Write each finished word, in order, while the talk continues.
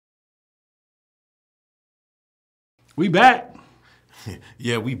We back.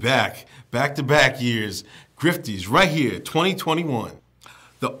 Yeah, we back. Back-to-back years. Grifties right here, 2021.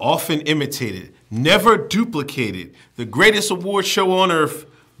 The often imitated, never duplicated, the greatest award show on earth,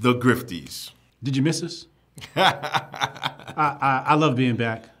 The Grifties. Did you miss us? I love being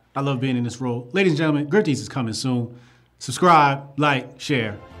back. I love being in this role. Ladies and gentlemen, Grifties is coming soon. Subscribe, like,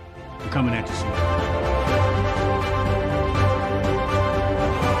 share. We're coming at you soon.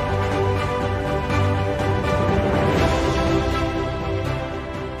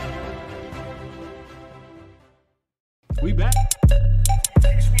 We back.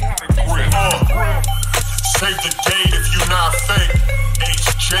 Save the date if you not fake.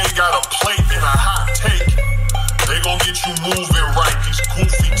 HJ got a plate and a hot take. They gon' get you moving right. These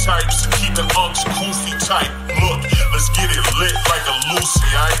goofy types and keeping unks goofy tight. Look, let's get it lit like a Lucy,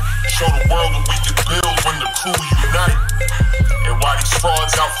 aight? Show the world what we can build when the crew unite. And while these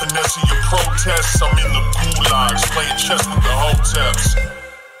frauds out finessing your protests, I'm in the gulags playing chess with the hoteps.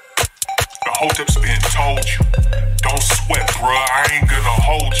 The hotep's been told you. Don't sweat, bruh, I ain't gonna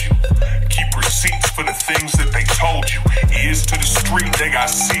hold you. Keep receipts for the things that they told you. Ears to the street, they got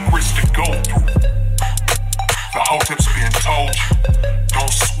secrets to go through. The hotep's been told you.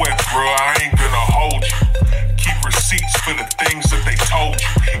 Don't sweat, bruh, I ain't gonna hold you. Keep receipts for the things that they told you.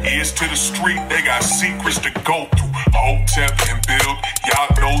 Ears to the street, they got secrets to go through. Hotep and build, y'all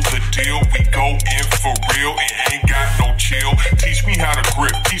know the deal. We go in for real and ain't got no chill. Teach me how to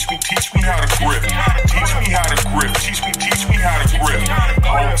grip, teach me how to grip. Teach me how to grip, teach me how to grip.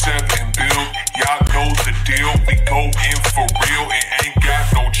 Hotep and build, y'all know the deal. We go in for real and ain't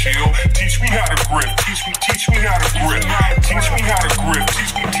got no chill. Teach me how to grip, teach me how to grip. Teach me how to grip,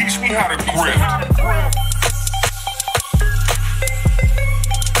 teach me how to grip.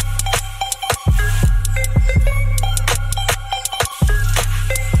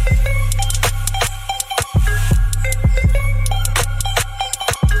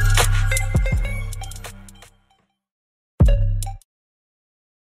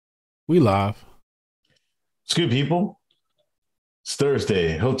 We live. It's good, people. It's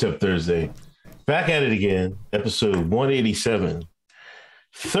Thursday, Hotep Thursday. Back at it again, episode 187.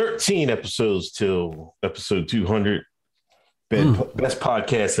 13 episodes till episode 200. Best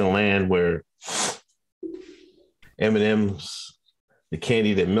podcast in the land, where M&M's, the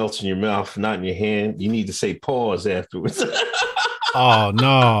candy that melts in your mouth, not in your hand. You need to say pause afterwards. Oh,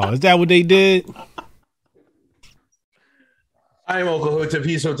 no. Is that what they did? I'm Uncle Hotep.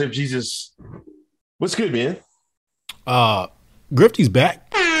 He's Hotep Jesus. What's good, man? Grifty's back.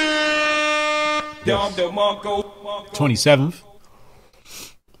 Yes. 27th.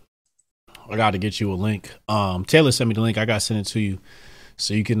 I got to get you a link. Taylor sent me the link. I got to send it to you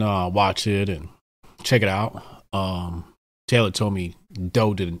so you can watch it and check it out. Taylor told me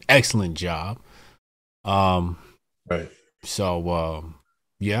Doe did an excellent job. Right. So,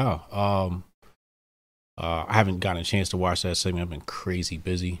 yeah. I haven't gotten a chance to watch that segment. I've been crazy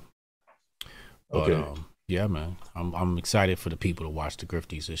busy. But, okay. Yeah, man. I'm excited for the people to watch the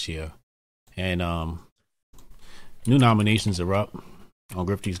Grifties this year. And new nominations are up on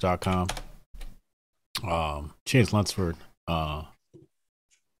grifties.com. Chance Lunsford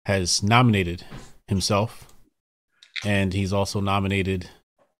has nominated himself, and he's also nominated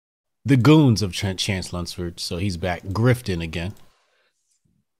the goons of Chance Lunsford. So he's back grifting again.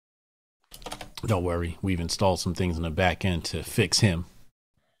 Don't worry, we've installed some things in the back end to fix him.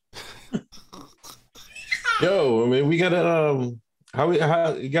 Yo, I mean, we gotta how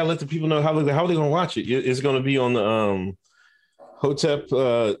you gotta let the people know how they gonna watch it. It's gonna be on the Hotep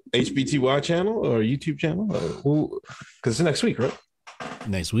HBTY channel or YouTube channel, because it's next week, right?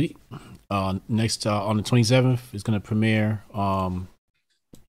 Next week, next on the 27th, it's gonna premiere.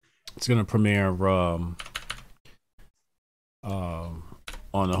 It's gonna premiere on the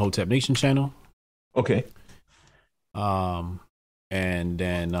Hotep Nation channel. Okay. And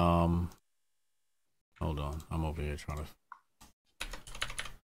then hold on, I'm over here trying to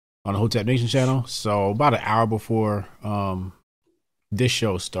on the Hotep Nation channel. So about an hour before this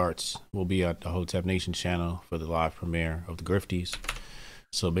show starts, we'll be at the Hotep Nation channel for the live premiere of the Grifties.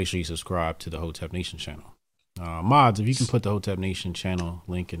 So make sure you subscribe to the Hotep Nation channel. Mods, if you can put the Hotep Nation channel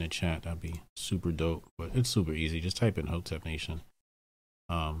link in the chat, that'd be super dope. But it's super easy. Just type in Hotep Nation,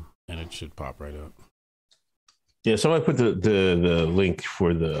 and it should pop right up. Yeah, somebody put the link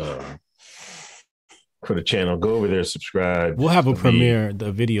for the channel. Go over there, subscribe. We'll have a premiere,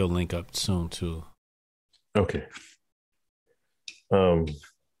 the video link up soon too. Okay.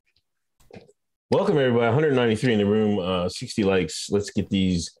 Welcome everybody. 193 in the room. 60 likes. Let's get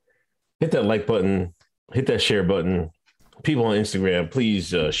these. Hit that like button. Hit that share button. people on Instagram, please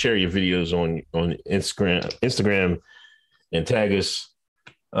share your videos on Instagram, and tag us.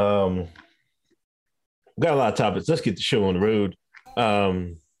 Got a lot of topics. Let's get the show on the road.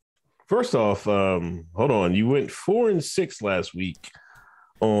 First off, hold on. You went 4-6 last week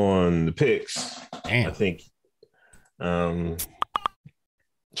on the picks. Damn. I think.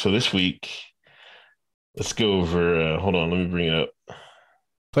 So this week, let's go over. Hold on, let me bring it up.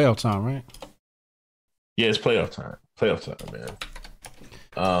 Playoff time, right? Yeah, it's playoff time. Playoff time, man.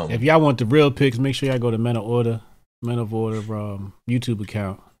 If y'all want the real picks, make sure y'all go to Men of Order YouTube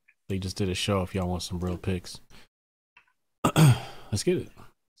account. They just did a show. If y'all want some real picks, let's get it.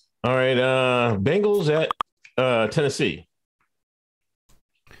 All right, Bengals at Tennessee.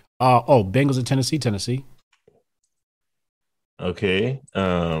 Bengals at Tennessee. Okay.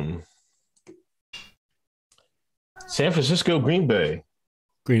 San Francisco, Green Bay.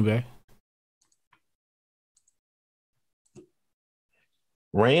 Green Bay.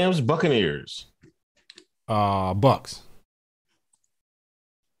 Rams, Buccaneers. Bucks.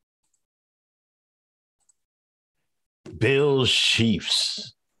 Bills,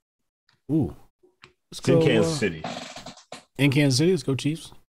 Chiefs. Ooh. It's in Kansas City. In Kansas City, let's go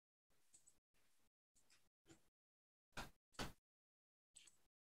Chiefs.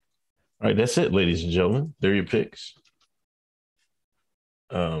 All right, that's it, ladies and gentlemen. They're your picks.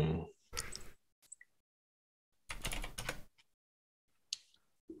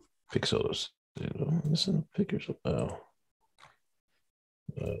 Fix all those. I'm missing pickers. Oh.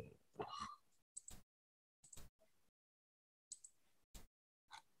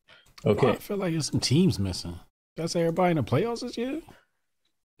 Okay. I feel like there's some teams missing. That's everybody in the playoffs this year?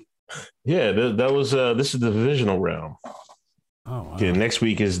 Yeah, that was this is the divisional round. Oh wow. Okay, next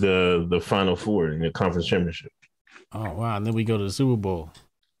week is the final four in the conference championship. Oh wow. And then we go to the Super Bowl.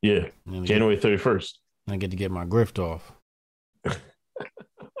 Yeah. January 31st. I get to get my grift off.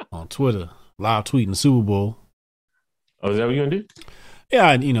 On Twitter. Live tweeting the Super Bowl. Oh, is that what you're gonna do?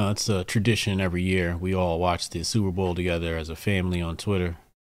 Yeah, it's a tradition every year. We all watch the Super Bowl together as a family on Twitter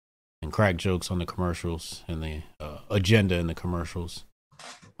and crack jokes on the commercials and the agenda in the commercials.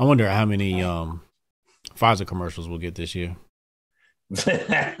 I wonder how many Pfizer commercials we'll get this year. Pfizer,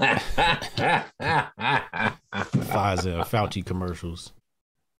 Fauci commercials.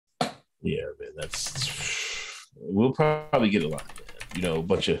 Yeah, man, we'll probably get a lot. A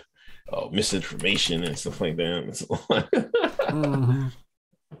bunch of misinformation and stuff like that. Mm-hmm.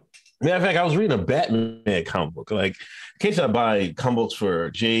 Matter of fact, I was reading a Batman comic book. Like, in case I buy comic books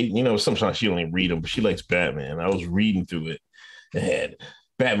for Jade, sometimes she only read them, but she likes Batman. I was reading through it, and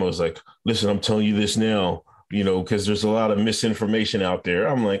Batman was like, "Listen, I'm telling you this now, because there's a lot of misinformation out there."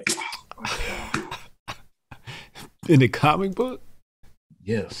 I'm like, in the comic book?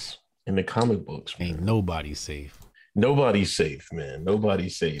 Yes, in the comic books. Man. Ain't nobody safe. Nobody's safe, man.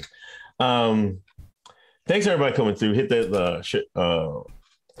 Nobody's safe. Thanks everybody coming through. Hit that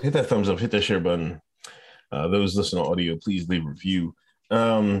hit that thumbs up. Hit that share button. Those listening to audio, please leave a review.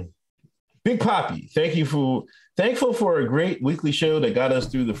 Big Poppy, thankful for a great weekly show that got us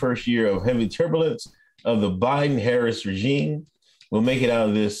through the first year of heavy turbulence of the Biden-Harris regime. We'll make it out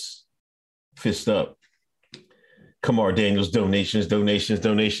of this fist up. Kamar Daniels, donations.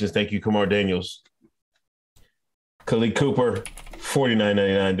 Thank you, Kamar Daniels. Khalid Cooper,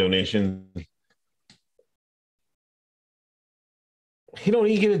 $49.99 donation. He don't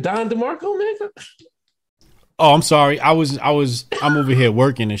even get a Don DeMarco, man. Oh, I'm sorry. I'm over here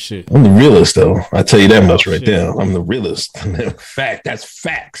working and shit. I'm the realist, though. I tell you that much right there. I'm the realist. Fact. That's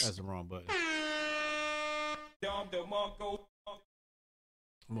facts. That's the wrong button.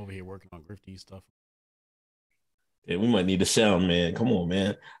 I'm over here working on grifty stuff. Yeah, we might need a sound, man. Come on,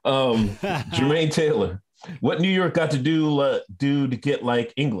 man. Jermaine Taylor, what New York got to do to get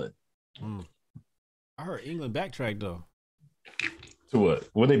like England? I heard England backtracked though. To what?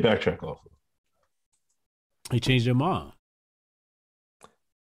 What they backtrack off of? They changed their mind.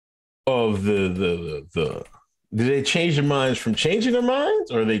 Of the did they change their minds from changing their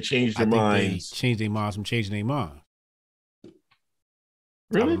minds, or they changed their minds? They changed their minds from changing their mind.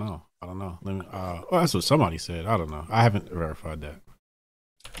 Really? I don't know. Let me. That's what somebody said. I don't know. I haven't verified that.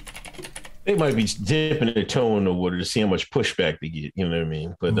 They might be dipping their toe in the water to see how much pushback they get. You know what I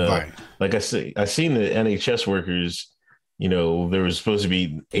mean? But right. Like I say, I seen the NHS workers. There was supposed to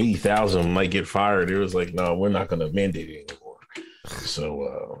be 80,000 might get fired. It was like, no, we're not going to mandate it anymore.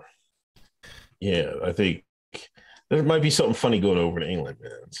 So, yeah, I think there might be something funny going over to England,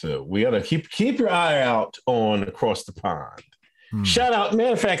 man. So we got to keep your eye out on across the pond. Shout out,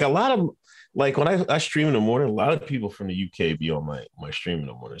 matter of fact, a lot of like when I stream in the morning, a lot of people from the UK be on my stream in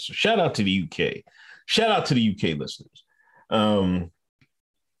the morning. So shout out to the UK. Shout out to the UK listeners.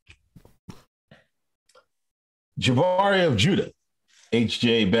 Jabari of Judah.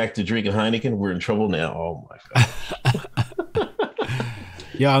 HJ back to drinking Heineken. We're in trouble now. Oh my god.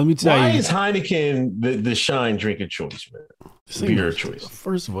 Yeah, let me tell you. Why is Heineken the shine drink of choice, man? Beer of choice.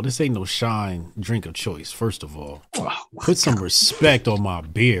 First of all, this ain't no shine drink of choice. First of all, put some respect on my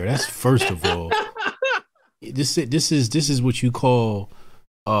beer. That's first of all. This is what you call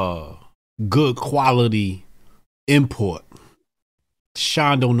good quality import.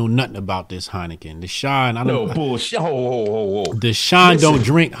 Shine don't know nothing about this Heineken. The Shine, I don't know. Bullshit. Whoa. The Shine don't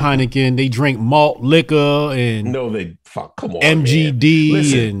drink Heineken. They drink malt liquor and come on,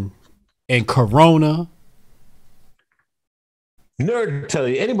 MGD and Corona. Nerd tell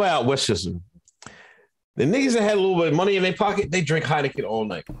you, anybody out Westchester, the niggas that had a little bit of money in their pocket, they drink Heineken all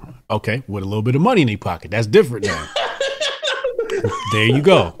night. Okay, with a little bit of money in their pocket. That's different now. There you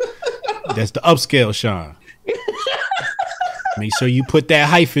go. That's the upscale Shine. Make sure you put that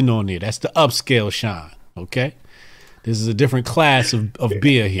hyphen on there. That's the upscale Shine. Okay? This is a different class of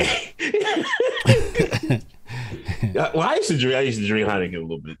beer here. Well, I used to drink Heineken a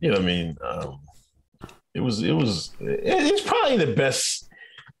little bit. You know what I mean? It's probably the best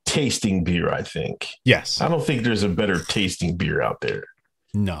tasting beer, I think. Yes. I don't think there's a better tasting beer out there.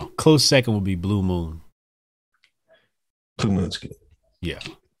 No. Close second would be Blue Moon. Blue Moon's good. Yeah.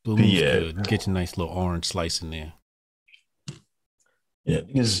 Blue Moon's good. Get your nice little orange slice in there. Yeah,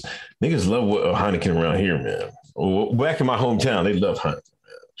 niggas love Heineken around here, man. Back in my hometown, they love Heineken, man.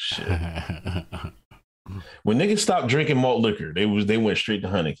 Shit. When niggas stopped drinking malt liquor, they went straight to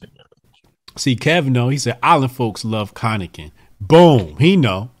Heineken, man. See, Kevin know, he said island folks love Heineken. Boom, he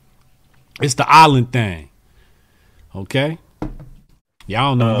know. It's the island thing. Okay?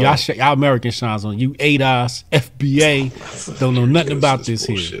 Y'all know, y'all American shines on you, ADOS, FBA, don't know nothing about this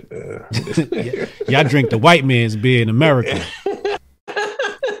bullshit, here. Y'all drink the white man's beer in America.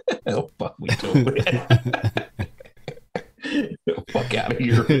 Oh, fuck, we doing fuck out of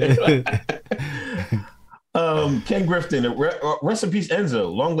here. Ken Grifton, rest in peace,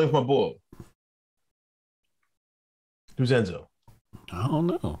 Enzo. Long live my boy. Who's Enzo? I don't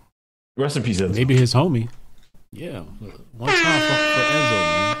know. Rest in peace, Enzo. Maybe his homie. Yeah. One time for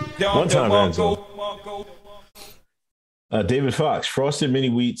Enzo, man. One time for Enzo. David Fox, Frosted Mini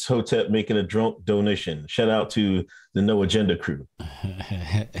Wheats, Hotep making a drunk donation. Shout out to the No Agenda crew.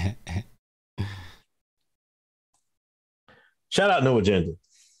 Shout out No Agenda.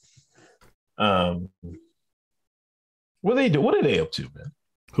 What they do? What are they up to, man?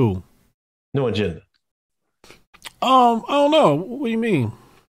 Who? No Agenda. I don't know. What do you mean?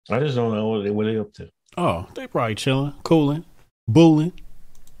 I just don't know what they up to. Oh, they probably chilling, cooling, bulling.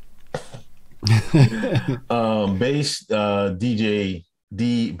 Bass DJ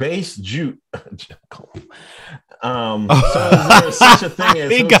D bass Jute. So is there such a thing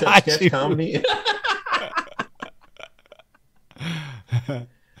as Hotep sketch comedy?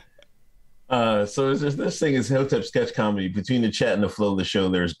 So is there this thing as Hotep sketch comedy? Between the chat and the flow of the show,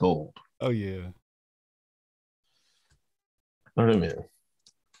 there's gold. Oh yeah. All right, man.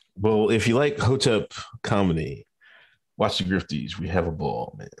 Well, if you like Hotep comedy, watch the Grifties. We have a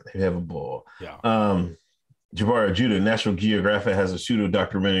ball, man. We have a ball. Yeah. Jabari Judah, National Geographic has a pseudo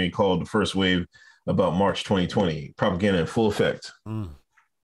documentary called The First Wave about March 2020. Propaganda in full effect.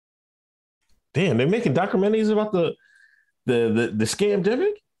 Damn, they're making documentaries about the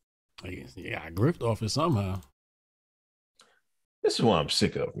scamdemic? Yeah, I gripped off it somehow. This is what I'm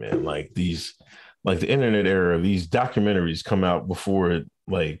sick of, man. Like the internet era, these documentaries come out before it,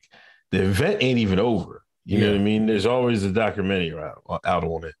 like the event ain't even over. You know what I mean? There's always a documentary out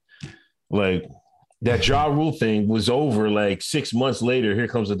on it. Like that Ja Rule thing was over like 6 months later. Here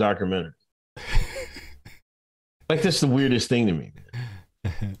comes a documentary. Like that's the weirdest thing to me.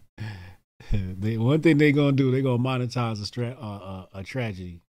 One thing they're gonna do, they're gonna monetize a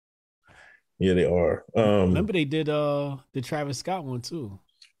tragedy. Yeah, they are. Remember they did the Travis Scott one too.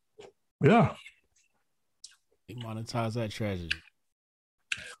 Yeah. They monetize that tragedy.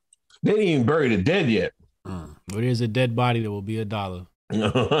 They didn't even bury the dead yet. Well, there's a dead body that will be $1.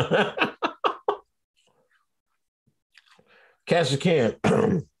 Cash the can.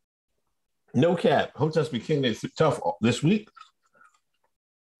 No cap. Hotels be king it tough this week.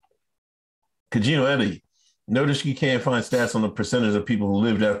 Kajino Eddie. Notice you can't find stats on the percentage of people who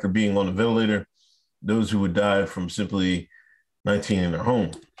lived after being on the ventilator. Those who would die from simply 19 in their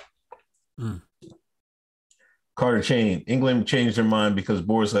home. Carter Chain. England changed their mind because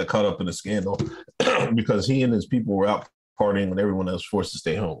Boris got caught up in a scandal because he and his people were out partying when everyone else was forced to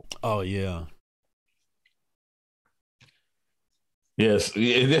stay home. Oh, yeah. Yes.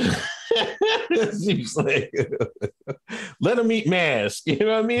 He's like, let him eat mask. You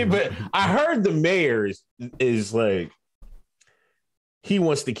know what I mean? But I heard the mayor is like, he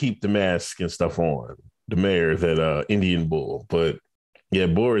wants to keep the mask and stuff on. The mayor, that Indian Bull. But yeah,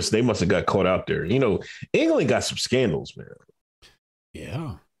 Boris, they must have got caught out there. You know, England got some scandals, man.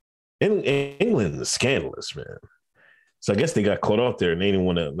 Yeah. England is scandalous, man. So I guess they got caught out there and they didn't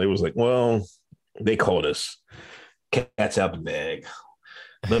want to. They was like, well, they caught us. Cat's out the bag.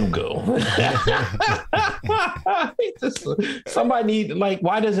 Let them go. Somebody need, like,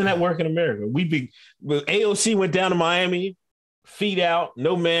 why doesn't that work in America? AOC went down to Miami, feet out,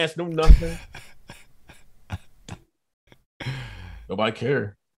 no mask, no nothing. Nobody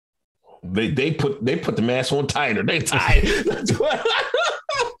care. They put the mask on tighter. They tied.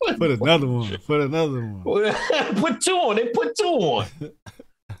 Put another one. Put two on. They put two on.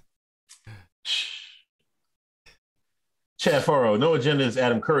 Chad Farrow, No Agenda is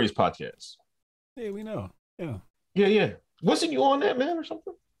Adam Curry's podcast. Yeah, we know. Yeah. Yeah. Wasn't you on that, man, or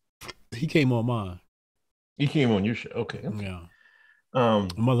something? He came on mine. He came on your show. Okay. Yeah.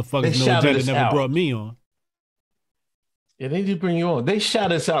 Motherfuckers No Agenda never brought me on. Yeah, they did bring you on. They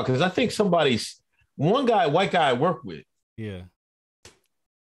shout us out because I think one white guy I work with, yeah,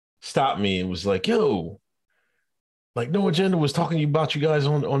 stopped me and was like, yo, like No Agenda was talking to you about you guys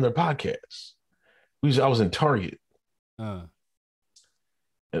on their podcast. I was in Target. And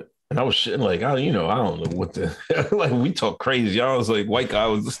I was shitting like, I don't know what the like. We talk crazy. I was like, white guy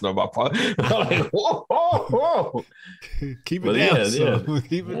was listening to my podcast. I'm like, whoa. Keep it down. Yeah.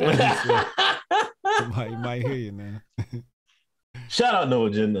 Keep it down. You might hear you now. Shout out No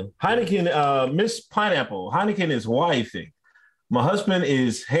Agenda. Heineken, Miss Pineapple. Heineken is Hawaii thing. My husband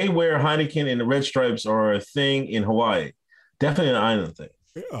is Hayware, Heineken, and the Red Stripes are a thing in Hawaii. Definitely an island thing.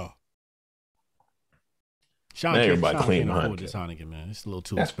 Yeah. Sean everybody claim Heineken, man. It's a little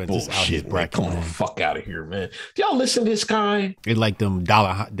too expensive. Bullshit, man. Come on, fuck out of here, man. Do y'all listen to this guy? They like them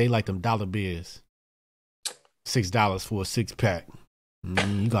dollar beers. $6 for a 6-pack.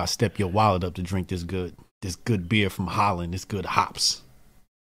 You gotta step your wallet up to drink this good beer from Holland. This good hops.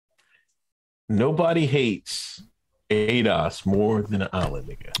 Nobody hates ADOS more than an island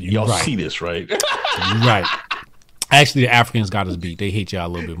nigga. Y'all see this, right? Right. Actually, the Africans got us beat. They hate y'all a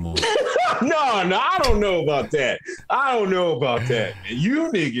little bit more. No, I don't know about that. Man.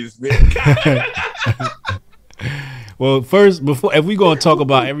 You niggas, man. Well, first, if we gonna talk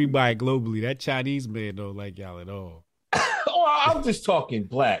about everybody globally, that Chinese man don't like y'all at all. Oh, I'm just talking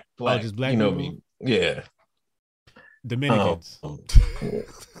black. Oh, just black. You know me? Yeah. Dominicans.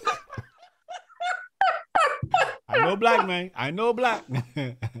 I know black, man.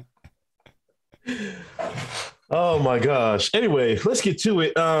 Oh my gosh. Anyway, let's get to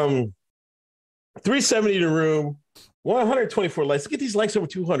it. 370 in the room, 124 likes. Let's get these likes over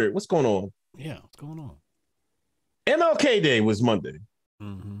 200. What's going on? Yeah, what's going on? MLK Day was Monday.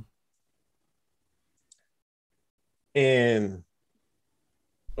 Mm-hmm. And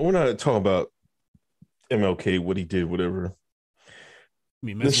we're not talking about MLK, what he did, whatever.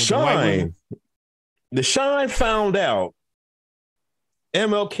 The Shine found out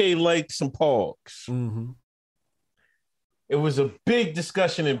MLK liked some pogs. Mm-hmm. It was a big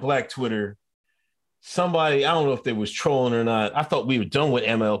discussion in Black Twitter. Somebody, I don't know if they was trolling or not. I thought we were done with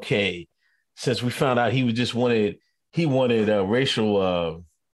MLK since we found out he wanted racial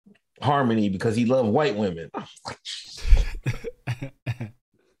harmony because he loved white women.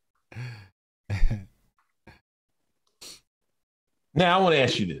 Now I want to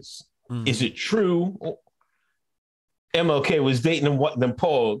ask you this: Is it true MLK was dating them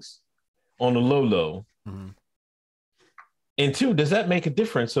pogs on the low? Mm-hmm. And two, does that make a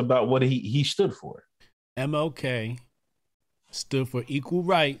difference about what he stood for? MLK stood for equal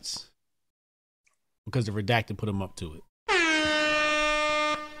rights because the redacted put him up to it.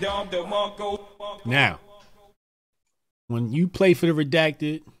 Now, when you play for the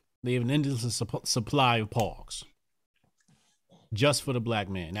redacted, they have an endless supply of pogs just for the black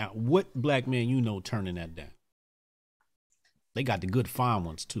man. Now, what black man you know turning that down? They got the good fine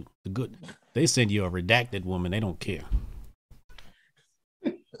ones too. They send you a redacted woman, they don't care.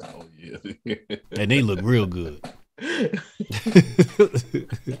 Oh yeah. And they look real good.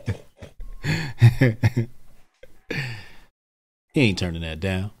 He ain't turning that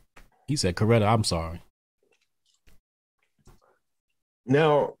down. He said, Coretta, I'm sorry.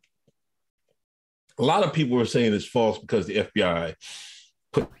 Now, a lot of people are saying it's false because the FBI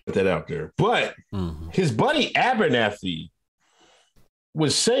put that out there. But his buddy Abernathy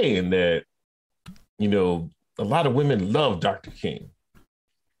was saying that, a lot of women love Dr. King.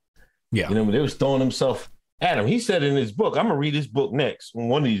 Yeah. They was throwing himself Adam, he said in his book, I'm gonna read his book next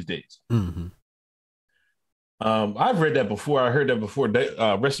one of these days. Mm-hmm. I've read that before. I heard that before.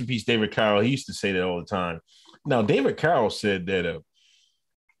 Rest in peace, David Carroll. He used to say that all the time. Now, David Carroll said that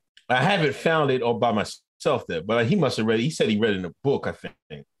I haven't found it all by myself that, but he must have read it. He said he read it in a book, I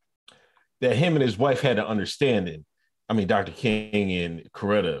think, that him and his wife had an understanding. I mean, Dr. King and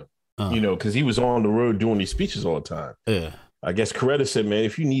Coretta, because he was on the road doing these speeches all the time. Yeah. I guess Coretta said, man,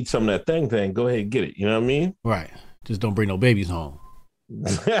 if you need some of that thing, go ahead and get it. You know what I mean? Right. Just don't bring no babies home.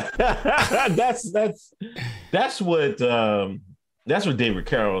 that's what David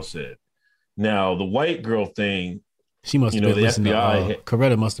Carroll said. Now the white girl thing, she must have been listening. FBI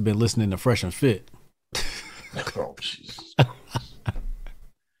Coretta must have been listening to Fresh and Fit. Oh Jesus!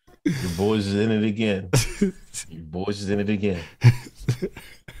 Your boys is in it again. Your boys is in it again.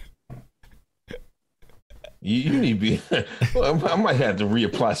 You need to be. I might have to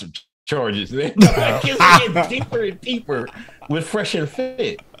reapply some charges. Man. It's getting deeper and deeper with Fresh and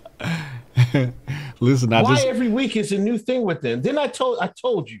Fit. Listen, why every week is a new thing with them? Then I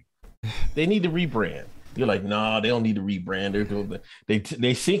told you they need to rebrand. You're like, nah, they don't need to rebrand. They're doing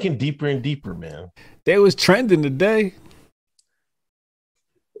they sinking deeper and deeper, man. They was trending today.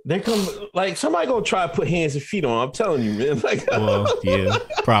 They come like somebody gonna try to put hands and feet on. I'm telling you, man. Like, well, yeah,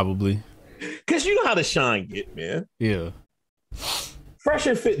 probably. Cause you know how the shine get, man. Yeah. Fresh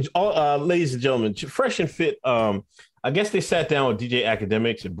and Fit, ladies and gentlemen, Fresh and Fit. I guess they sat down with DJ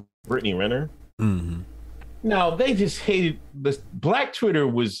Academics and Brittany Renner. Mm-hmm. Now they just hated this. Black Twitter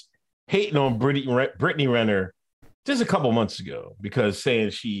was hating on Brittany Renner just a couple months ago because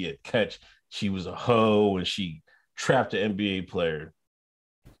saying she was a hoe and she trapped an NBA player.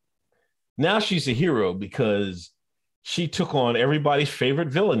 Now she's a hero because she took on everybody's favorite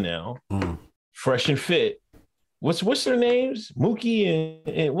villain now, Fresh and Fit. What's their names? Mookie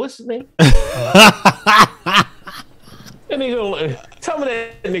and what's his name? That nigga tell me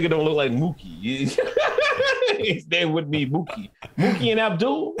that nigga don't look like Mookie. His name would be Mookie. Mookie and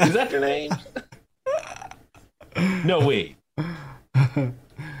Abdul? Is that their names? No, wait.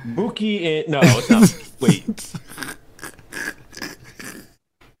 Mookie and no, it's not. Wait.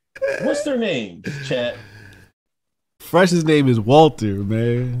 What's their names, chat? Fresh's name is Walter,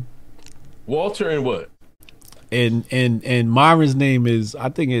 man. Walter and what? And Myron's name is, I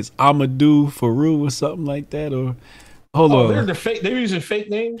think it's Amadou Farouk or something like that. Or hold on, they're using fake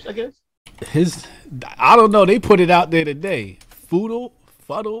names, I guess. I don't know. They put it out there today. Fuddle.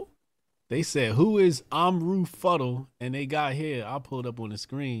 They said, "Who is Amru Fuddle?" And they got here. I pulled up on the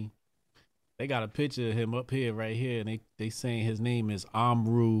screen. They got a picture of him up here, right here, and they saying his name is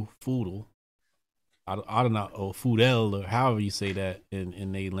Amru Fudel. I don't know, or Fudel, or however you say that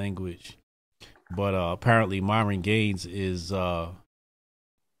in their language. But apparently Myron Gaines is a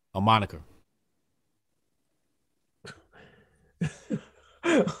moniker.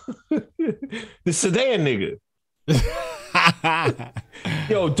 The sedan nigga.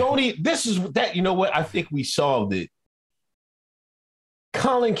 Yo, don't eat. This is that. You know what? I think we solved it.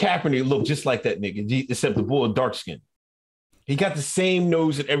 Colin Kaepernick looked just like that nigga, except the boy dark skin. He got the same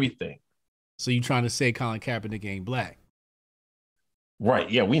nose and everything. So you trying to say Colin Kaepernick ain't black? Right.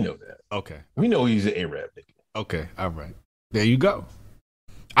 Yeah, we know that. Okay. We know he's an Arab nigga. Okay. All right. There you go.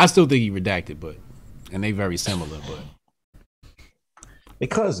 I still think he redacted, and they very similar, but they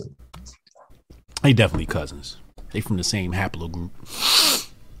cousins. They definitely cousins. They from the same haplogroup.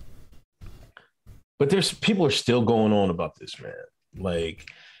 But there's people are still going on about this, man. Like,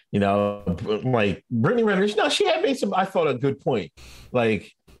 you know, like Brittany Renner. No, she had made some. I thought a good point.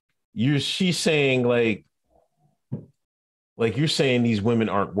 Like, she's saying like you're saying these women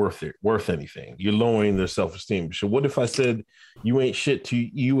aren't worth anything. You're lowering their self-esteem. So what if I said you ain't shit to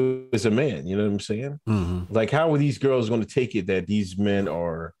you as a man? You know what I'm saying? Mm-hmm. Like, how are these girls going to take it that these men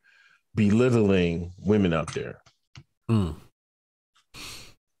are belittling women out there? Mm.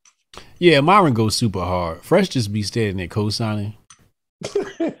 Yeah, Myron goes super hard. Fresh just be standing there co-signing.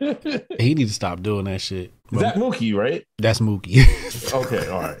 He need to stop doing that shit. Is that Mookie, right? That's Mookie. Okay,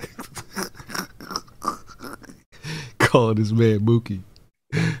 all right. Calling this man Mookie.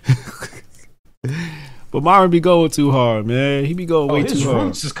 But Myron be going too hard, man. He be going way too hard. His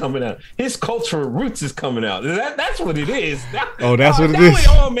roots is coming out. His cultural roots is coming out. That's what it is. That's what it is. Now it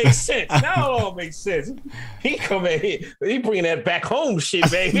all makes sense. Now it all makes sense. He come in here. He bringing that back home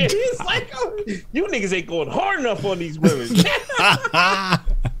shit, baby. He's like, oh, you niggas ain't going hard enough on these women.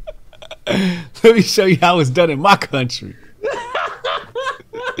 Let me show you how it's done in my country.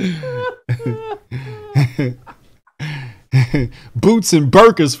 Boots and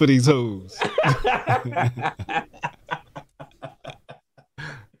burkas for these hoes.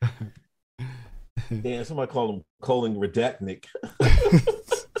 Damn, somebody called him Colin Redactnik.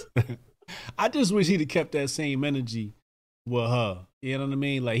 I just wish he'd have kept that same energy with her. You know what I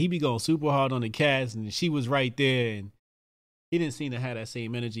mean? Like, he be going super hard on the cast, and she was right there, and he didn't seem to have that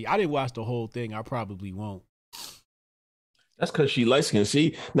same energy. I didn't watch the whole thing. I probably won't. That's because she light skinned.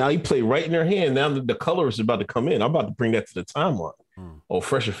 See, now he played right in her hand. Now the color is about to come in. I'm about to bring that to the timeline. Oh,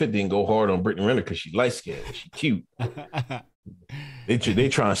 Fresh and Fit didn't go hard on Brittany Renner because she light skinned. She cute. They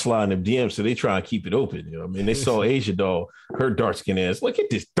try and slide in them DMs, so they try and keep it open. You know what I mean? They saw Asia Doll, her dark skin ass. Look at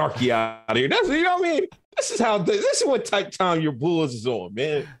this darky out here. That's, you know what I mean? This is what type time your Bulls is on,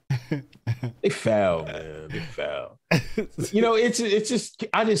 man. They foul, man. They foul. You know, it's just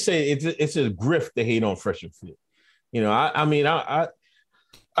I just say it's a grift to hate on Fresh and Fit. You know, I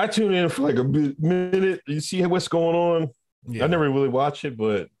tune in for like a minute. You see what's going on. Yeah. I never really watch it,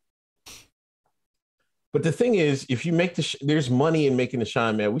 but the thing is, if you make there's money in making the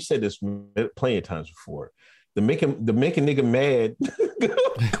shine, man. We said this plenty of times before. The make a nigga mad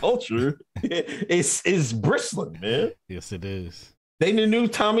culture is bristling, man. Yes, it is. They the new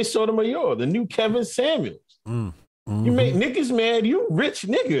Tommy Sotomayor, the new Kevin Samuels. Mm-hmm. You make niggas mad, you rich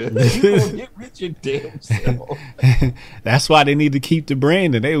nigga. You gonna get rich your damn self. That's why they need to keep the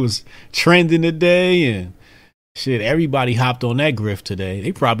brand. And they was trending today, and shit, everybody hopped on that grift today.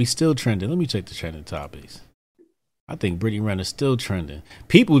 They probably still trending. Let me check the trending topics. I think Brittany Renner's still trending.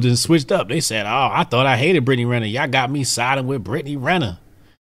 People just switched up. They said, "Oh, I thought I hated Brittany Renner. Y'all got me siding with Brittany Renner."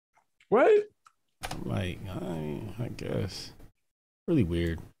 Right? I'm like, I guess. Really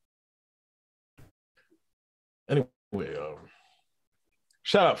weird. Anyway,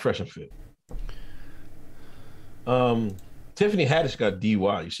 shout out Fresh and Fit. Tiffany Haddish got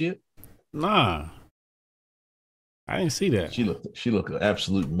DUI. You see it? Nah, I didn't see that. She looked an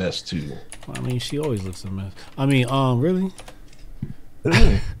absolute mess too. I mean, she always looks a mess. I mean, really?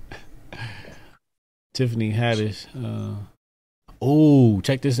 Tiffany Haddish.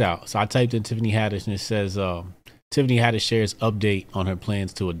 Check this out. So I typed in Tiffany Haddish, and it says Tiffany Haddish shares update on her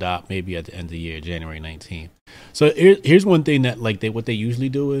plans to adopt maybe at the end of the year, January 19th. So here's one thing that what they usually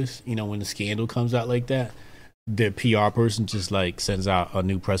do is, you know, when the scandal comes out like that, the PR person just like sends out a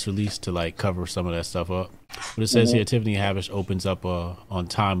new press release to like cover some of that stuff up. But it says here Tiffany Haddish opens up on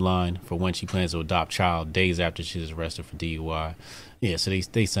timeline for when she plans to adopt child days after she was arrested for DUI. Yeah, so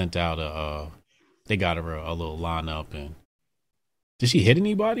they sent out they got her a little lineup. And did she hit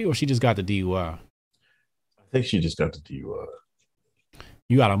anybody, or she just got the DUI? I think she just got the DUI.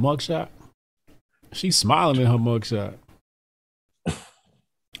 You got a mugshot? She's smiling in her mugshot.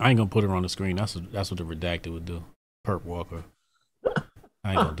 I ain't gonna put her on the screen. That's what the redacted would do. Perp Walker.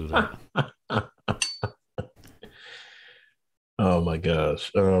 I ain't gonna do that. Oh my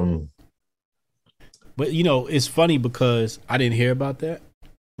gosh. But you know, it's funny because I didn't hear about that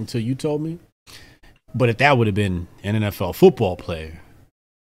until you told me. But if that would have been an NFL football player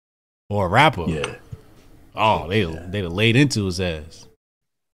or a rapper, they'd have laid into his ass.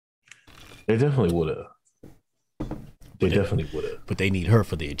 They definitely would have. They definitely would have. But they need her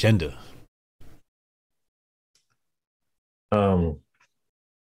for the agenda. Let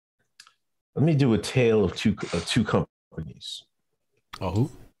me do a tale of two companies. Oh,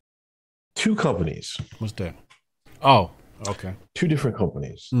 who? Two companies. What's that? Oh, okay. Two different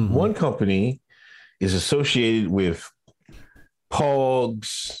companies. Mm-hmm. One company is associated with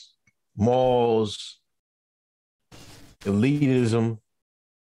pogs, malls, elitism.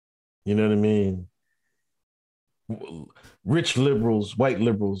 You know what I mean? Rich liberals, white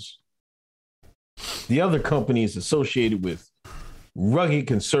liberals. The other company is associated with rugged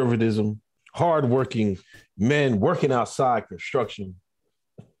conservatism, hardworking men working outside construction.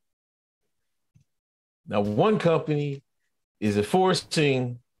 Now, one company is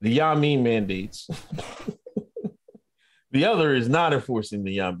enforcing the Yamin mandates. The other is not enforcing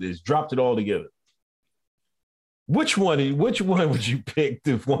the Yamin. It's dropped it all together. Which one would you pick?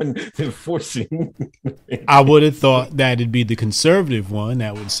 The one enforcing? I would have thought that it'd be the conservative one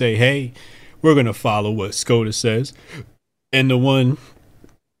that would say, "Hey, we're going to follow what SCOTUS says," and the one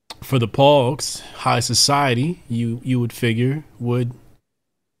for the Pogs, high society, you would figure would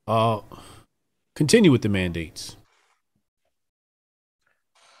continue with the mandates.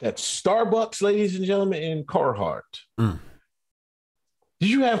 That's Starbucks, ladies and gentlemen, and Carhartt. Did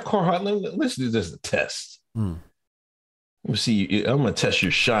you have Carhartt? Let's do this as a test. Let me see. I'm gonna test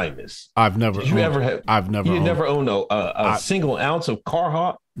your shyness. I've never. Did you ever have? I've never. You never owned a single ounce of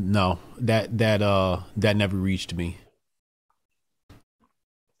Carhartt? No, that never reached me.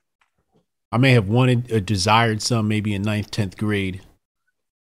 I may have wanted or desired some maybe in 9th, 10th grade,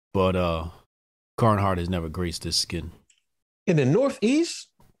 but Carhartt has never graced this skin. In the Northeast,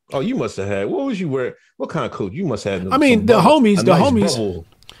 Oh, you must have had. What was you wearing? What kind of coat? You must have had. I mean, the homies bubble.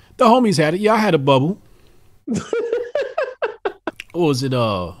 the homies had it. Yeah, I had a bubble. What was it?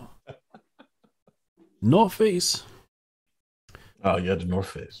 North Face. Oh, you had the North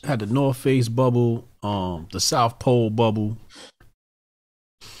Face. Had the North Face bubble. The South Pole bubble.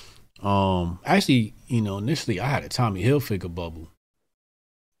 Actually, initially I had a Tommy Hilfiger bubble.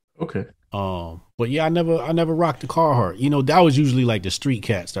 Okay. But yeah, I never rocked the Carhartt. That was usually like the street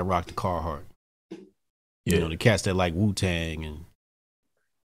cats that rocked the Carhartt. Yeah. The cats that like Wu-Tang, and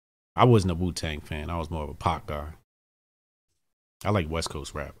I wasn't a Wu-Tang fan. I was more of a Pac guy. I like West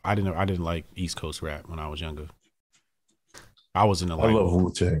Coast rap. I didn't like East Coast rap when I was younger. I was in the I love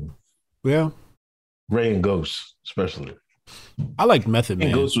Wu-Tang. Yeah. Ray and Ghost, especially. I liked Method Man.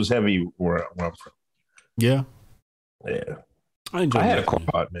 And Ghost was heavy where I'm from. Yeah. Yeah. I had a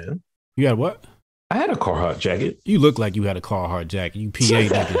Carhartt, man. You had what? I had a Carhartt jacket. You look like you had a Carhartt jacket. You PA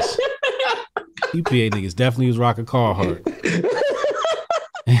niggas. You PA niggas definitely was rocking Carhartt.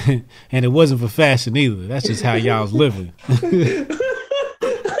 And it wasn't for fashion either. That's just how y'all was living.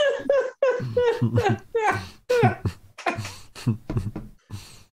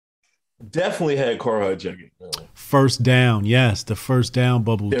 Definitely had Carhartt jacket. First Down. Yes, the First Down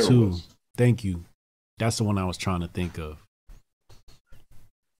bubble There too. was. Thank you. That's the one I was trying to think of.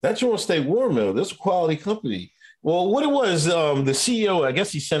 That joint stay warm though. This is a quality company. Well, what it was, the CEO, I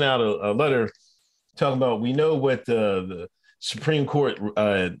guess he sent out a letter talking about, we know what the Supreme Court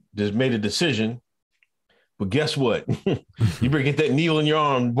just made a decision, but guess what? You better get that needle in your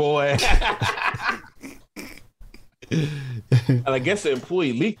arm, boy. And I guess the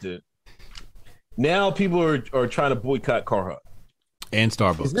employee leaked it. Now people are trying to boycott Carhartt and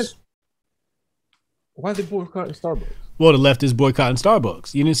Starbucks. Why are they boycotting Starbucks? Well, the left is boycotting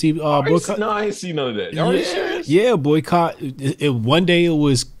Starbucks. You didn't see boycott? No, I ain't seen none of that. Are you serious? Yeah, boycott. One day it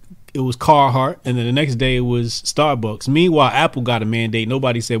was Carhartt, and then the next day it was Starbucks. Meanwhile, Apple got a mandate.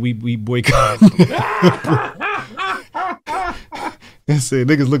 Nobody said we boycott. And said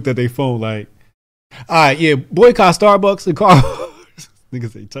niggas looked at their phone like, all right, yeah, boycott Starbucks and Carhartt.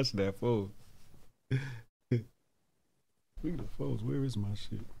 Niggas ain't touching that phone. Look at the phones. Where is my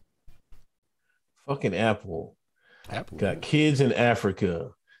shit? Fucking Apple. Apple got kids in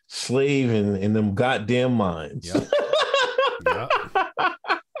Africa slaving in them goddamn mines. Yep. Yep.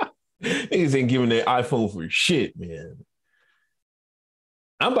 Niggas ain't giving their iPhone for shit, man.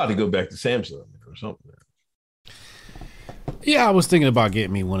 I'm about to go back to Samsung or something. Yeah, I was thinking about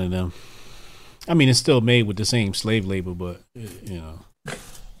getting me one of them. I mean, it's still made with the same slave labor, but the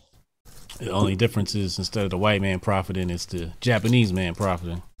only difference is instead of the white man profiting, it's the Japanese man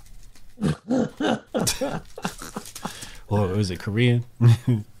profiting. Or is it Korean?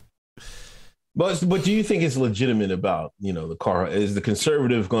 But do you think it's legitimate about the car? Is the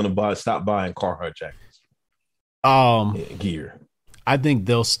conservative going to stop buying Carhartt jackets? Gear. I think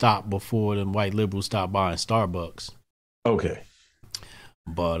they'll stop before the white liberals stop buying Starbucks. Okay.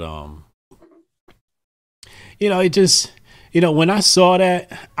 But it just when I saw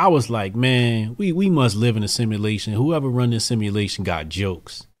that, I was like, man, we must live in a simulation. Whoever run this simulation got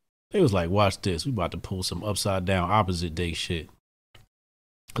jokes. They was like, watch this. We about to pull some upside down opposite day shit.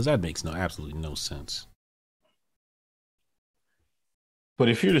 Because that makes absolutely no sense. But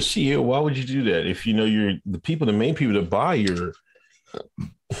if you're the CEO, why would you do that? If you're the main people that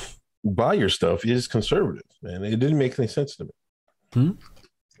buy your stuff is conservative, man. It didn't make any sense to me.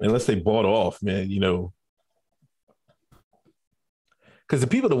 Unless they bought off, man, Because the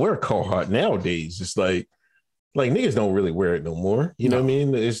people that wear Carhartt nowadays, it's like niggas don't really wear it no more. You know what I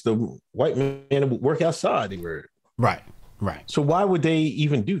mean? It's the white man that work outside, they wear it. Right. So why would they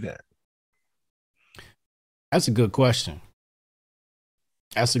even do that? That's a good question.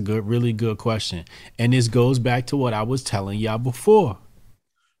 That's a really good question. And this goes back to what I was telling y'all before.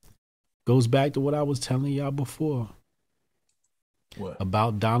 What?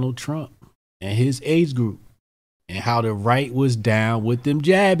 About Donald Trump and his age group and how the right was down with them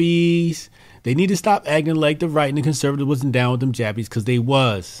jabbies. They need to stop acting like the right and the conservative wasn't down with them jabbies because they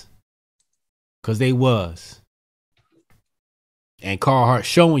was. And Carhartt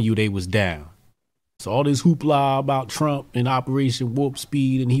showing you they was down. So all this hoopla about Trump and Operation Warp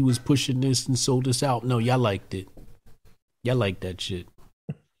Speed and he was pushing this and sold this out. No, y'all liked it. Y'all liked that shit.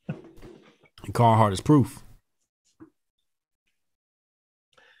 And Carhartt is proof.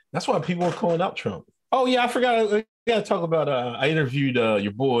 That's why people are calling out Trump. Oh yeah, I forgot. I got to talk about. I interviewed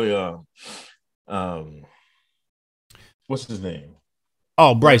your boy. What's his name?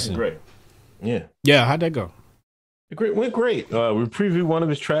 Oh, Bryson. Great. Yeah. How'd that go? It went great. We previewed one of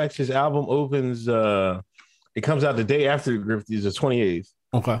his tracks. His album opens. It comes out the day after the Grifties, the 28th.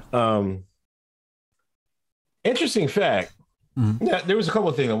 Okay. Interesting fact. Mhm. Now, there was a couple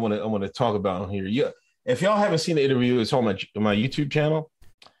of things I want to talk about on here. Yeah, if y'all haven't seen the interview, it's on my YouTube channel.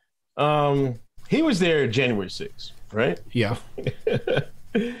 He was there January 6th, right? Yeah.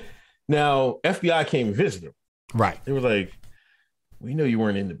 Now, FBI came and visited him. Right. They were like, "We know you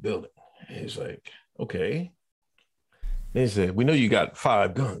weren't in the building." And he's like, "Okay." They said, "We know you got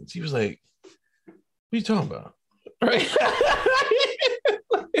 5 guns." He was like, "What are you talking about?" Right?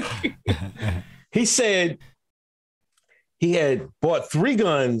 He said he had bought 3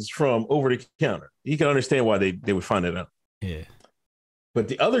 guns from over the counter. You can understand why they would find it out. Yeah. But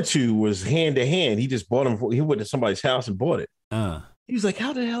the other 2 was hand to hand. He just bought them. He went to somebody's house and bought it. He was like,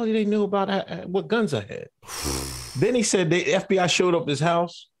 "How the hell did they know about what guns I had?" Then he said the FBI showed up at his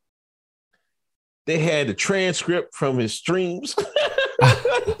house. They had a transcript from his streams.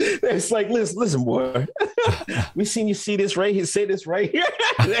 It's like, listen, boy. We seen you see this right here, say this right here.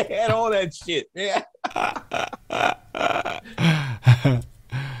 They had all that shit. Yeah.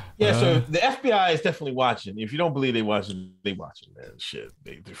 Yeah, so the FBI is definitely watching. If you don't believe they watching, man. Shit.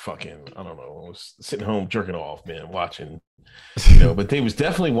 They fucking, I don't know, was sitting home jerking off, man, watching. But they was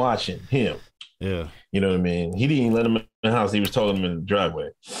definitely watching him. Yeah. You know what I mean? He didn't let him in the house. He was talking to him in the driveway.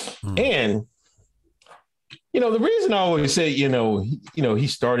 And the reason I always say, he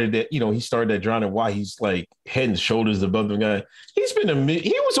started that, he started that genre, why he's like head and shoulders above the guy. He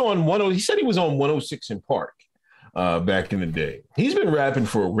was on he said he was on 106 in Park back in the day. He's been rapping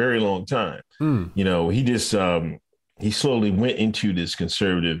for a very long time. He just, he slowly went into this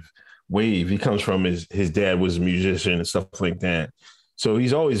conservative wave. He comes from his dad was a musician and stuff like that. So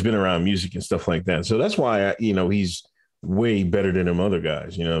he's always been around music and stuff like that. So that's why, he's way better than them other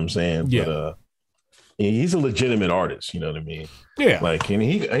guys. You know what I'm saying? Yeah. But, he's a legitimate artist, you know what I mean? Yeah. Like, and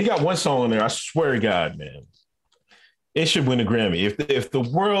he got one song on there. I swear to God, man, it should win a Grammy. If the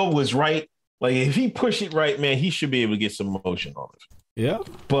world was right, like if he pushed it right, man, he should be able to get some motion on it. Yeah.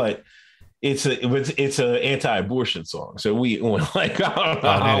 But it's a anti-abortion song, so we like I don't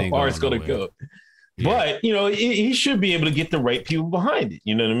know how far it's gonna go. Yeah. But he should be able to get the right people behind it.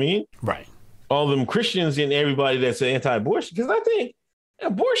 You know what I mean? Right. All them Christians and everybody that's anti-abortion, because I think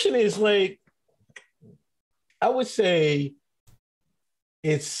abortion is like, I would say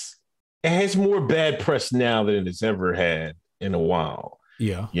it has more bad press now than it's ever had in a while.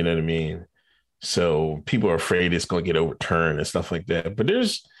 Yeah. You know what I mean? So people are afraid it's going to get overturned and stuff like that. But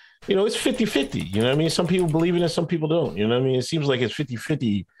there's, it's 50-50. You know what I mean? Some people believe in it, some people don't. You know what I mean? It seems like it's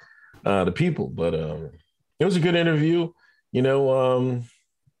 50-50 to people. But it was a good interview. And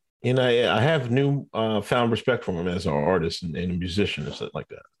I have found respect for him as an artist and a musician and stuff like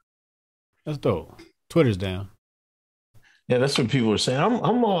that. That's dope. Twitter's down. Yeah, that's what people were saying. I'm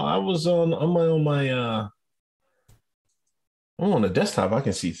on the desktop. I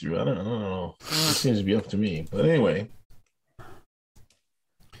can see through. I don't know. It seems to be up to me. But anyway.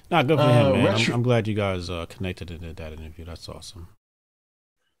 Nah, good for him, man. I'm glad you guys connected in that interview. That's awesome.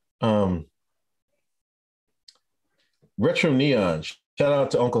 Retro Neon. Shout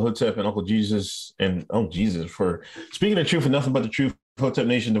out to Uncle Hotep and Uncle Jesus and Uncle Jesus for speaking the truth and nothing but the truth. Hotep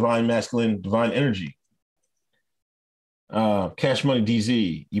Nation, divine masculine, divine energy. Cash Money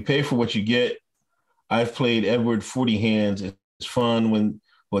DZ. You pay for what you get. I've played Edward 40 hands. It's fun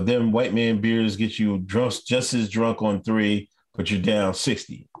but them white man beers get you drunk, just as drunk on 3, but you're down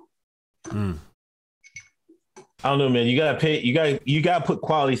 60. I don't know, man. You gotta pay. You gotta put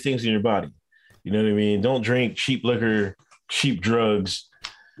quality things in your body. You know what I mean? Don't drink cheap liquor, cheap drugs,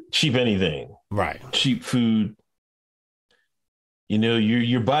 cheap anything. Right. Cheap food.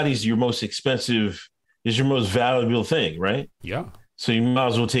 Your body's your most expensive, is your most valuable thing, right? Yeah. So you might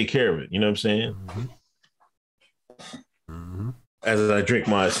as well take care of it. You know what I'm saying? Mm-hmm. As I drink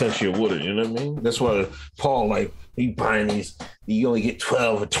my essential water, you know what I mean? That's why Paul, he buying these, you only get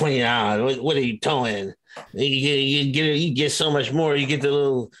 12 or 20 hours. What are you doing? You get so much more. You get the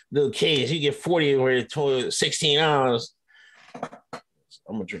little case. You get 40 or 16 hours. I'm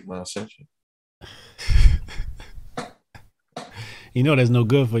going to drink my essential. That's no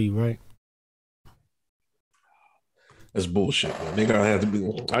good for you, right? That's bullshit, man. They gotta have to be.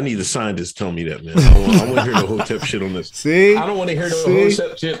 I need the scientists to tell me that, man. I want to hear the Hotep shit on this. See, I don't want to hear the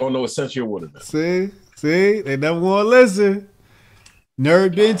Hotep shit on no essential water, man. See, they never want to listen.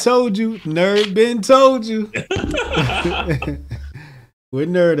 Nerd been told you. Where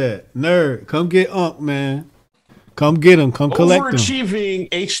Nerd at? Nerd, come get Unc, man. Come get him. Come collect him. Overachieving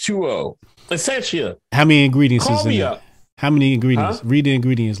H2O. Essentia. How many ingredients Call is in me it? up. How many ingredients? Huh? Read the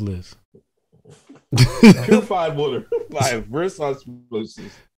ingredients list. Purified water by reverse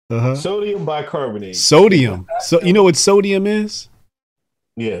osmosis. Sodium bicarbonate. Sodium. So you know what sodium is?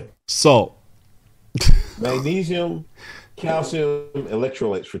 Yeah. Salt. Magnesium, calcium,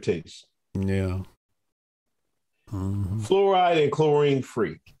 electrolytes for taste. Yeah. Mm-hmm. Fluoride and chlorine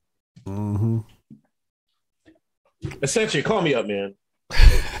free. Mm-hmm. Essentially, call me up, man.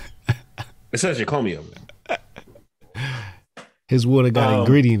 Essentially, call me up, man. His water got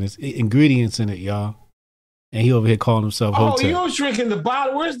ingredients in it, y'all. And he over here calling himself Hotep. You was drinking the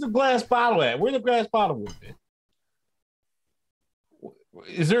bottle. Where's the glass bottle at? Where's the glass bottle with it?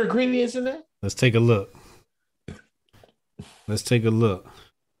 Is there ingredients in that? Let's take a look.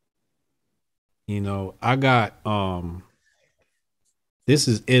 You know, I got this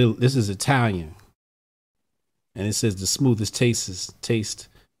is Italian. And it says the smoothest taste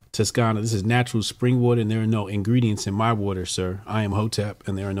Toscana. This is natural spring water, and there are no ingredients in my water, sir. I am Hotep,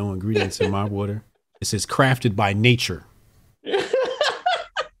 and there are no ingredients in my water. It says crafted by nature.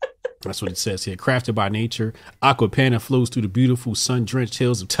 That's what it says here. Crafted by nature. Aquapana flows through the beautiful sun-drenched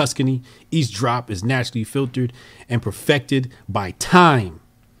hills of Tuscany. Each drop is naturally filtered and perfected by time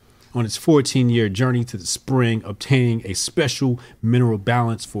on its 14-year journey to the spring, obtaining a special mineral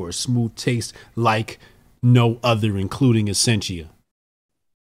balance for a smooth taste like no other, including Essentia.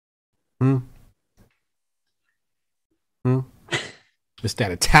 It's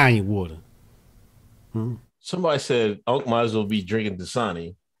that Italian water. Somebody said Unc might as well be drinking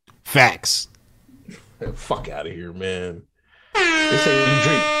Dasani. Facts. Fuck out of here, man. They say you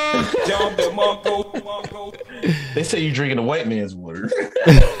drink. They say you drinking the white man's water.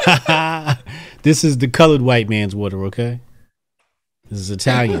 This is the colored white man's water, okay? This is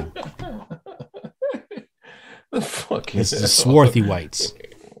Italian. The fuck this is the swarthy whites.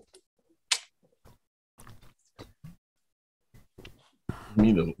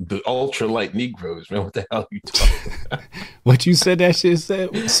 You know, the ultralight Negroes, man. What the hell are you talking about? What you said that shit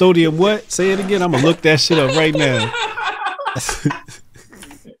said? Sodium what? Say it again. I'm going to look that shit up right now.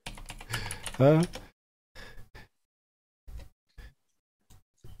 Huh?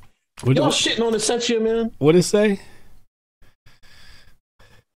 Y'all shitting on Essentia, man. What it say?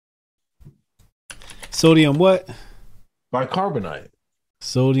 Sodium what? Bicarbonate.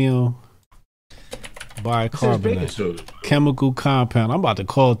 Sodium bicarbonate. Chemical compound. I'm about to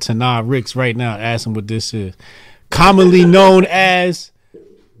call Tanah Ricks right now, ask him what this is. Commonly known as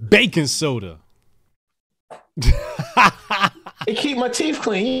baking soda. It keep my teeth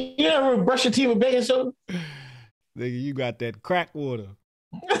clean. You ever brush your teeth with baking soda? Nigga, you got that crack water.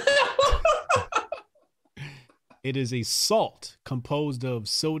 It is a salt composed of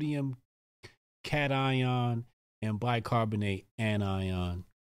sodium cation and bicarbonate anion.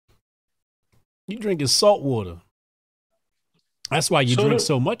 You drinking salt water. That's why you drink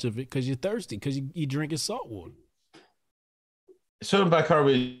so much of it, because you're thirsty, because you drinking salt water. Sodium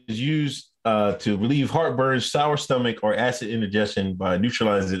bicarbonate is used to relieve heartburn, sour stomach, or acid indigestion by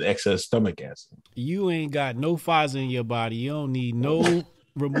neutralizing excess stomach acid. You ain't got no fires in your body. You don't need no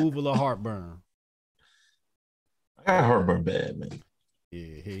removal of heartburn. I got heartburn bad, man.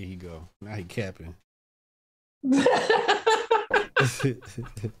 Yeah, here you go. Now he capping.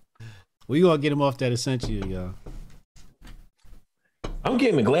 We gonna get him off that Essentia, y'all. I'm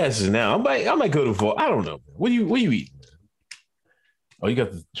getting the glasses now. I might go to Vol. I don't know. Man. What you eating? Man? Oh, you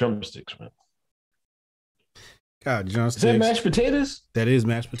got the drumsticks, man. God, drumsticks. Is that mashed potatoes? That is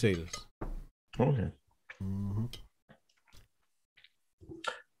mashed potatoes. Okay. Mm-hmm.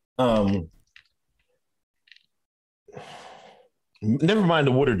 Never mind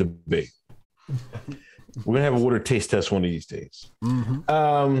the water debate. We're gonna have a water taste test one of these days.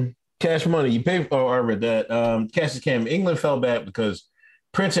 Mm-hmm. Cash money. You pay. Oh, I read that. Cash is Cam. England fell back because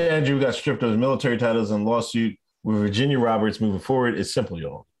Prince Andrew got stripped of his military titles in lawsuit with Virginia Roberts. Moving forward, it's simple,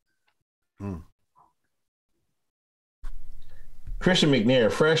 y'all. Christian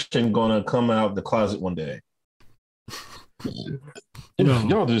McNair, fresh and gonna come out the closet one day. No.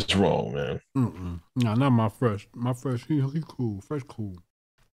 Y'all just wrong, man. No, not my fresh. My fresh, he cool. Fresh cool.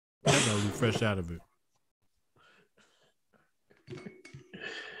 I gotta be fresh out of it.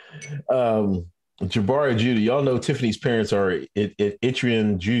 Jabari Judah, y'all know Tiffany's parents are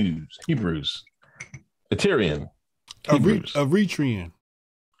Eritrean Jews, Hebrews. Eritrean. Eritrean.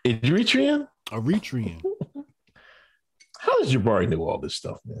 Eritrean? Eritrean. How does Jabari know all this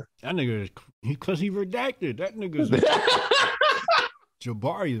stuff, man? That nigga, because he redacted. That nigga's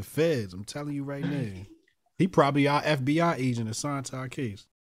Jabari the feds. I'm telling you right now. He probably our FBI agent assigned to our case.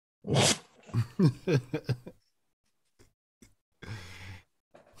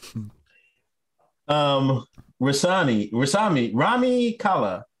 Rami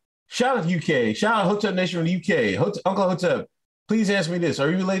Kala. Shout out UK. Shout out Hotep Nation from the UK. Uncle Hotep, please answer me this.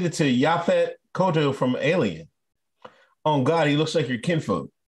 Are you related to Yaphet Kotto from Alien? On God, he looks like your kinfolk.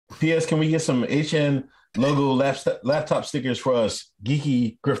 P.S. Can we get some HN logo laptop stickers for us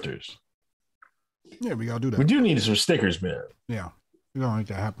geeky grifters? Yeah, we gotta do that. We do need some stickers, man. Yeah, we gotta make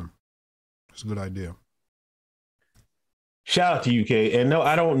that happen. It's a good idea. Shout out to UK. And no,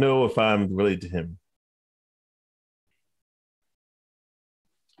 I don't know if I'm related to him.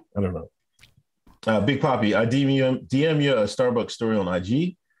 I don't know. Big Poppy, I DM you a Starbucks story on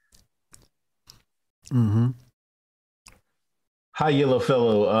IG. Mm-hmm. Hi, Yellow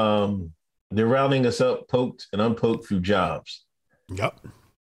Fellow. They're rounding us up, poked and unpoked through jobs. Yep.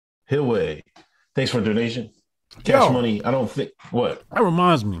 Hillway, thanks for the donation. Cash Yo. money, I don't think. What? That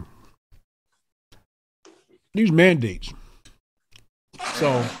reminds me. These mandates.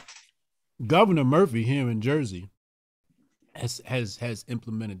 So, Governor Murphy here in Jersey has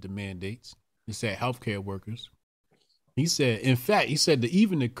implemented the mandates. He said healthcare workers. He said, in fact, that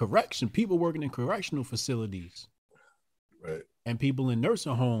even the people working in correctional facilities, Right. and people in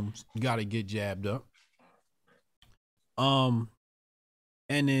nursing homes got to get jabbed up. And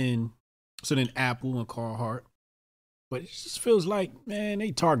then Apple and Carhartt. But it just feels like, man,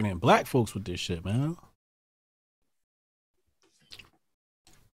 they targeting black folks with this shit, man.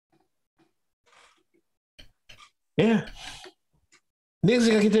 Yeah. Niggas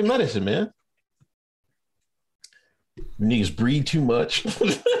gotta get their medicine, man. Niggas breed too much.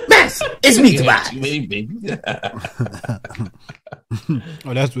 It's me to buy. Too many babies.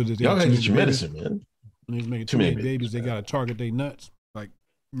 Oh, that's what it is. Y'all gotta get your medicine, man. When they making Too too many many babies, they babies, got to target their nuts. Like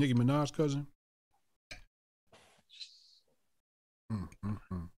Nicki Minaj's cousin.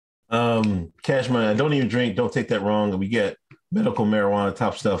 Cash money. I don't even drink. Don't take that wrong. We get medical marijuana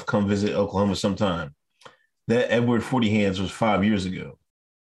top stuff. Come visit Oklahoma sometime. That Edward 40 Hands was 5 years ago.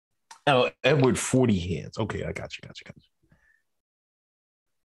 Oh, Edward 40 Hands. Okay, I got you.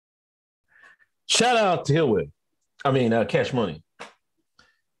 Shout out to Hillway. I mean, Cash Money.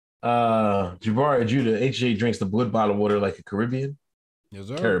 Jabari Judah, HJ drinks the blood bottled water like a Caribbean. Yes,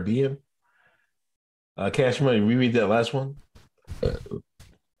 sir. Caribbean. Cash Money, reread that last one.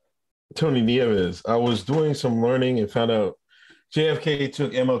 Tony Nieves, I was doing some learning and found out JFK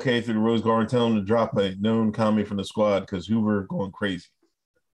took MLK through the Rose Garden telling him to drop a known commie from the squad because Hoover going crazy.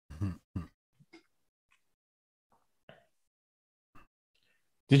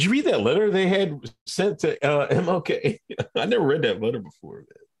 Did you read that letter they had sent to MLK? I never read that letter before. Man.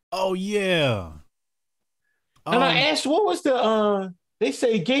 Oh yeah. And I asked, what was the? They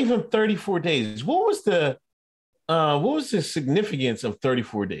say gave him 34 days. What was the significance of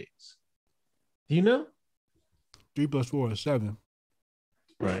 34 days? Do you know? 3 + 4 is 7.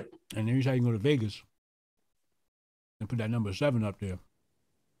 Right. And here's how you go to Vegas and put that number 7 up there.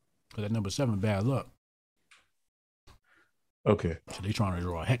 Because that number 7 bad luck. Okay. So they trying to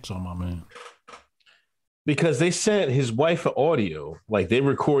draw a hex on my man. Because they sent his wife an audio, like they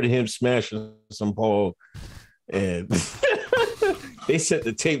recorded him smashing some pole, and they sent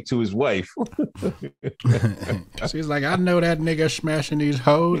the tape to his wife. She's like, I know that nigga smashing these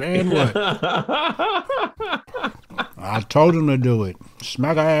hoes, and what? I told him to do it.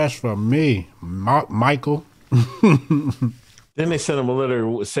 Smack her ass for me, Michael. Then they sent him a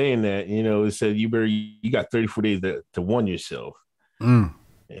letter saying that, it said you got 34 days to warn yourself. Mm.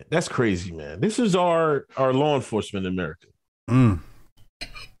 Yeah, that's crazy, man. This is our law enforcement in America. Mm.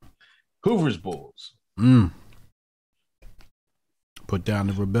 Hoover's Bulls. Mm. Put down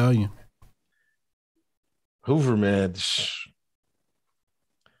the rebellion. Hoover, man.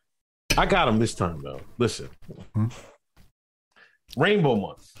 I got him this time, though. Listen. Mm-hmm. Rainbow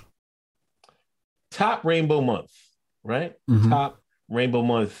Month. Top Rainbow Month, right? Mm-hmm. Top Rainbow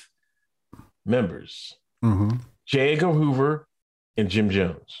Month members. Mm-hmm. J. Edgar Hoover and Jim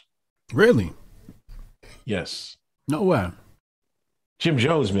Jones. Really? Yes. No way. Jim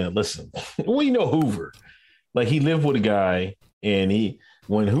Jones, man, listen. Well, Hoover. Like, he lived with a guy, and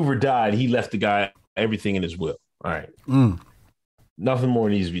when Hoover died, he left the guy everything in his will. All right. Mm. Nothing more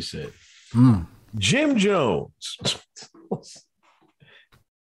needs to be said. Mm. Jim Jones.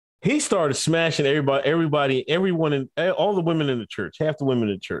 He started smashing everyone, all the women in the church, half the women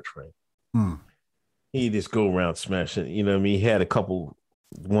in the church, right? Mm. He just go around smashing, He had a couple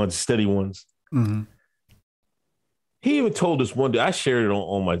ones, steady ones. Mm-hmm. He even told us one day, I shared it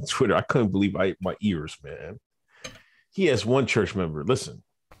on my Twitter. I couldn't believe my ears, man. He has one church member. Listen,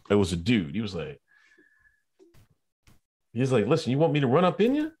 it was a dude. He was like, listen, you want me to run up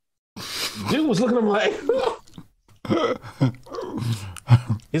in you? Dude was looking at him like,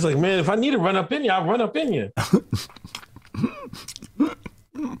 he's like, man, if I need to run up in you, I'll run up in you.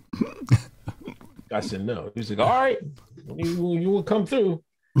 I said, no. He's like, all right, you will come through.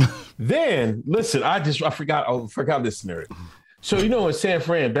 Then listen, I forgot this scenario. So in San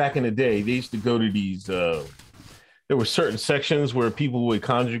Fran back in the day, they used to go to these. There were certain sections where people would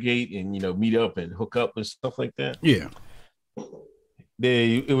congregate and meet up and hook up and stuff like that. Yeah.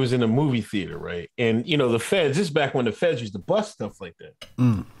 It was in a movie theater, right? And the feds. This is back when the feds used to bust stuff like that.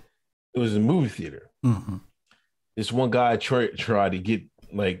 Mm. It was a movie theater. Mm-hmm. This one guy tried to get,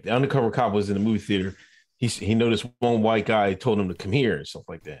 like, the undercover cop was in the movie theater. He noticed one white guy told him to come here and stuff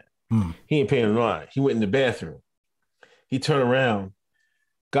like that. Mm. He ain't paying no mind. He went in the bathroom. He turned around.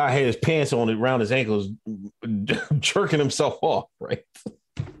 Guy had his pants on around his ankles, jerking himself off, right?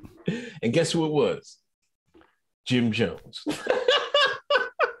 And guess who it was? Jim Jones.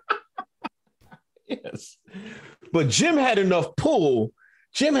 Yes. But Jim had enough pull.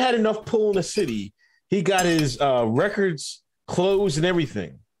 Jim had enough pull in the city. He got his records, clothes, and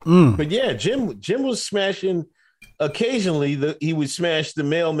everything. Mm. But yeah, Jim was smashing. Occasionally, he would smash the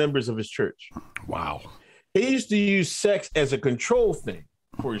male members of his church. Wow. He used to use sex as a control thing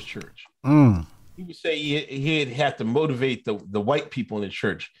for his church. Mm. He would say he'd have to motivate the white people in the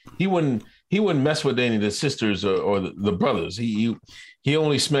church. He wouldn't mess with any of the sisters or the brothers. He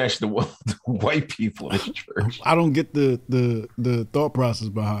only smashed the white people in his church. I don't get the thought process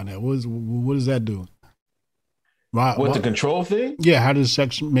behind that. What does that do? What the control thing? Yeah, how does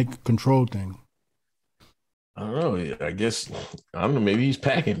sex make a control thing? I don't know. I guess I don't know. Maybe he's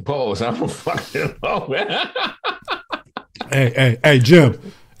packing balls. I don't fucking know. Hey, Jim.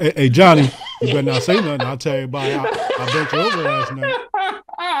 Hey, Johnny. You better not say nothing. I'll tell everybody I bent you over last night.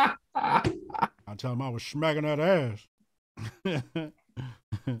 I'll tell him I was smacking that ass.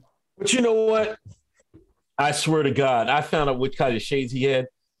 But you know what? I swear to God, I found out which kind of shades he had.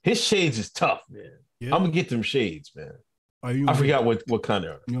 His shades is tough, man. Yeah. I'm gonna get them shades, man. I forgot what kind they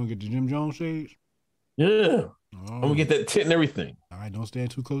are. You gonna get the Jim Jones shades? Yeah. I'm gonna get that tint and everything. All right, don't stand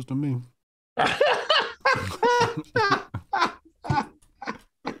too close to me.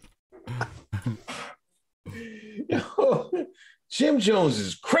 Jim Jones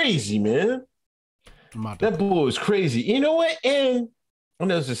is crazy, man. That boy is crazy. You know what? And on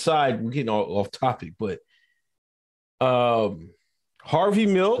the other side, we're getting off topic, but Harvey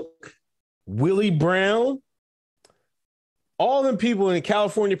Milk, Willie Brown, all them people in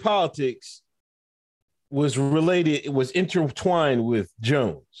California politics was intertwined with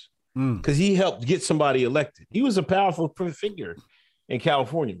Jones because he helped get somebody elected. He was a powerful figure in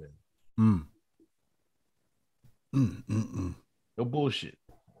California, man. No bullshit.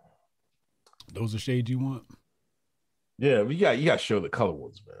 Those are shades you want? Yeah, but you got to show the color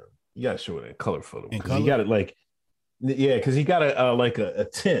ones, man. You got to show it in color photo because color? he got it because he got a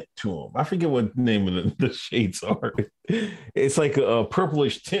tint to him. I forget what the name of the shades are. It's like a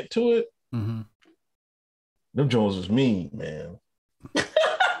purplish tint to it. Mm-hmm. Them Jones was mean, man.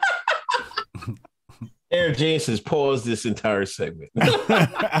 Aaron James has paused this entire segment.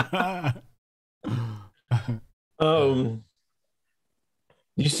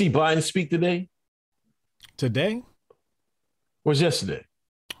 You see Biden speak today? Today? Or was yesterday?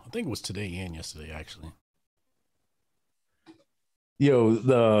 I think it was today and yesterday, actually.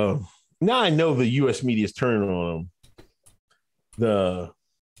 Now I know the U.S. media is turning on him. The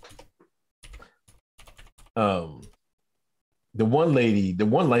one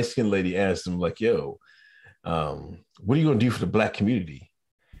light-skinned lady asked him, like, what are you gonna do for the black community?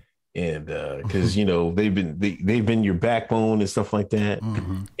 And because they've been your backbone and stuff like that,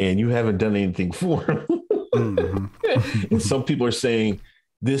 and you haven't done anything for them. And some people are saying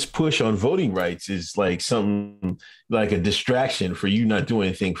this push on voting rights is like something like a distraction for you not doing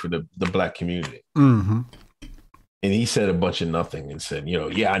anything for the black community. And he said a bunch of nothing and said,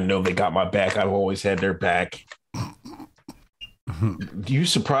 I know they got my back. I've always had their back. Do you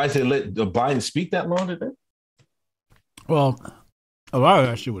surprised they let Biden speak that long today? Well, a lot of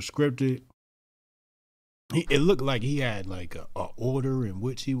that shit was scripted. It looked like he had like a order in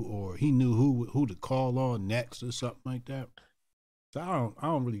which he knew who to call on next or something like that. So I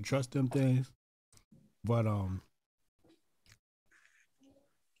don't really trust them things. But I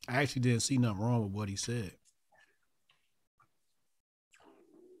actually didn't see nothing wrong with what he said,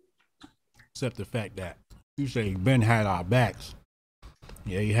 except the fact that you say Ben had our backs.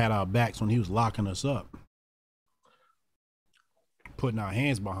 Yeah, he had our backs when he was locking us up, putting our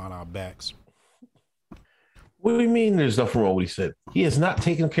hands behind our backs. What do you mean there's nothing wrong with what he said? He has not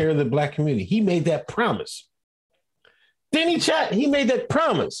taken care of the black community. He made that promise. Didn't he, chat? He made that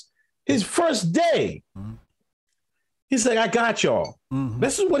promise. His first day. He's like, I got y'all.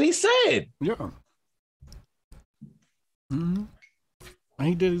 This is what he said. Yeah. And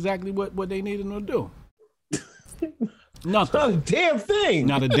he did exactly what they needed him to do. Nothing. Not a damn thing.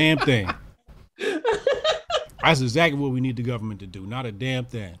 Not a damn thing. That's exactly what we need the government to do. Not a damn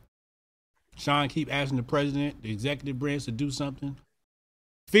thing. Sean keep asking the president, the executive branch to do something.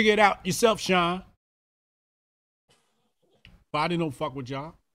 Figure it out yourself, Sean. Biden don't fuck with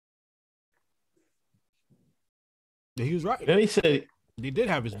y'all. Yeah, he was right. And he said They did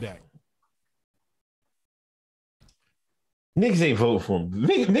have his back. niggas ain't voting for him.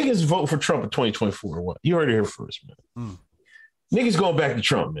 Niggas vote for Trump in 2024 or what? You heard it here first, man. Niggas going back to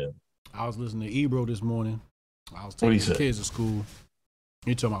Trump, man. I was listening to Ebro this morning. I was What'd he taking the say? kids to school.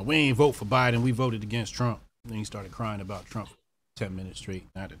 He talking about, we ain't vote for Biden. We voted against Trump. Then he started crying about Trump 10 minutes straight.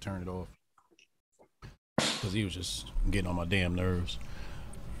 I had to turn it off. Because he was just getting on my damn nerves.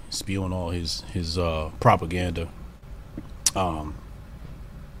 Spewing all his propaganda. But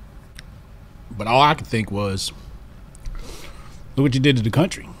all I could think was, look what you did to the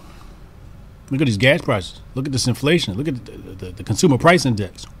country. Look at these gas prices. Look at this inflation. Look at the consumer price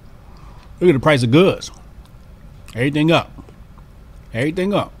index. Look at the price of goods. Everything up.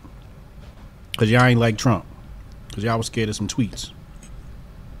 Everything up. Because y'all ain't like Trump. Because y'all was scared of some tweets.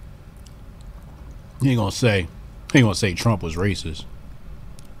 He ain't gonna say Trump was racist.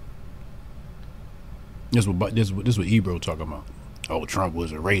 This what Ebro talking about. Oh, Trump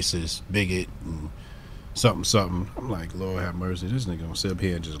was a racist, bigot, and something. I'm like, Lord have mercy. This nigga gonna sit up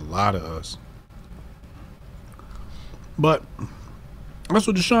here and just lie to us. But that's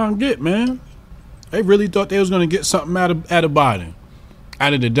what Deshaun get, man. They really thought they was gonna get something out of Biden,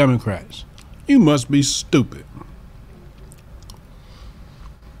 out of the Democrats. You must be stupid.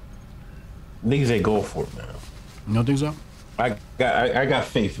 Niggas ain't going for it, man. You don't think so? I got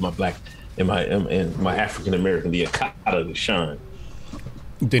faith in my African American, the Akata, the Sean.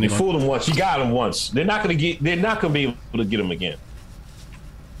 You think You fooled them once, you got them once. They're not gonna be able to get them again.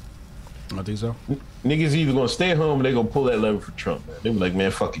 I think so. Niggas either gonna stay home or they gonna pull that lever for Trump, man. They be like,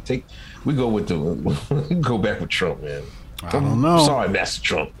 man, fuck it, we go back with Trump, man. I don't know. Sorry, Master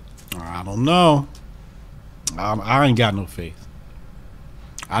Trump. I don't know. I ain't got no faith.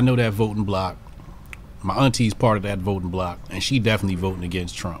 I know that voting block. My auntie's part of that voting block, and she definitely voting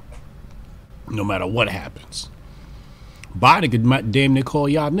against Trump. No matter what happens. Biden could damn near call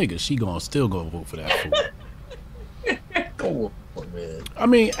y'all niggas. She still gonna vote for that fool. Come on, man. I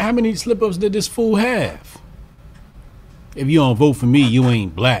mean, how many slip-ups did this fool have? If you don't vote for me, you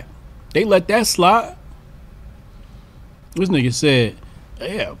ain't black. They let that slide. This nigga said,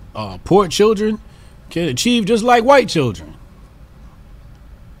 yeah, poor children can achieve just like white children.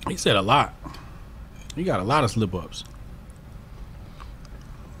 He said a lot. He got a lot of slip-ups.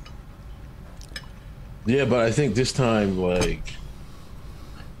 Yeah, but I think this time, like,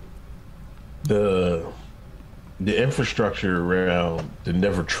 the infrastructure around the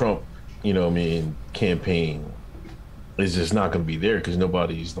Never Trump, campaign is just not going to be there because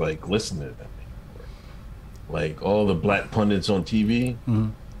nobody's, like, listening to them anymore. Like, all the black pundits on TV,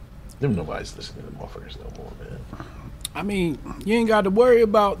 nobody's listening to the motherfuckers no more, man. I mean, you ain't got to worry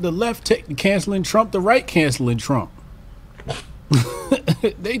about the left canceling Trump, the right canceling Trump.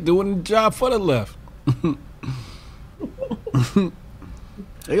 They doing the job for the left.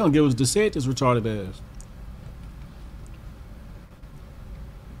 They gonna give us DeSantis retarded ass.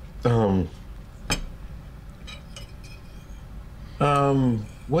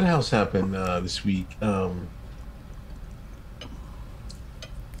 What else happened this week?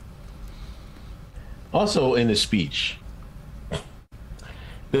 Also in the speech,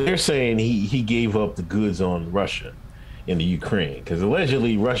 they're saying he gave up the goods on Russia in the Ukraine because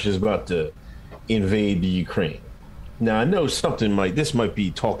allegedly Russia's about to invade the Ukraine. Now I know this might be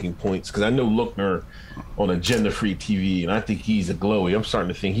talking points because I know Lookner on Agenda Free TV and I think he's a glowy. I'm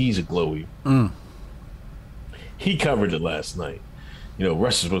starting to think he's a glowy. He covered it last night.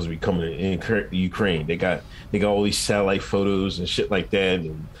 Russia's supposed to be coming in Ukraine. They got all these satellite photos and shit like that,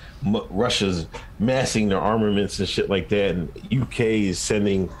 and Russia's massing their armaments and shit like that, and UK is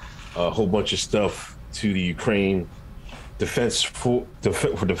sending a whole bunch of stuff to the Ukraine for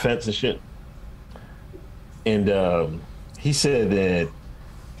defense and shit. And he said that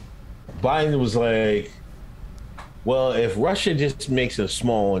Biden was like, well, if Russia just makes a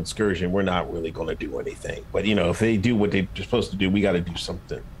small excursion, we're not really going to do anything. But, if they do what they're supposed to do, we got to do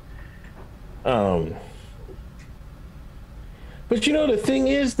something. But, the thing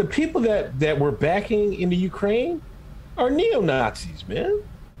is, the people that we're backing in the Ukraine are neo-Nazis, man.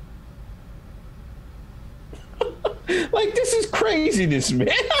 Like, this is craziness, man.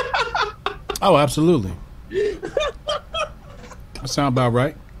 Oh, absolutely. That sound about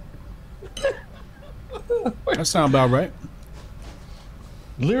right. That sound about right.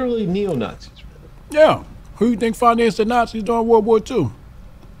 Literally neo-Nazis, man. Yeah. Who you think financed the Nazis during World War II?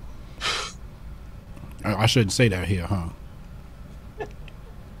 I shouldn't say that here, huh?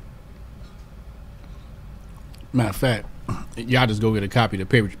 Matter of fact, y'all just go get a copy of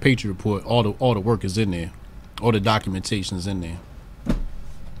the Patriot Report. All the work is in there. All the documentation is in there.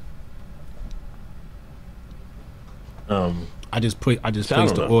 I just placed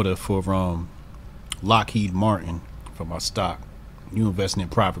the order for Lockheed Martin for my stock. You investing in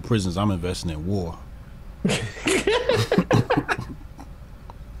private prisons, I'm investing in war.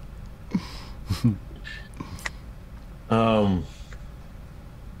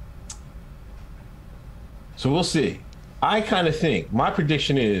 So we'll see. I kind of think my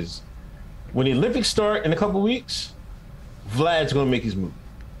prediction is when the Olympics start in a couple weeks, Vlad's gonna make his move.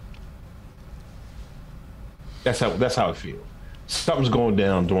 That's how I feel. Something's going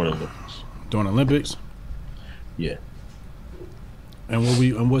down during the Olympics. During the Olympics? Yeah. And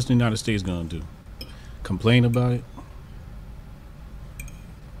what's the United States gonna do? Complain about it?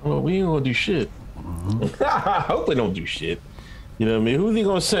 Well, we ain't gonna do shit. Mm-hmm. I hope they don't do shit. You know what I mean? Who are they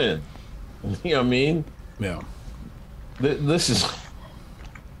gonna send? You know what I mean? Yeah. This is.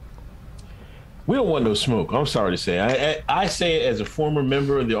 We don't want no smoke. I'm sorry to say. I say it as a former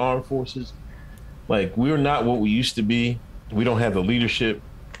member of the armed forces. Like, we're not what we used to be. We don't have the leadership.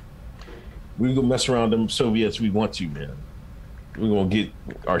 We go mess around them Soviets we want to, man. We're gonna get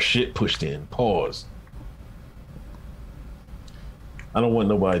our shit pushed in. Pause. I don't want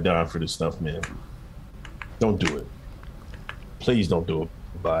nobody dying for this stuff, man. Don't do it. Please don't do it,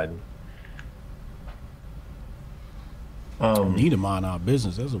 Biden. We need to mind our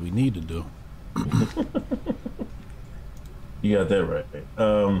business. That's what we need to do. You got that right.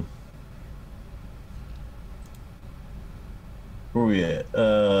 Where we at?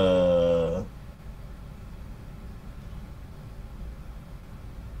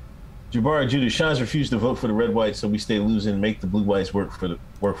 Jabari Judah, Shines refused to vote for the red whites, so we stay losing. Make the blue whites work for the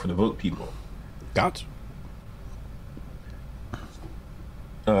vote people. Gotcha.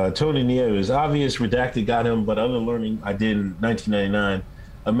 Tony Neo is obvious. Redacted got him, but other learning I did in 1999.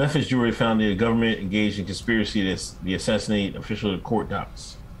 A Memphis jury found the government engaged in conspiracy to assassinate official court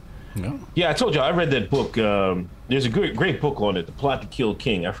docs. Yeah, I told you I read that book. There's a great book on it, The Plot to Kill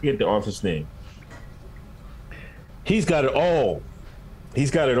King. I forget the author's name. He's got it all.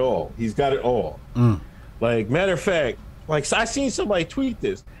 Like, matter of fact, like, I seen somebody tweet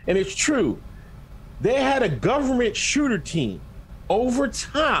this, and it's true. They had a government shooter team over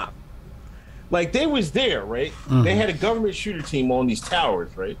top. Like, they was there, right? Mm-hmm. They had a government shooter team on these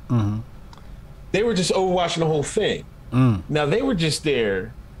towers, right? Mm-hmm. They were just overwatching the whole thing. Now, they were just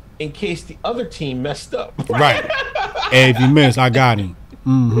there in case the other team messed up. Right. Hey, if you miss, I got him.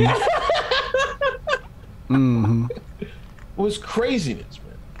 Mm-hmm. Mm-hmm. It was craziness,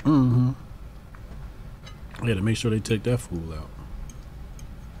 man. Mm-hmm. Yeah, to make sure they took that fool out.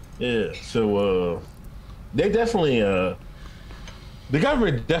 Yeah, so they definitely, the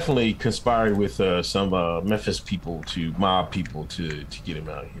government definitely conspired with some Memphis people, mob people to get him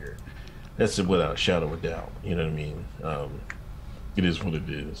out here. That's without a shadow of a doubt. You know what I mean? It is what it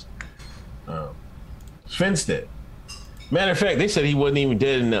is. Fenstead. Matter of fact, they said he wasn't even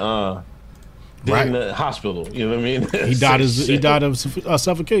dead in the in the hospital. You know what I mean? He died of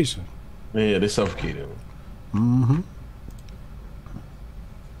suffocation. Yeah, they suffocated him. Mm-hmm.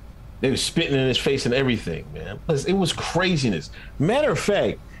 They were spitting in his face and everything, man. It was craziness. Matter of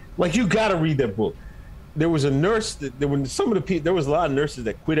fact, like, you got to read that book. There was a nurse there was a lot of nurses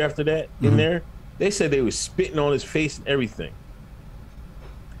that quit after that in there. They said they were spitting on his face and everything.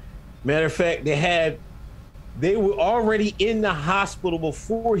 Matter of fact, they were already in the hospital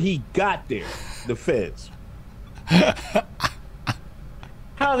before he got there, the feds.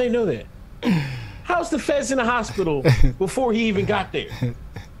 How do they know that? How's the feds in the hospital before he even got there?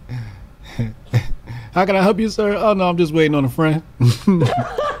 How can I help you, sir? Oh, no, I'm just waiting on a friend.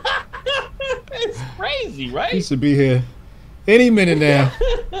 It's crazy, right? He should be here any minute now.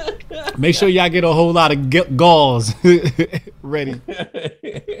 Make sure y'all get a whole lot of gauze ready.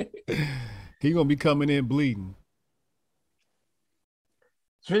 He gonna be coming in bleeding.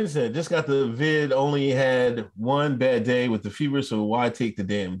 Sven said, just got the vid, only had one bad day with the fever, so why take the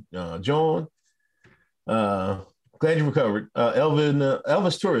damn John? Glad you recovered.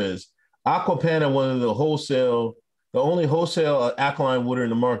 Elvis Torres, Aquapana, one of the only wholesale alkaline water in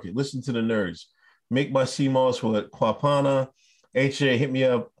the market. Listen to the nerds. Make my sea moss with Aquapana. HJ, hit me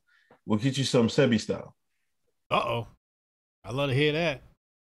up. We'll get you some Sebi style. Uh-oh. I love to hear that.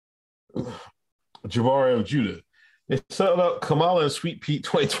 Jabari of Judah. They settled up Kamala and Sweet Pete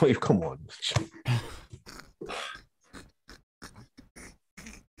 2020. Come on.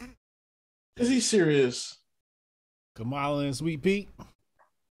 Is he serious? Kamala and Sweet Pete.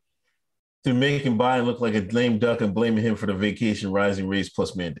 To making Biden look like a lame duck and blaming him for the vacation, rising rates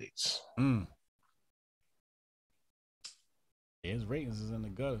plus mandates. Mm. Yeah, his ratings is in the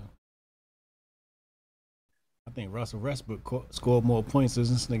gutter. I think Russell Westbrook scored more points than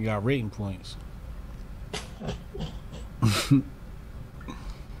this nigga got rating points.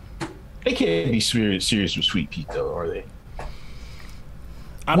 They can't be serious with Sweet Pete though, are they?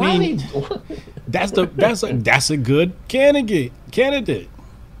 I mean, that's a good candidate.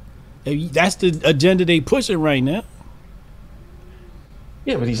 That's the agenda they pushing right now.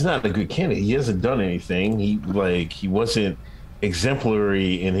 Yeah, but he's not a good candidate. He hasn't done anything. He wasn't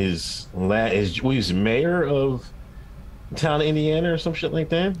exemplary in his he was mayor of town of Indiana or some shit like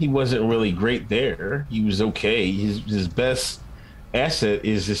that. He wasn't really great there. He was okay. His best asset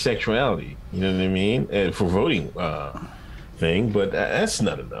is his sexuality. You know what I mean? For voting thing, but that's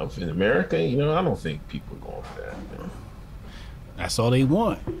not enough in America. You know, I don't think people are going for that. Man. That's all they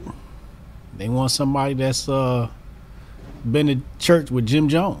want. They want somebody that's been to church with Jim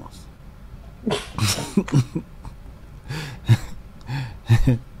Jones.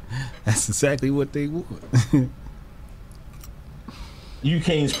 That's exactly what they want.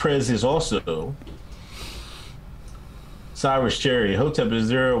 UK's prez is also Cyrus Cherry. Hotep, is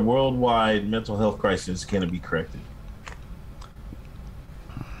there a worldwide mental health crisis? Can it be corrected?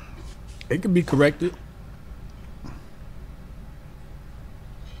 It can be corrected.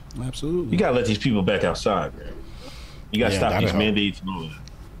 Absolutely. You gotta let these people back outside, man. You gotta stop these mandates and all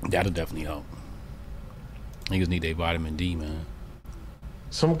that. That'll definitely help. Niggas need their vitamin D, man.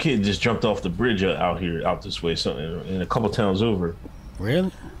 Some kid just jumped off the bridge out this way, something in a couple towns over. Really?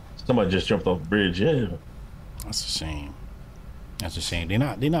 Somebody just jumped off the bridge. Yeah. That's a shame. That's a shame.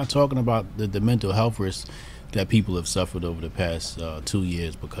 They're not talking about the mental health risks that people have suffered over the past 2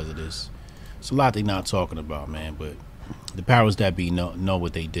 years because of this. It's a lot they're not talking about, man. But the powers that be know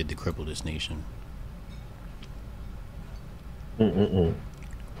what they did to cripple this nation.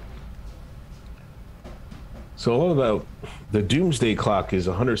 So what about the doomsday clock is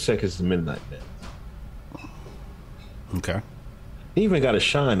 100 seconds to midnight, man. Okay. They even got a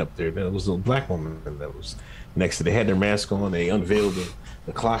shine up there. There was a black woman that was next to. They had their mask on. They unveiled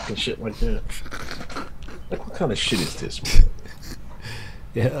the clock and shit like that. Like, what kind of shit is this, man?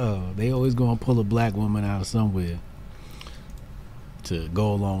 Yeah, they always gonna pull a black woman out of somewhere to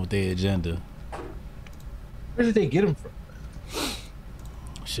go along with their agenda. Where did they get them from?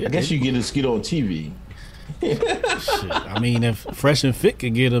 Shit, I guess you get a skit on TV. Shit. I mean, if Fresh and Fit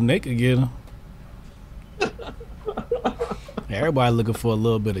could get them, they could get them. Everybody looking for a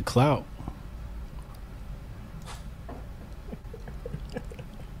little bit of clout.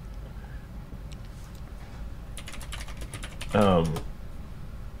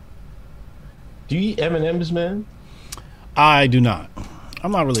 Do you eat M&M's, man? I do not.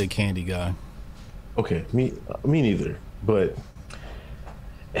 I'm not really a candy guy. Okay, me neither. But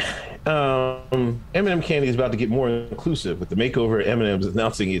M&M candy is about to get more inclusive with the makeover. M&M's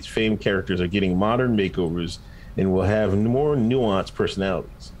announcing its famed characters are getting modern makeovers and will have more nuanced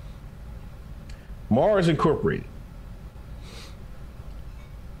personalities. Mars Incorporated.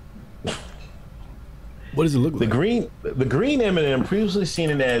 What does it look like? The green M&M, previously seen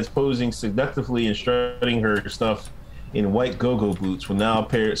in ads posing seductively and strutting her stuff in white go-go boots, will now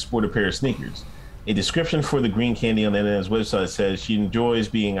sport a pair of sneakers. A description for the green candy on the M&M's website says, "She enjoys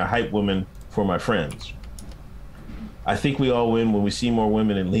being a hype woman for my friends. I think we all win when we see more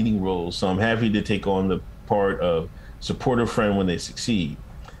women in leading roles, so I'm happy to take on the part of supportive friend when they succeed,"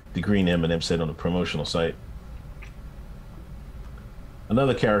 the green M&M said on the promotional site.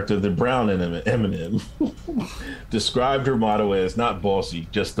 Another character, the brown M&M, described her motto as "not bossy,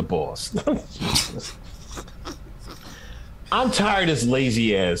 just the boss." I'm tired of this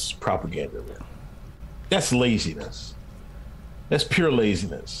lazy ass propaganda, man. That's laziness. That's pure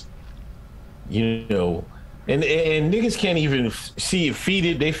laziness. You know, and niggas can't even see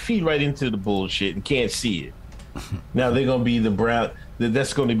it. They feed right into the bullshit and can't see it. Now they're gonna be the brown.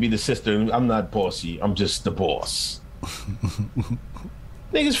 That's gonna be the sister. I'm not bossy. I'm just the boss.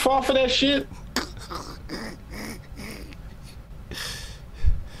 Niggas fall for that shit.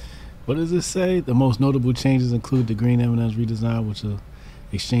 What does it say? The most notable changes include the green M&M's redesign, which will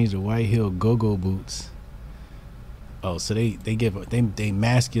exchange the white heel go-go boots. Oh, so they're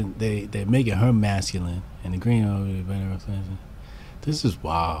masculine. They're making her masculine, and the green. This is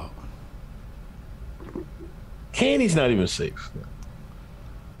wild. Candy's not even safe.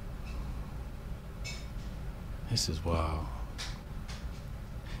 This is wild.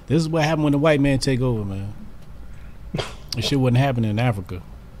 This is what happened when the white man take over, man. This shit wouldn't happen in Africa.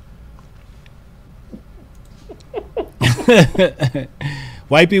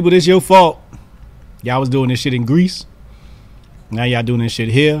 White people, this your fault. Y'all was doing this shit in Greece. Now y'all doing this shit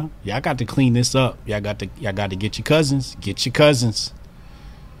here. Y'all got to clean this up. Y'all got to get your cousins. Get your cousins.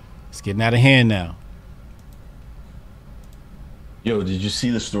 It's getting out of hand now. Yo, did you see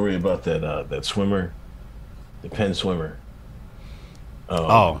the story about that swimmer, the Penn swimmer?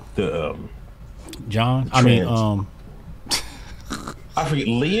 John. I forget.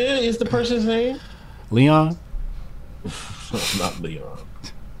 Leah is the person's name. Leon. Not Leon.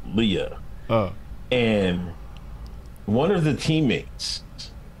 Leah. Oh. And one of the teammates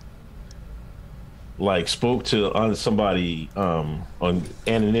spoke to on somebody on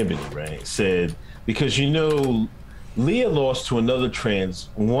anonymity, right? Said, because Leah lost to another trans,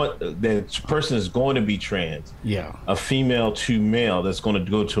 that person is going to be trans. Yeah. A female to male that's going to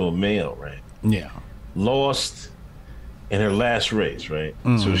go to a male, right? Yeah. Lost in her last race, right?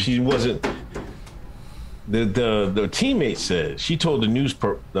 Mm. So she wasn't. The teammate said, she told the news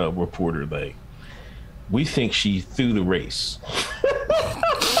reporter, we think she threw the race.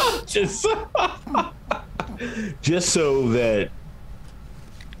 just so that,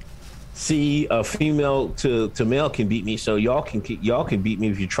 see, a female to male can beat me, so y'all can beat me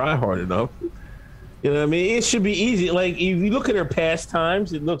if you try hard enough. You know what I mean? It should be easy. Like, if you look at her past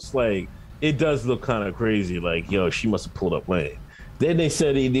times, it does look kind of crazy. Like, yo, she must have pulled up lane. Then they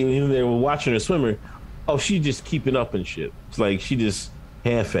said they were watching her swimmer. Oh, she just keeping up and shit. It's like she just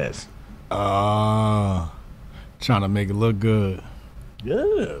half-assed. Trying to make it look good.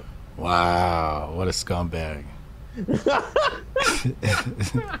 Yeah. Wow, what a scumbag.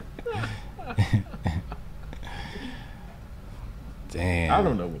 Damn. I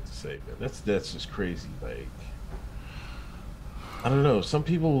don't know what to say, man. That's just crazy. I don't know. Some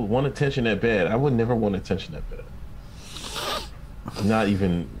people want attention that bad. I would never want attention that bad. Not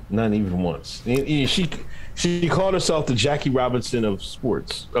even once. She called herself the Jackie Robinson of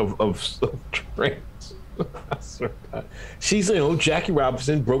sports of trans. I swear to God. She's Jackie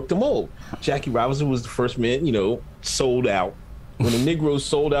Robinson broke the mold. Jackie Robinson was the first man sold out when the Negroes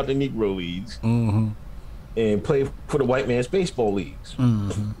sold out the Negro leagues and played for the white man's baseball leagues.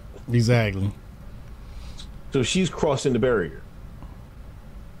 Mm-hmm. Exactly. So she's crossing the barrier.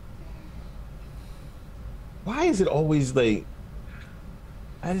 Why is it always I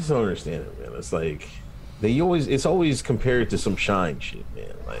just don't understand it, man. It's it's always compared to some Shine shit, man.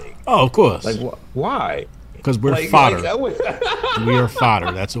 Oh, of course. Why? Because we're fodder. We are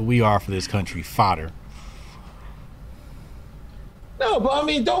fodder. That's what we are for this country. Fodder. No, but I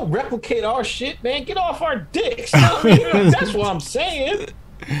mean, don't replicate our shit, man. Get off our dicks. That's what I'm saying.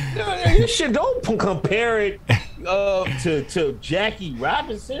 You shit, don't compare it to Jackie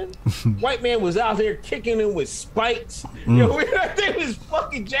Robinson. White man was out there kicking him with spikes. They was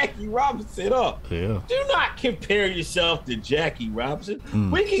fucking Jackie Robinson up. Yeah. Do not compare yourself to Jackie Robinson.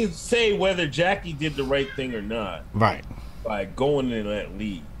 We can say whether Jackie did the right thing or not. Right. By going in that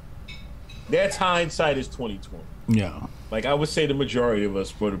league. That's hindsight is 2020. Yeah. I would say the majority of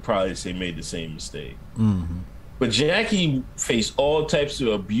us would probably say made the same mistake. Mm-hmm. But Jackie faced all types of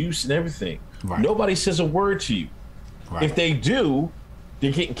abuse and everything. Right. Nobody says a word to you. Right. If they do,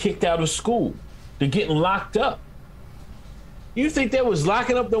 they're getting kicked out of school. They're getting locked up. You think they was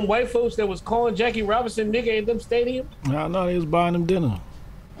locking up them white folks that was calling Jackie Robinson nigga at them stadium? No, they was buying them dinner.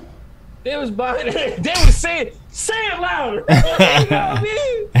 They was buying. They was saying, "Say it louder." You know what I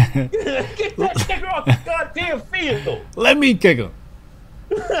mean? Get that nigga off the goddamn field. Let me kick him.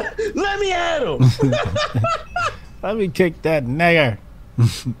 Let me at him. Let me kick that nigger.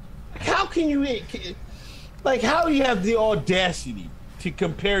 How can you, how do you have the audacity to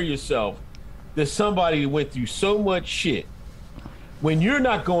compare yourself to somebody who went through so much shit when you're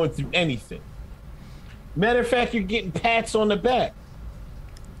not going through anything? Matter of fact, you're getting pats on the back.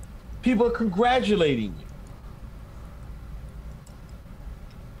 People are congratulating you.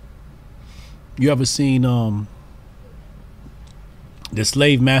 You ever seen the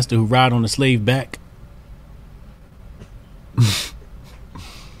slave master who ride on the slave back?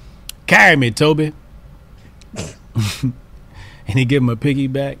 Carry me, Toby. And he give him a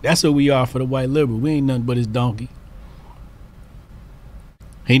piggyback. That's what we are for the white liberal. We ain't nothing but his donkey.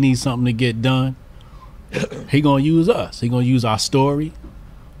 He needs something to get done. He gonna use us. He gonna use our story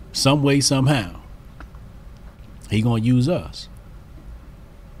some way, somehow. He gonna use us.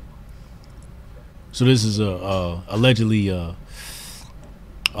 So this is allegedly a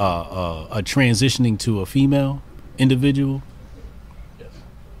transitioning to a female individual. Yes.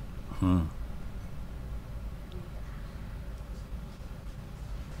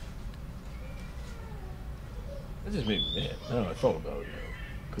 That just made me mad. I thought about it.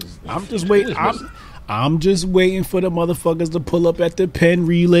 I'm just waiting. I'm just waiting for the motherfuckers to pull up at the pen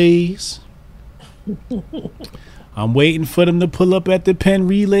relays. I'm waiting for them to pull up at the pen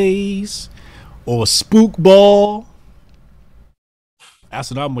relays or spook ball.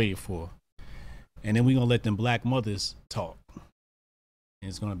 That's what I'm waiting for. And then we're going to let them black mothers talk. And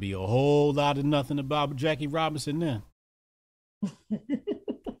it's going to be a whole lot of nothing about Jackie Robinson then. Ain't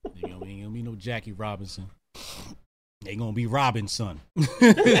going to be no Jackie Robinson. They going to be Robinson.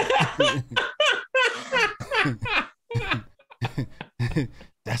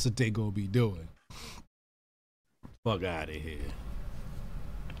 That's what they going to be doing. Fuck out of here.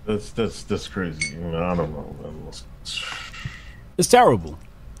 That's crazy. I don't know. It's terrible.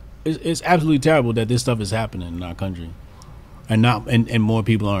 It's absolutely terrible that this stuff is happening in our country, and more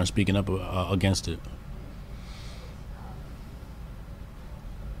people aren't speaking up against it.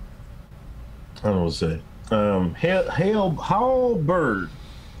 I don't know what to say. Hale Bird,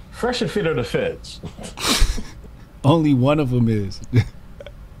 fresh and fit of the feds. Only one of them is.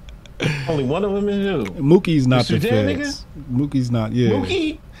 Only one of them is who? Mookie's not the Sudan feds. Mookie's not. Yeah.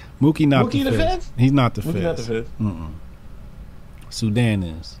 Mookie not Mookie the feds. He's not the feds. Mookie not the feds. Sudan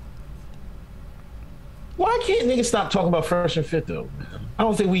is. Why can't niggas stop talking about fresh and fit though? I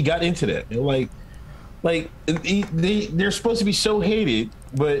don't think we got into that. They're supposed to be so hated,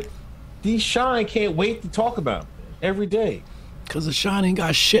 but these Shine can't wait to talk about it every day. Cause the Shine ain't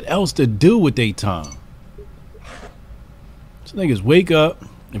got shit else to do with their time. So niggas wake up.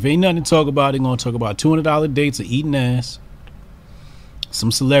 If ain't nothing to talk about, they gonna talk about $200 dates or eating ass,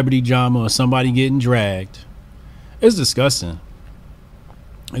 some celebrity drama or somebody getting dragged. It's disgusting.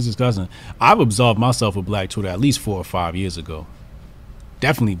 It's disgusting. I've absolved myself of Black Twitter at least 4 or 5 years ago.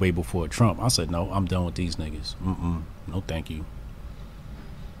 Definitely way before Trump. I said, no, I'm done with these niggas. No, thank you.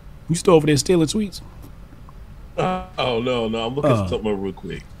 You still over there stealing tweets? No. I'm looking at something up real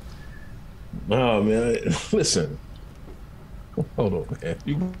quick. Oh, man. Listen. Hold on, man.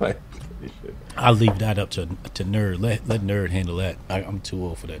 You might. I'll leave that up to Nerd. Let Nerd handle that. I'm too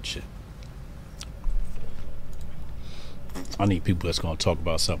old for that shit. I need people that's going to talk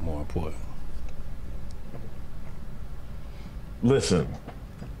about something more important. Listen,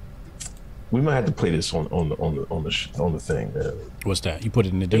 we might have to play this on the thing, man. What's that? You put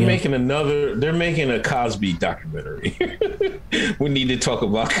it in the They're DM? They're making a Cosby documentary. We need to talk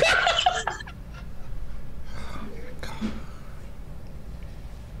about.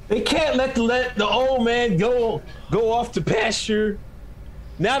 They can't let the old man go off to pasture.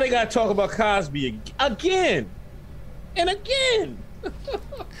 Now they got to talk about Cosby again. And again.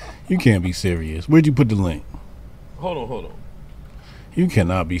 You can't be serious. Where'd you put the link? Hold on. You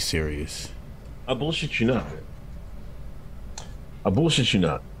cannot be serious. I bullshit you not.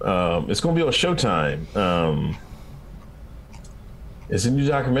 It's going to be on Showtime. It's a new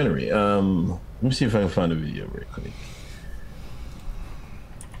documentary. Let me see if I can find a video real quick.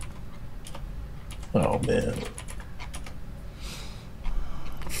 Oh, man.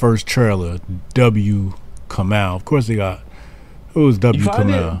 First trailer, W. Kamau. Of course they got. Who's W.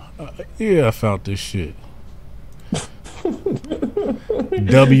 Kamau? Yeah, I found this shit.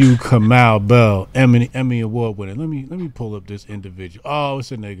 W. Kamau Bell, Emmy Award winner. Let me pull up this individual. Oh,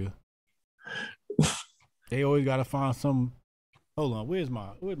 it's a nigga. They always gotta find some. Hold on, where's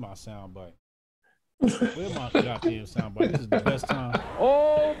my sound bite? Where's my goddamn sound bite? This is the best time.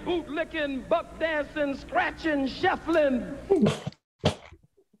 Oh, bootlicking, buck dancing, scratching, shuffling.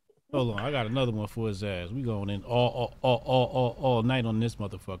 Hold on, I got another one for his ass. We going in all night on this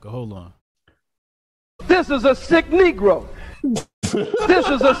motherfucker. Hold on. This is a sick Negro. This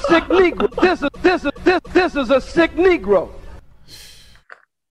is a sick Negro. This is a sick Negro.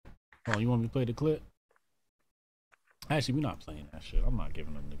 Oh, you want me to play the clip? Actually, we're not playing that shit. I'm not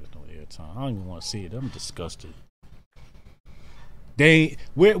giving them niggas no airtime. I don't even want to see it. I'm disgusted.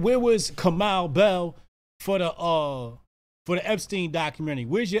 Where was Kamau Bell for the Epstein documentary?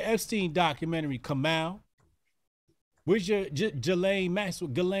 Where's your Epstein documentary, Kamau? Where's your Ghislaine Maxwell,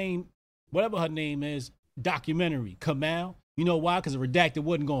 Ghislaine, whatever her name is, documentary, Kamau? You know why? Because Redacted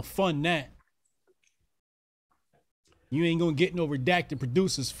wasn't going to fund that. You ain't going to get no Redacted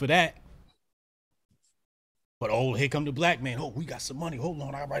producers for that. But oh, here come the black man. Oh, we got some money. Hold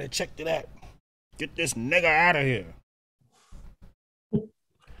on, I write a check to that. Get this nigga out of here.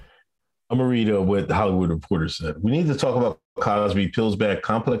 I'm going to read what the Hollywood Reporter said. We need to talk about Cosby peels back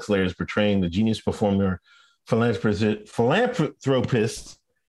complex layers portraying the genius performer, philanthropist,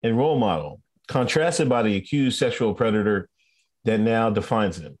 and role model, contrasted by the accused sexual predator that now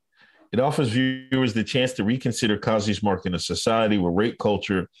defines him. It offers viewers the chance to reconsider Cosby's mark in a society where rape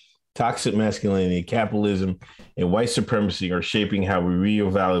culture Toxic masculinity, capitalism, and white supremacy are shaping how we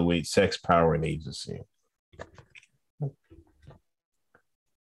reevaluate sex, power, and agency.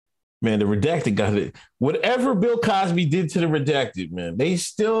 Man, the redacted got it. Whatever Bill Cosby did to the redacted, man, they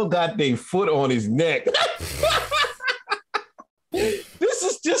still got their foot on his neck. This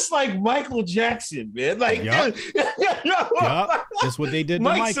is just like Michael Jackson, man. Like, Yup. That's what they did to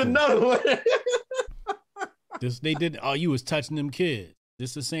Mike's Michael. another one. This they did. Oh, you was touching them kids.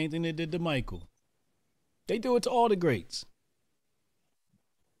 This is the same thing they did to Michael. They do it to all the greats.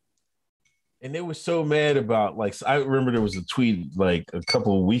 And they were so mad about, like, I remember there was a tweet like a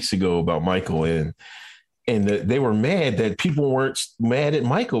couple of weeks ago about Michael, and they were mad that people weren't mad at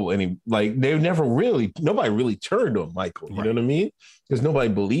Michael, and nobody really turned on Michael. You know what I mean? Because nobody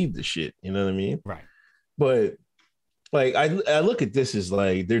believed the shit. You know what I mean? Right. But like, I look at this as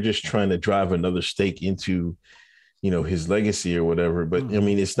like they're just trying to drive another stake into, his legacy or whatever. But I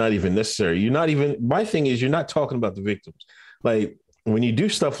mean, it's not even necessary. My thing is, you're not talking about the victims. Like, when you do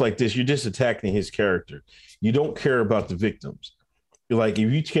stuff like this, you're just attacking his character. You don't care about the victims. Like,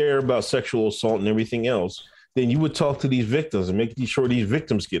 if you care about sexual assault and everything else, then you would talk to these victims and make sure these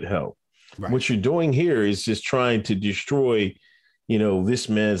victims get help. Right. What you're doing here is just trying to destroy, this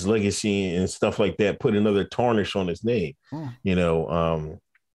man's legacy and stuff like that, put another tarnish on his name, when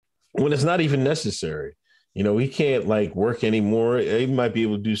it's not even necessary. He can't like work anymore. He might be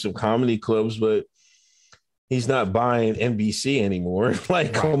able to do some comedy clubs, but he's not buying NBC anymore.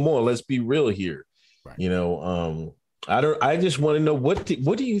 Like, come on, let's be real here. Right. I just want to know what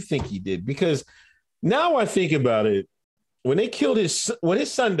do you think he did? Because now I think about it, when they killed when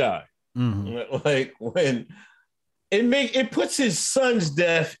his son died, like when it puts his son's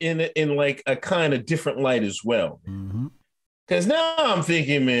death in like a kind of different light as well. Because now I'm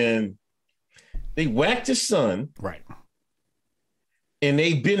thinking, man, they whacked his son, right? And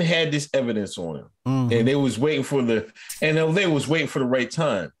they had this evidence on him, and they was waiting for the right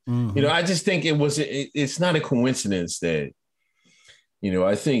time. I just think it's not a coincidence that,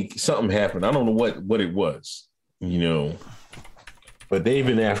 I think something happened. I don't know what it was, but they've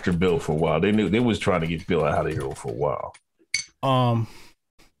been after Bill for a while. They knew they was trying to get Bill out of here for a while.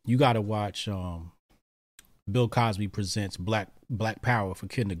 You got to watch Bill Cosby Presents Black Power for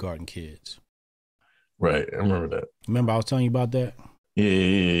Kindergarten Kids. Right, I remember that. Remember I was telling you about that?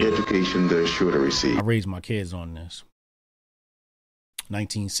 Yeah. Education they're sure to receive. I raised my kids on this.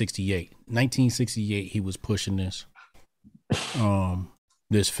 1968, he was pushing this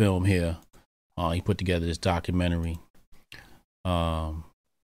film here. He put together this documentary. And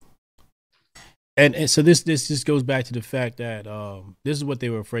so this just goes back to the fact that this is what they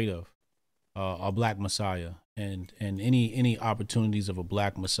were afraid of, a black messiah, and any opportunities of a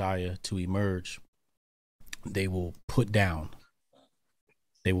black messiah to emerge, they will put down.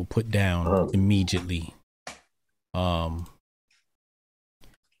 They will put down immediately. Same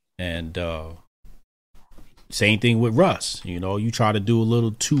thing with Russ. You try to do a little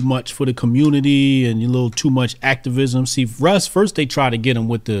too much for the community and a little too much activism. See, Russ, first they try to get him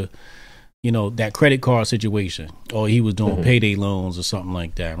with the, that credit card situation. Or he was doing payday loans or something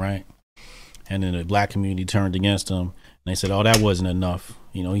like that, right? And then the black community turned against him. And they said, oh, that wasn't enough.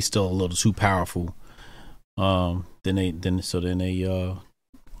 He's still a little too powerful. Then they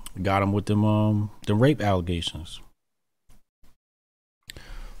got him with them rape allegations.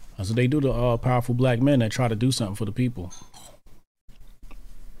 So they do the powerful black men that try to do something for the people.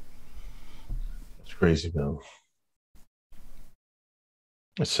 It's crazy, man.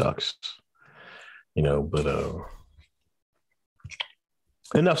 It sucks, but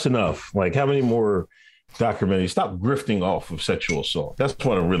enough's enough. Like, how many more documentaries? Stop grifting off of sexual assault. That's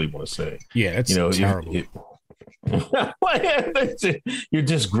what I really want to say. Yeah, that's terrible. You're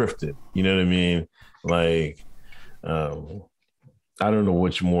just grifted. You know what I mean? Like, I don't know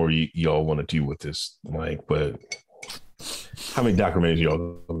which more y'all want to do with this, like, but how many documentaries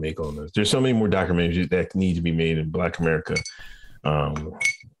y'all gonna make on this? There's so many more documentaries that need to be made in Black America, and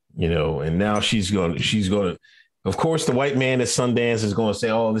now she's going to, of course, the white man at Sundance is going to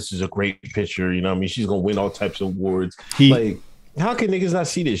say, oh, this is a great picture. You know what I mean? She's going to win all types of awards. Like, how can niggas not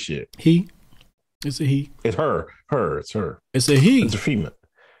see this shit? It's a he. It's her. It's her. It's a he. It's a female.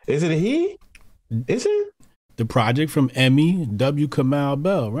 Is it a he? Is it? The project from Emmy W. Kamau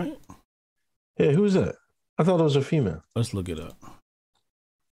Bell, right? Yeah, who's that? I thought it was a female. Let's look it up.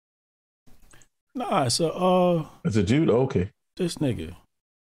 Nah, it's a dude? Okay. This nigga.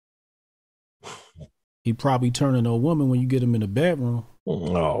 He probably turning a woman when you get him in the bedroom.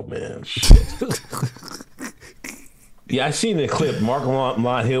 Oh, man. Yeah, I seen the clip. Mark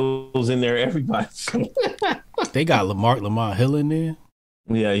Lamont Hill's in there. Everybody. They got Lamont Hill in there?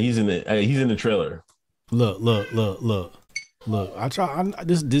 Yeah, he's in the trailer. Look. I try.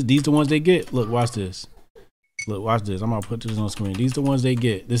 These the ones they get. Look, watch this. Look, watch this. I'm gonna put this on screen. These the ones they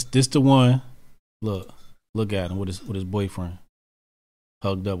get. This the one. Look at him with his boyfriend,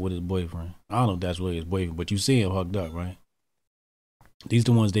 hugged up with his boyfriend. I don't know if that's really his boyfriend, but you see him hugged up, right? These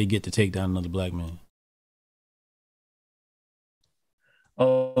the ones they get to take down another black man.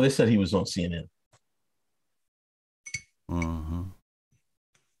 Oh, they said he was on CNN. Mm-hmm.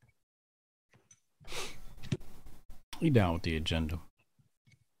 He down with the agenda.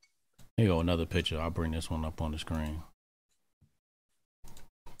 Here go another picture. I'll bring this one up on the screen.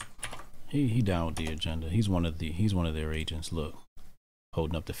 He down with the agenda. He's one of their agents. Look,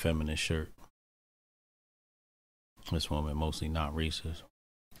 holding up the feminist shirt. This woman mostly not racist.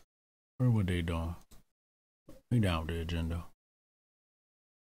 Or what they doing? He down with the agenda.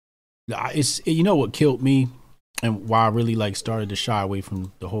 It's, you know what killed me and why I really like started to shy away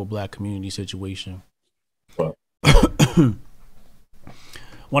from the whole black community situation. What?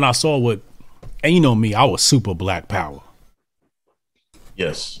 When I saw what, and you know me, I was super black power.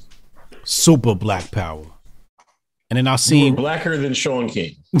 Yes. Super black power. And then I seen you were blacker than Sean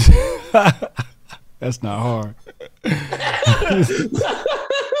King. That's not hard.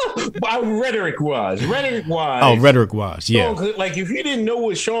 Rhetoric wise, oh, rhetoric wise, yeah. Like if you didn't know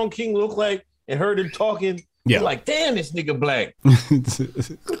what Sean King looked like and heard him talking, yeah, you're like, damn, this nigga black.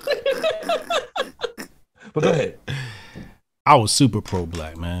 But go ahead. I was super pro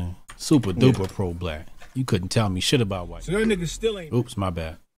black, man. Super duper pro black. You couldn't tell me shit about white. So that nigga still ain't. Oops, my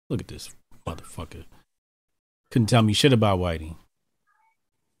bad. Look at this motherfucker. Couldn't tell me shit about whitey.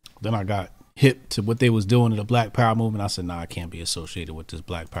 Then I got hip to what they was doing in the Black Power movement. I said, nah, I can't be associated with this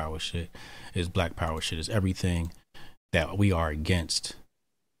Black Power shit. This Black Power shit is everything that we are against.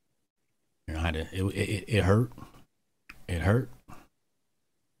 You know, it hurt. It hurt.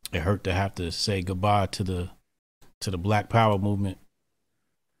 It hurt to have to say goodbye to the Black Power movement.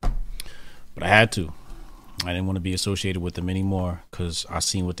 But I had to. I didn't want to be associated with them anymore because I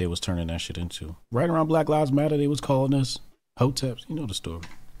seen what they was turning that shit into. Right around Black Lives Matter, they was calling us hoteps. You know the story.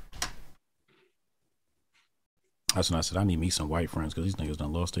 That's when I said, I need me some white friends because these niggas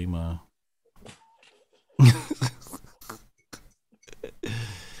done lost their mind.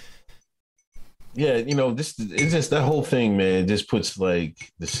 Yeah, you know, it's just that whole thing, man. It just puts like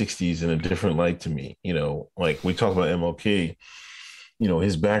the 60s in a different light to me. You know, like we talk about MLK, you know,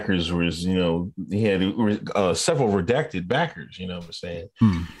 his backers was, you know, he had several redacted backers, you know what I'm saying?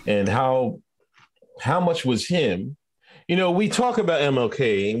 And how much was him? You know, we talk about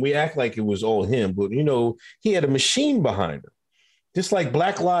MLK and we act like it was all him, but, you know, he had a machine behind him. Just like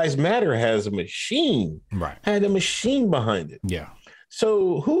Black Lives Matter has a machine. Right. Had a machine behind it. Yeah.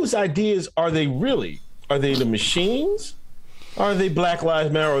 So whose ideas are they really? Are they the machines? Are they Black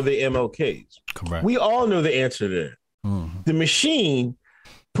Lives Matter or are they MLKs? Correct. We all know the answer to that. Mm-hmm. The machine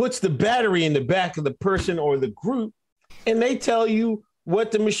puts the battery in the back of the person or the group, and they tell you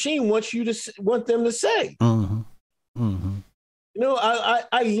what the machine wants them to say. Mm-hmm. Mm-hmm. You know,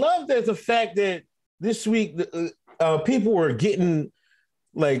 I love that the fact that this week people were getting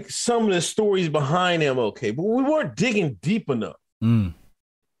like some of the stories behind MLK, but we weren't digging deep enough.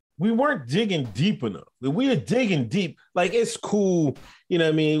 We weren't digging deep enough. We were digging deep. Like, it's cool. You know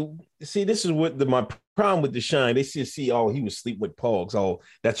what I mean? See, this is what my problem with the Shine. They see, oh, he was sleeping with Pogs. Oh,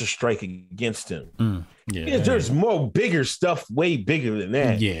 that's a strike against him. Yeah, there's more bigger stuff, way bigger than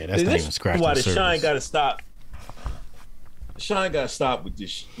that. Yeah, that's not even scratching the surface. Shine got to stop. Shine got to stop with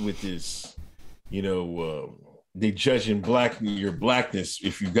this. You know, they judging your blackness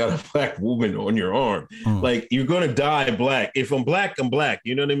if you got a black woman on your arm. Like, you're gonna die black. If I'm black, I'm black.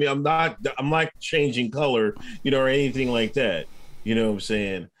 You know what I mean? I'm not changing color, you know, or anything like that. You know what I'm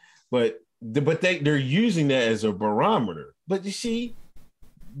saying? But they're using that as a barometer. But you see,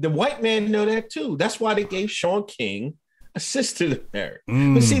 the white man know that too. That's why they gave Sean King a sister to marry.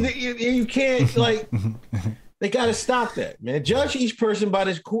 But see, you can't, like, they got to stop that, man. Judge each person by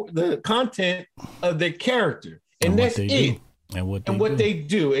the content of their character. And that's it. And what they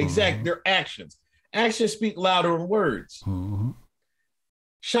do. Exactly. Their actions. Actions speak louder than words.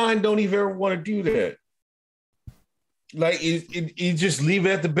 Shine don't even ever want to do that. Like, you just leave it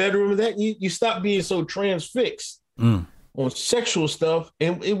at the bedroom. That you stop being so transfixed on sexual stuff,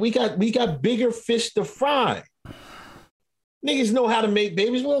 and we got bigger fish to fry. Niggas know how to make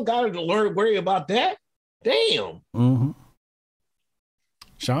babies. We don't got to worry about that. Damn.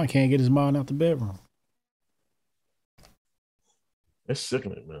 Sean can't get his mind out the bedroom. That's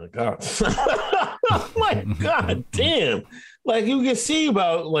sickening, man. God. Oh my God damn. Like, you can see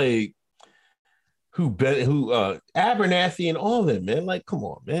about, like, Abernathy and all them, man. Like, come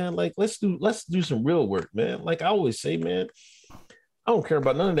on, man. Like, let's do some real work, man. Like I always say, man, I don't care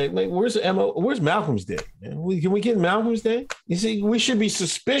about none of that. Like, where's Malcolm's Day, man? Can we get Malcolm's Day? You see, we should be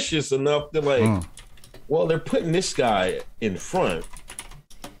suspicious enough to like, well, they're putting this guy in front.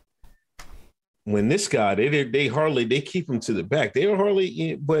 When this guy, they keep him to the back. They are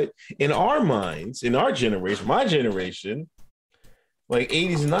hardly, but in our minds, in our generation, my generation, like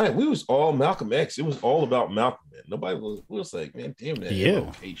 80s and 90s, we was all Malcolm X. It was all about Malcolm, man. Nobody was like, man, damn that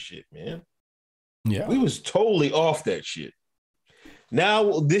MLK shit, man. Yeah. We was totally off that shit.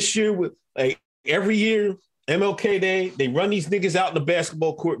 Now, this year, like every year, MLK Day, they run these niggas out in the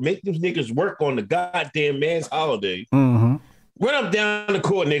basketball court, make these niggas work on the goddamn man's holiday. Mm-hmm. Run up down the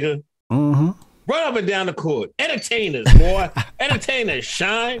court, nigga. Mm-hmm. Run up and down the court. Entertainers, boy. Entertainers,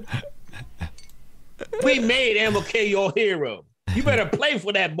 shine. We made MLK your hero. You better play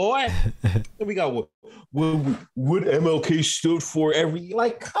for that, boy. And we got what MLK stood for every,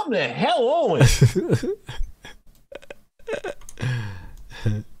 like, come the hell on.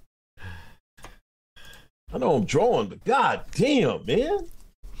 I know I'm drawing, but god damn, man.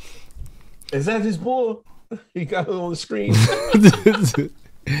 Is that his boy? He got it on the screen.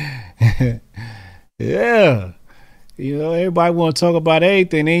 Yeah. You know, everybody want to talk about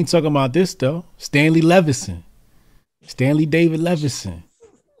everything. They ain't talking about this, though. Stanley David Levison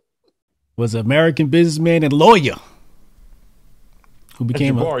was an American businessman and lawyer who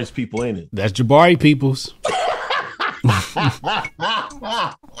became Jabari's people, ain't it? That's Jabari peoples.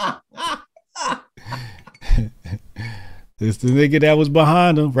 This the nigga that was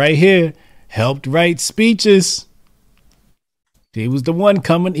behind him right here. Helped write speeches. He was the one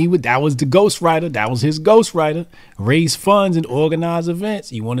coming. That was the ghostwriter. That was his ghostwriter. Raise funds and organize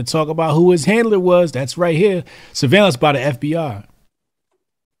events. You want to talk about who his handler was? That's right here. Surveillance by the FBI.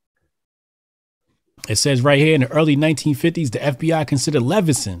 It says right here in the early 1950s, the FBI considered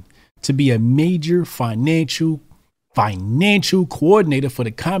Levison to be a major financial coordinator for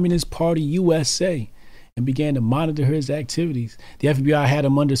the Communist Party USA and began to monitor his activities. The FBI had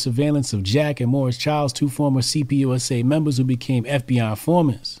him under surveillance of Jack and Morris Childs, two former CPUSA members who became FBI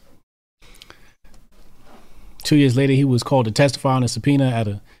informants. 2 years later, he was called to testify on a subpoena at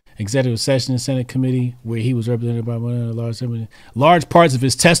an executive session in the Senate committee where he was represented by one of the large parts of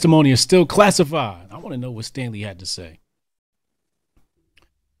his testimony are still classified. I want to know what Stanley had to say.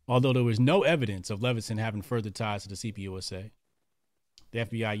 Although there was no evidence of Levison having further ties to the CPUSA, the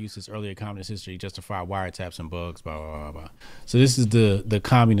FBI used its earlier communist history to justify wiretaps and bugs, blah, blah, blah, blah. So this is the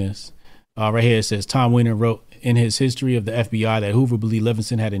communist. Right here it says, Tom Weiner wrote in his history of the FBI that Hoover believed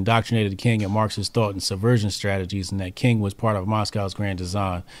Levison had indoctrinated King in Marxist thought and subversion strategies, and that King was part of Moscow's grand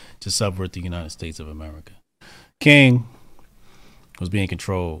design to subvert the United States of America. King was being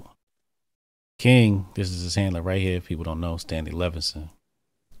controlled. King, this is his handler right here. If people don't know, Stanley Levison.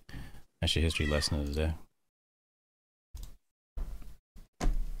 That's your history lesson of the day.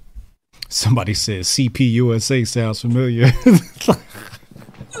 Somebody says CPUSA sounds familiar.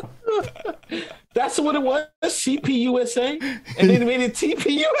 That's what it was, CPUSA, and then they made it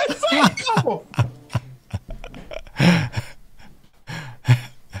TPUSA. Come on.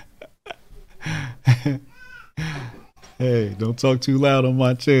 Hey, don't talk too loud on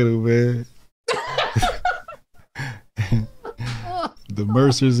my channel, man. The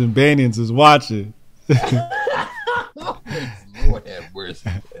Mercers and Banions is watching. Lord have mercy.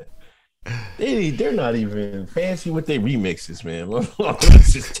 They're not even fancy with their remixes, man. Let's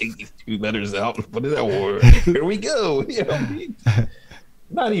just take these two letters out and put it out. Here we go. You know,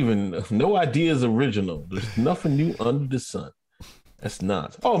 not even, no ideas original. There's nothing new under the sun. That's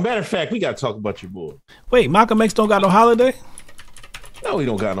not. Oh, matter of fact, we got to talk about your boy. Wait, Malcolm X don't got no holiday? No, he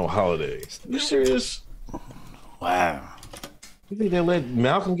don't got no holidays. You serious? Wow. You think they'll let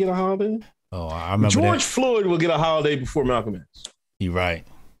Malcolm get a holiday? Oh, I remember George Floyd will get a holiday before Malcolm X. You're right.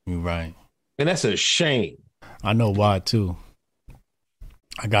 You're right. And that's a shame. I know why, too.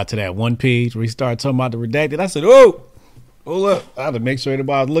 I got to that one page where he started talking about the redacted. I said, hold up. I had to make sure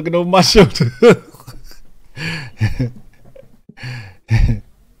anybody was looking over my shoulder.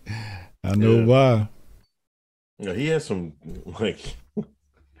 I know why. Yeah, he has some, like,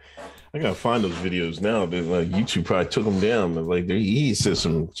 I gotta find those videos now. That like YouTube probably took them down. But like he has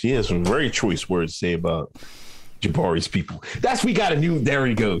some very choice words to say about Jabari's people. That's we got a new. There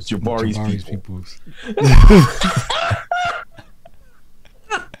he goes, Jabari's people.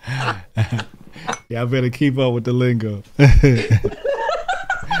 Yeah, I better keep up with the lingo.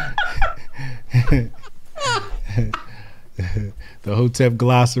 The Hotep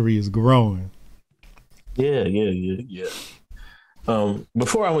glossary is growing. Yeah.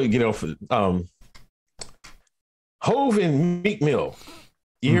 Before I want to get off, Hove and Meek Mill.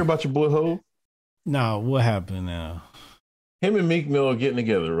 You hear about your boy Hove? No, what happened now? Him and Meek Mill are getting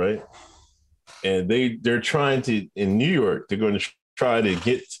together, right? And they're trying to, in New York, they're going to try to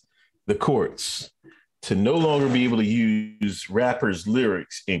get the courts to no longer be able to use rappers'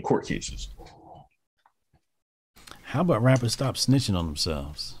 lyrics in court cases. How about rappers stop snitching on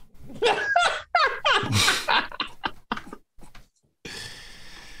themselves?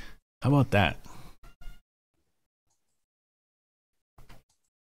 How about that?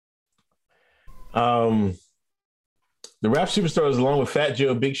 The rap superstars, along with Fat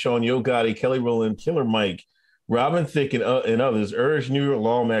Joe, Big Sean, Yo Gotti, Kelly Rowland, Killer Mike, Robin Thicke, and others, urged New York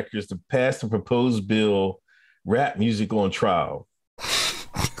lawmakers to pass the proposed bill, Rap Music on Trial.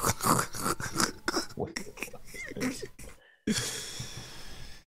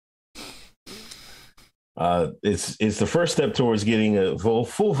 It's the first step towards getting a full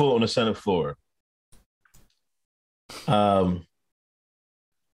vote on the Senate floor.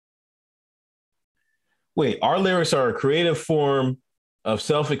 Wait, our lyrics are a creative form of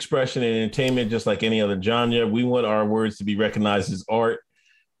self-expression and entertainment, just like any other genre. We want our words to be recognized as art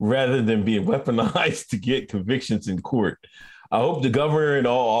rather than being weaponized to get convictions in court. I hope the governor and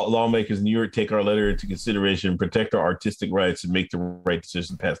all lawmakers in New York take our letter into consideration, protect our artistic rights, and make the right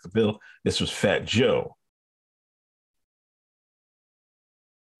decision to pass the bill. This was Fat Joe.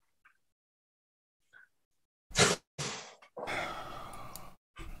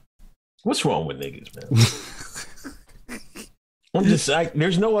 What's wrong with niggas, man? I'm just like,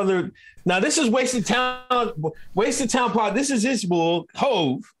 there's no other. Now, this is Wasted Town Pod. This is his bull,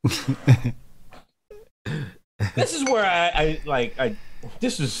 Hove. This is where I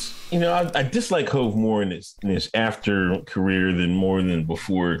dislike Hove more in his after career than more than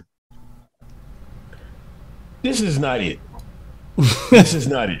before. This is not it. This is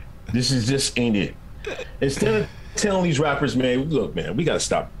not it. This is just ain't it. Instead of telling these rappers, man, look, man, we got to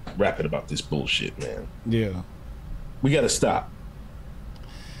stop rapping about this bullshit, man. Yeah. We got to stop.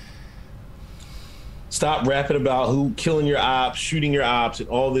 Stop rapping about who killing your ops, shooting your ops, and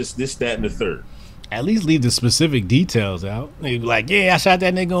all this, that, and the third. At least leave the specific details out. They be like, yeah, I shot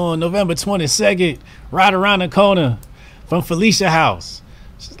that nigga on November 22nd, right around the corner from Felicia House.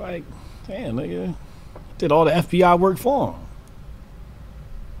 It's just like, damn, nigga, did all the FBI work for him.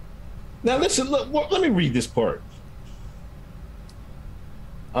 Now listen, look, let me read this part.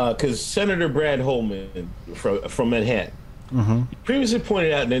 Because Senator Brad Holman from Manhattan previously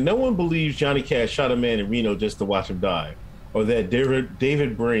pointed out that no one believes Johnny Cash shot a man in Reno just to watch him die, or that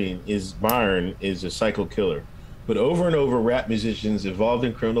David Byrne is a psycho killer. But over and over, rap musicians involved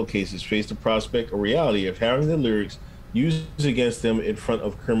in criminal cases face the prospect or reality of having the lyrics used against them in front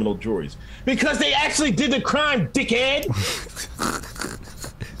of criminal juries. Because they actually did the crime, dickhead!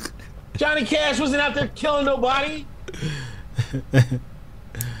 Johnny Cash wasn't out there killing nobody.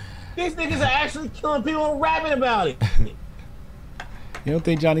 These niggas are actually killing people and rapping about it. You don't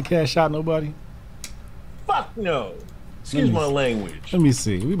think Johnny Cash shot nobody? Fuck no. Excuse my language. Let me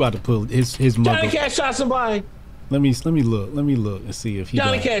see. We about to pull his mother. Johnny Cash shot somebody. Let me look and see if he.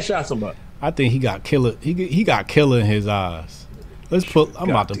 Johnny Cash shot somebody. I think he got killer. He got killer in his eyes. I'm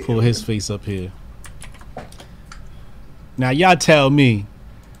about to pull his face up here. Now y'all tell me,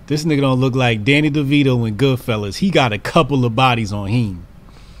 this nigga don't look like Danny DeVito in Goodfellas. He got a couple of bodies on him.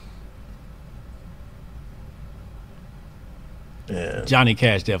 Yeah. Johnny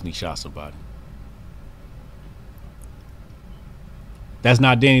Cash definitely shot somebody. That's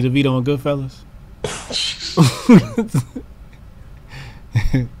not Danny DeVito in Goodfellas?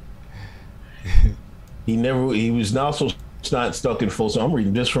 He was also not stuck in full. So I'm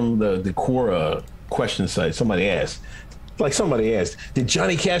reading this from the Quora question site. Somebody asked, did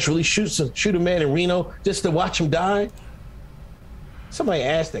Johnny Cash really shoot a man in Reno just to watch him die? Somebody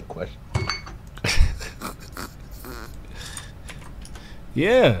asked that question.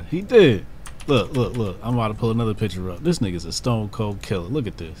 Yeah, he did. Look. I'm about to pull another picture up. This nigga's a stone cold killer. Look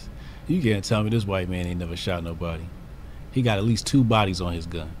at this. You can't tell me this white man ain't never shot nobody. He got at least 2 bodies on his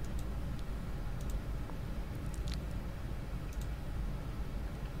gun.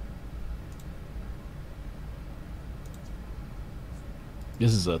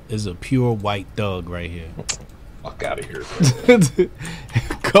 This is a pure white thug right here. Fuck out of here.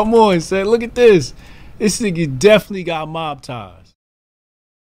 Come on, son. Look at this. This nigga definitely got mob ties.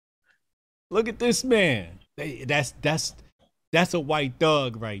 Look at this man. That's a white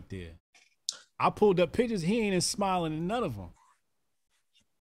thug right there. I pulled up pictures. He ain't smiling in none of them.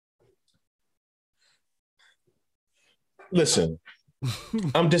 Listen,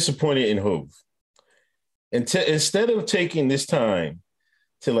 I'm disappointed in Hove. Instead of taking this time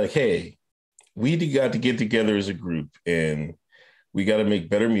to like, hey, we got to get together as a group, and we got to make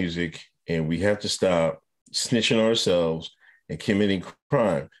better music, and we have to stop snitching ourselves and committing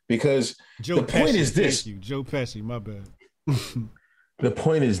crime. Because the point is this. Thank you. Joe Pesci, my bad. The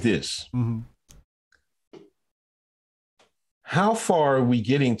point is this. Mm-hmm. How far are we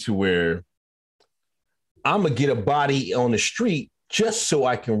getting to where I'm going to get a body on the street just so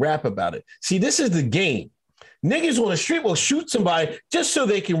I can rap about it? See, this is the game. Niggas on the street will shoot somebody just so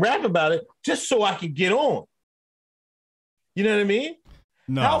they can rap about it, just so I can get on. You know what I mean?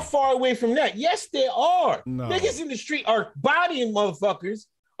 No. How far away from that? Yes, there are. No. Niggas in the street are bodying motherfuckers.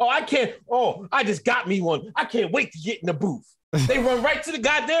 Oh, I can't. Oh, I just got me one. I can't wait to get in the booth. They run right to the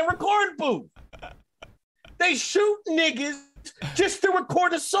goddamn recording booth. They shoot niggas just to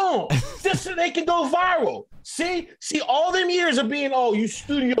record a song, just so they can go viral. See, all them years of being, oh, you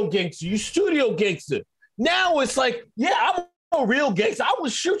studio gangster. Now it's like, yeah, I'm a real gangster. I will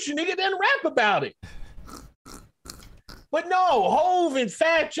shoot you, nigga, then rap about it. But no, Hove and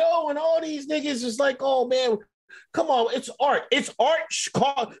Fat Joe and all these niggas is like, oh man, come on, it's art. It's art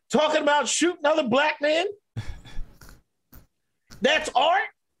talking about shooting other black men. That's art?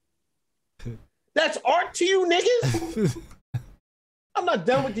 That's art to you niggas? I'm not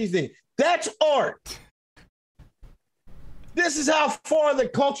done with these things. That's art. This is how far the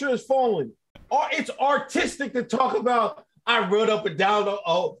culture has fallen. It's artistic to talk about, I rode up and down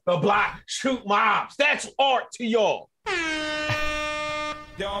the block, shoot mobs. That's art to y'all.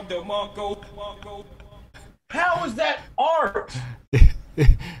 How is that art?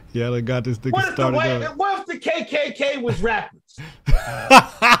 Yeah, they got this thing What started up. if the KKK was rappers?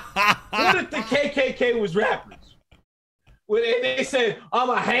 What if the KKK was rappers? When they said, I'm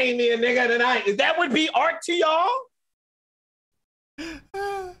going to hang me a nigga tonight. That would be art to y'all?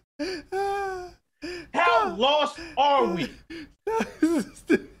 How lost are we?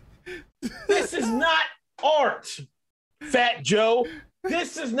 This is not art, Fat Joe.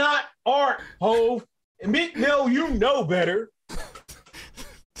 This is not art, Hove. Meek Mill, you know better.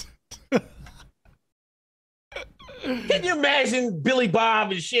 Can you imagine Billy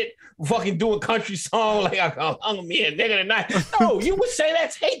Bob and shit fucking doing country song like I'm hung me a nigga tonight? No, you would say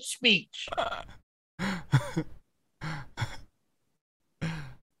that's hate speech.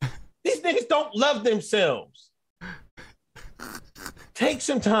 These niggas don't love themselves. Take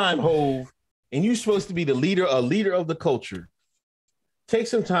some time, Hove, and you're supposed to be a leader of the culture. Take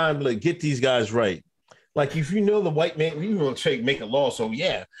some time to get these guys right. Like, if you know the white man, you will make a law. So,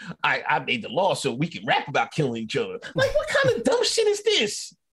 yeah, I made the law so we can rap about killing each other. Like, what kind of dumb shit is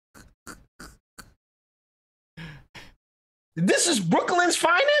this? This is Brooklyn's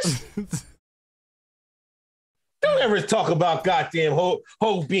finest? Don't ever talk about goddamn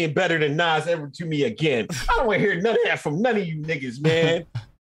Hove being better than Nas ever to me again. I don't want to hear none of that from none of you niggas, man.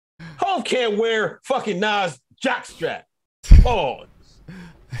 Hove can't wear fucking Nas jockstrap. Oh.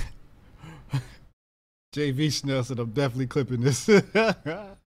 JV Snell said, I'm definitely clipping this. Yo,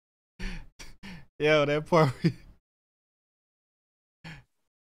 that part.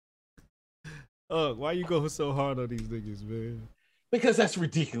 Oh, why you going so hard on these niggas, man? Because that's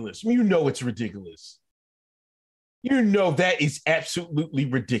ridiculous. You know it's ridiculous. You know that is absolutely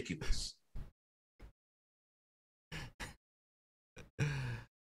ridiculous.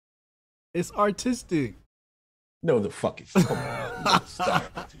 It's artistic. No, the fuck is. Come on.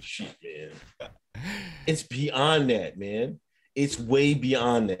 Stop with this shit, man. It's beyond that, man. It's way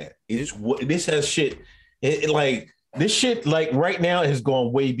beyond that. This has shit. This shit, like right now, has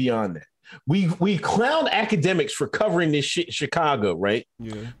gone way beyond that. We clowned academics for covering this shit in Chicago, right?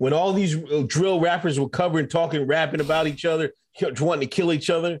 Yeah. When all these drill rappers were covering, talking, rapping about each other, wanting to kill each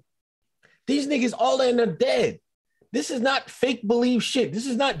other. These niggas all in are dead. This is not fake believe shit. This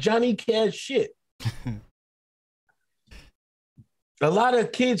is not Johnny Cash shit. A lot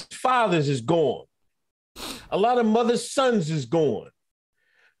of kids' fathers is gone. A lot of mothers' sons is gone.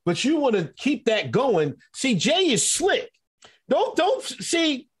 But you want to keep that going. See, Jay is slick. Don't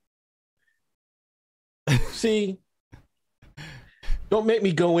see. Don't make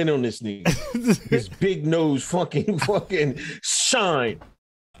me go in on this nigga. His big nose fucking shine.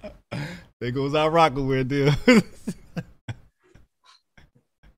 There goes our Rockaware deal.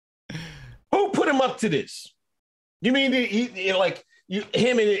 Who put him up to this? You mean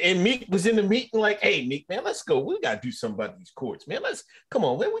him and Meek was in the meeting like, hey, Meek, man, let's go. We got to do something about these courts, man. Come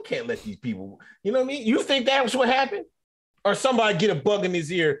on, man. We can't let these people, you know what I mean? You think that was what happened? Or somebody get a bug in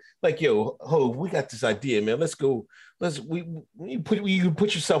his ear like, yo, Hove, we got this idea, man. Let's go. You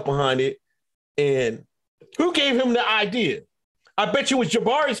put yourself behind it. And who gave him the idea? I bet you it was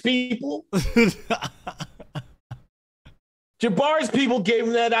Jabari's people. Jabari's people gave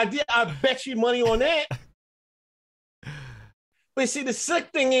him that idea. I bet you money on that. But see, the sick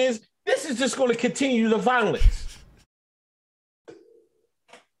thing is, this is just going to continue the violence.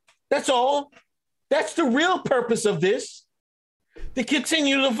 That's all. That's the real purpose of this, to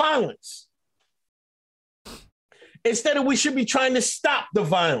continue the violence. Instead of we should be trying to stop the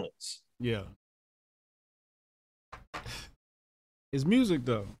violence. Yeah. It's music,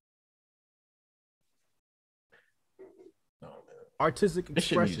 though. No, man. Artistic This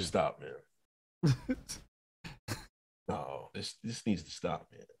shit needs to expression. stop, man. No, this needs to stop,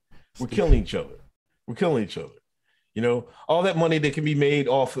 man. We're killing each other. We're killing each other. You know, all that money that can be made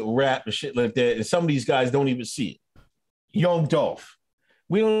off of rap and shit like that, and some of these guys don't even see it. Young Dolph.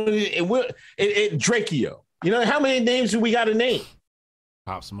 We don't. Drakeo. You know how many names do we got to name?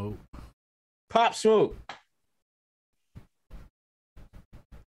 Pop Smoke. Pop Smoke.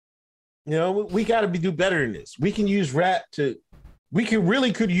 You know, we got to do better than this. We can use rap to. We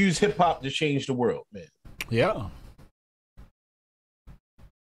could use hip hop to change the world, man. Yeah.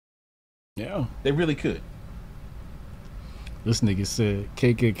 Yeah. They really could. This nigga said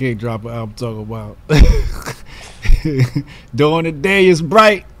KKK drop an album talking about during the day is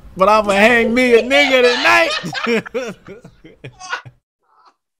bright, but I'ma hang me a nigga tonight.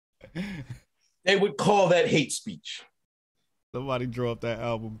 They would call that hate speech. Somebody draw up that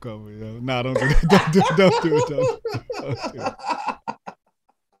album cover, yo. Nah, don't do that. Don't do it. Don't do it.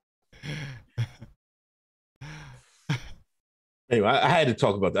 Anyway, I had to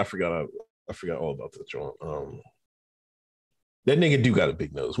talk about that. I forgot all about that, John. That nigga do got a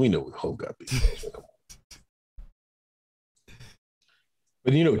big nose. We know Hope got big nose. Come on.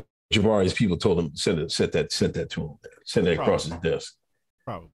 But you know, Jabari's people told him send that to him. Send that across his desk.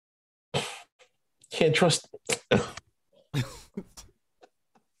 Probably. Can't trust.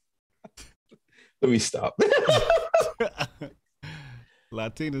 Let me stop.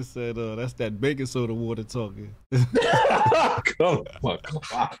 Latina said, that's that baking soda water talking. Come on.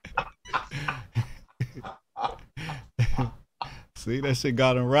 See, that shit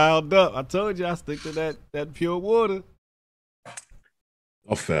got him riled up. I told you I stick to that pure water.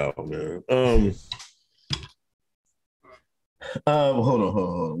 I'm foul, man. Hold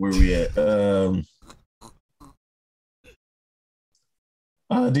on. Where we at?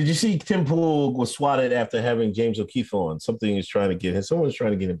 Did you see Tim Pool was swatted after having James O'Keefe on? Someone's trying to get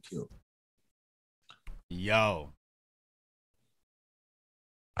him killed. Yo.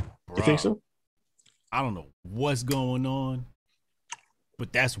 You think so? I don't know what's going on,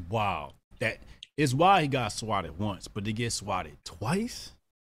 but that's wild. That is why he got swatted once, but to get swatted twice?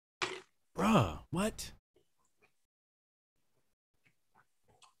 Bruh, what?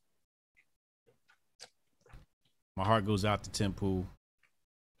 My heart goes out to Tim Pool.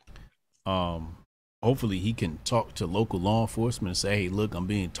 Hopefully he can talk to local law enforcement and say, hey, look, I'm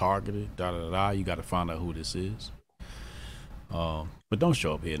being targeted, you got to find out who this is. But don't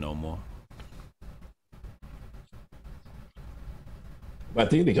show up here no more. I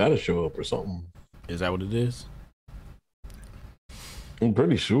think they got to show up or something. Is that what it is? I'm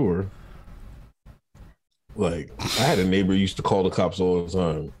pretty sure. Like, I had a neighbor who used to call the cops all the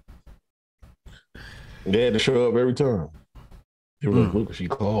time. They had to show up every time. They were like, look, she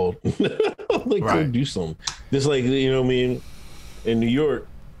called. Like, right. Go do something. Just like, you know what I mean? In New York,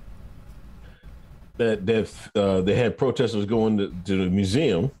 that they had protesters going to the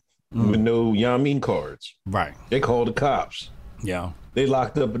museum with no Yamin cards. Right. They called the cops. Yeah. They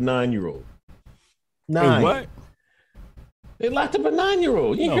locked up a 9-year-old. Hey, what? They locked up a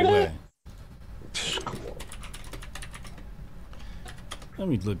 9-year-old. You No hear way. that? Let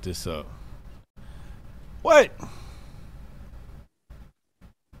me look this up. What?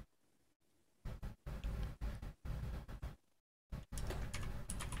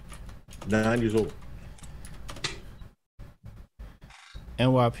 Nine years old.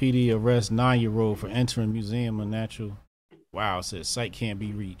 NYPD arrests 9-year-old for entering museum of natural. Wow, it says site can't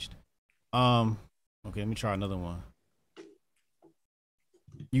be reached. Okay, let me try another one.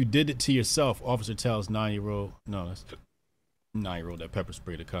 You did it to yourself, officer tells 9-year-old. No, that's 9-year-old that pepper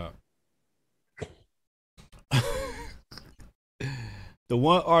sprayed the cop. The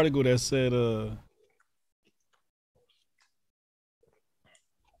one article that said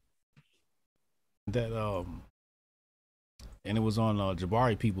that and it was on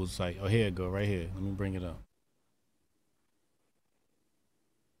Jabari people's site. Oh, here it go, right here. Let me bring it up.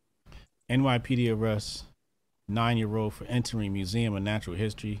 NYPD arrests 9-year-old for entering Museum of Natural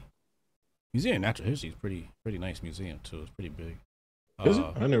History. Museum of Natural History is pretty nice museum too. It's pretty big. Is it?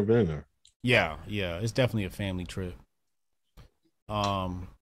 I've never been there. Yeah, it's definitely a family trip.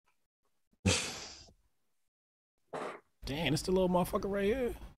 Damn, it's the little motherfucker right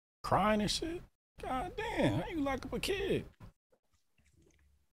here. Crying and shit. God damn, how you lock up a kid?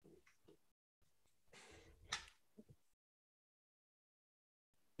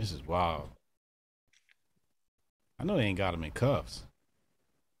 This is wild. I know they ain't got him in cuffs.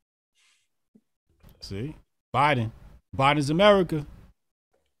 See? Biden's America.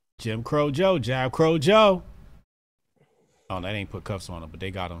 Jim Crow Joe, Jab Crow Joe. Oh, they ain't put cuffs on him, but they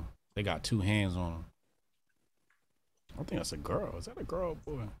got him. They got two hands on him. I don't think that's a girl. Is that a girl,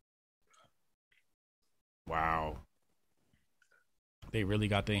 boy? Wow. They really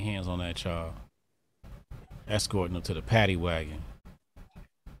got their hands on that child. Escorting them to the paddy wagon.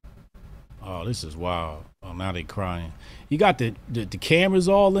 Oh, this is wild. Oh, now they crying. You got the cameras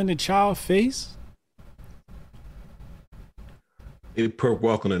all in the child's face? They perp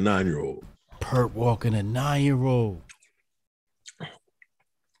walking a 9-year-old. Perp walking a 9-year-old.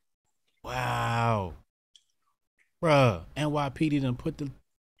 Wow. Bruh, NYPD done put the...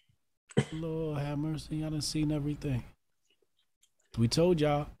 Lord have mercy, I done seen everything. We told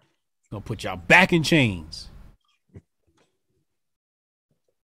y'all, gonna put y'all back in chains.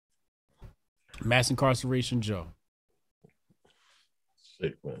 Mass incarceration, Joe.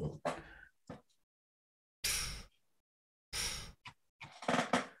 Sick, man.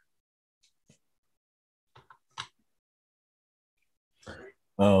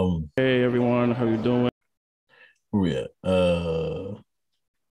 Hey everyone, how you doing? Where we at?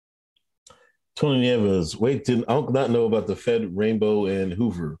 Tony Nieves. Wait, did Uncle not know about the Fed, Rainbow, and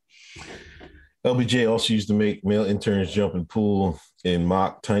Hoover? LBJ also used to make male interns jump in pool and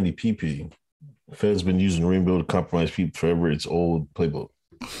mock tiny PP. Fed's been using Rainbow to compromise people forever. It's old playbook.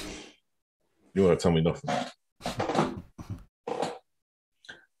 You want to tell me nothing? I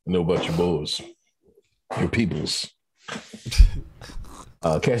know about your boys, your peoples.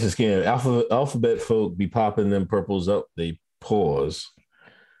 Cash and scan. Alphabet folk be popping them purples up. They pause.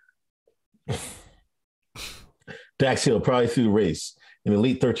 Dax Hill probably through the race. An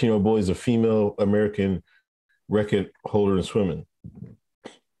elite 13-year-old boy is a female American record holder in swimming.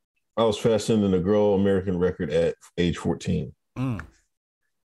 I was faster than a girl American record at age 14.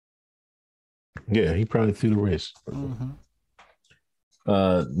 Yeah, he probably threw the race. Mm-hmm.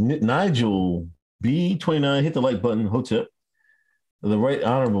 Nigel B29 hit the like button. Hotep. The Right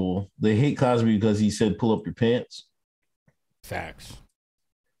Honorable, they hate Cosby because he said pull up your pants. Facts.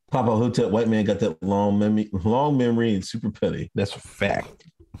 Papa Hotep, white man got that long memory and super petty. That's a fact.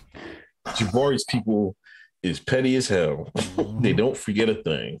 Jabari's people is petty as hell. Mm-hmm. They don't forget a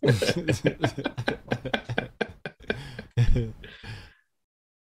thing.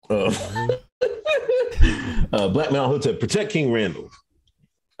 Black Mountain Hotep, protect King Randall.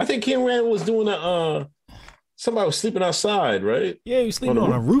 I think King Randall was doing somebody was sleeping outside, right? Yeah, he was sleeping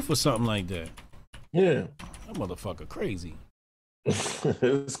on a roof or something like that. Yeah. That motherfucker crazy. It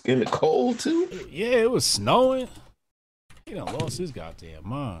was in the cold, too? Yeah, it was snowing. He done lost his goddamn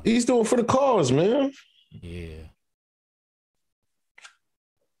mind. He's doing for the cause, man. Yeah.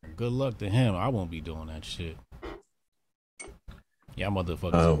 Good luck to him. I won't be doing that shit. Yeah,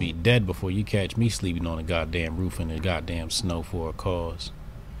 motherfuckers will be dead before you catch me sleeping on a goddamn roof in the goddamn snow for a cause.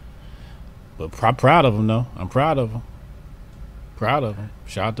 But I'm proud of him, though. I'm proud of him. Proud of him.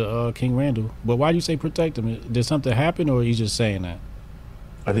 Shout out to King Randall. But why do you say protect him? Did something happen, or are you just saying that?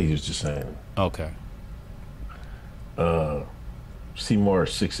 I think he was just saying it. Okay. Seymour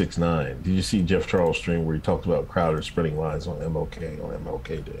 669. Did you see Jeff Charles' stream where he talked about Crowder spreading lies on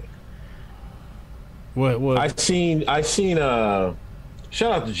MLK Day? What? I seen.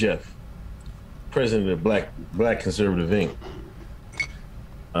 Shout out to Jeff, president of Black Conservative Inc.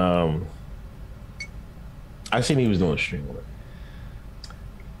 I seen he was doing a stream with it.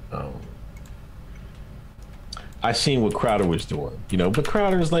 I seen what Crowder was doing, but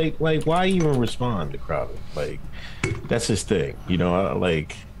Crowder's like, why even respond to Crowder? Like, that's his thing, I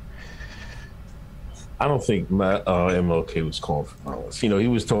don't think MLK was calling for violence. He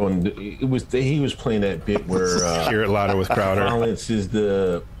was he was playing that bit where hear it louder with Crowder. Violence is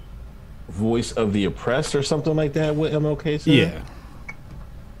the voice of the oppressed or something like that. What MLK said? Yeah.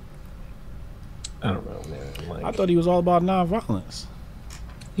 I don't know, man. I thought he was all about nonviolence.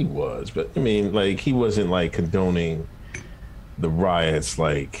 He was, but I mean, he wasn't condoning the riots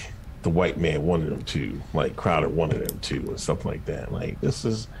like the white man wanted him to, like Crowder wanted him to, and stuff like that. This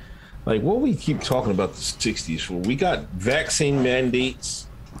is what we keep talking about the 60s for. We got vaccine mandates.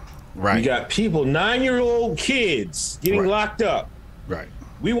 Right. We got people, 9-year-old kids getting locked up. Right.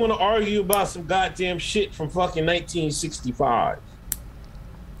 We want to argue about some goddamn shit from fucking 1965.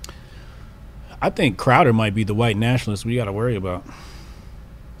 I think Crowder might be the white nationalist we got to worry about.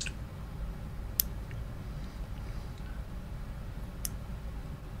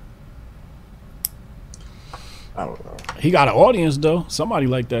 I don't know. He got an audience though. Somebody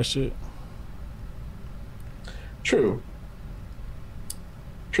like that shit. True.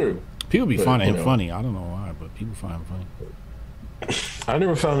 People be But, finding you him know. funny. I don't know why, but people find him funny. I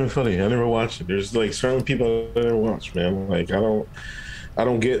never found him funny. I never watched it. There's like certain people I never watch, man. Like I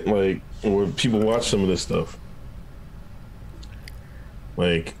don't get like when people watch some of this stuff.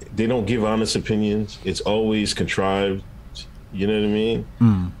 Like they don't give honest opinions. It's always contrived. You know what I mean?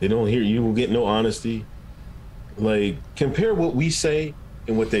 They don't hear you will get no honesty. Like compare what we say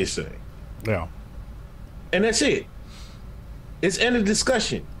and what they say. Yeah. And that's it. It's end of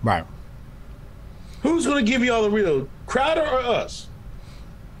discussion. Right. Who's gonna give you all the real? Crowder or us?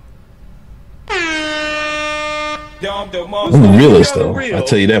 I'm the realist, though. I'll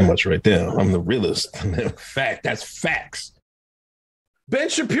tell you that much right there. I'm the realist. Fact. That's facts. Ben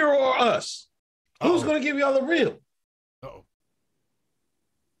Shapiro or us? Who's going to give you all the real? Uh-oh.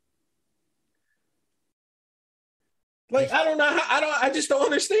 Like, I don't know. I just don't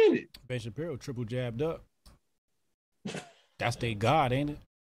understand it. Ben Shapiro triple jabbed up. That's their God, ain't it?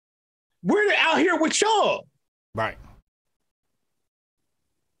 We're out here with y'all. Right.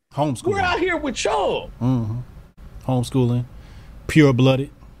 Homeschooling. We're out here with y'all. Mm-hmm. Homeschooling. Pure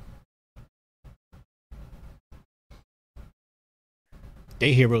blooded.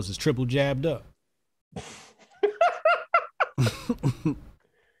 They heroes is triple jabbed up.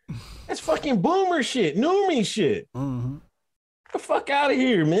 That's fucking boomer shit. Normie shit. Mm-hmm. Get the fuck out of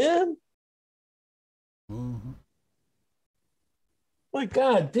here, man. Mm-hmm. Like,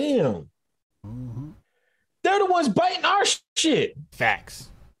 goddamn. Mm-hmm. They're the ones biting our shit. Facts.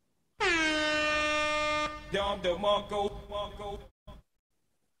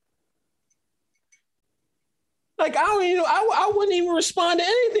 Like, I don't even. I wouldn't even respond to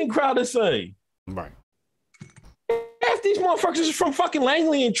anything Crowder say. Right. Half these motherfuckers are from fucking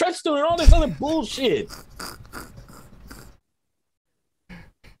Langley and Treadstone and all this other bullshit.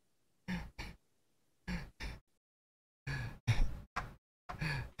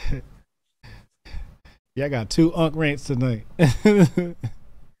 Yeah, I got 2 Unk rants tonight.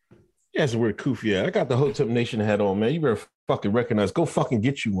 That's where Koofy at. I got the Hotep Nation hat on, man. You better fucking recognize. Go fucking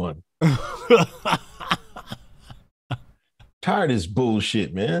get you one. Tired of this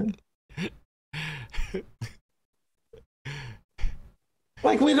bullshit, man.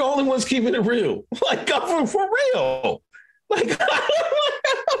 Like we the only ones keeping it real. Like government for real. Like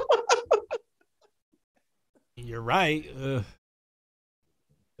You're right.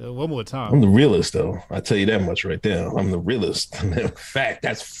 One more time. I'm the realist, though. I tell you that much right there. I'm the realist. Fact.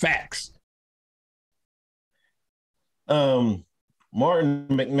 That's facts. Martin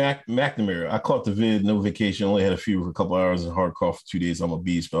McNamara. I caught the vid. No vacation. Only had a fever for a couple hours and hard cough for 2 days. I'm a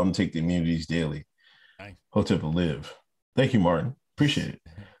beast, but I'm gonna take the immunities daily. Nice. Hotep will live. Thank you, Martin. Appreciate it.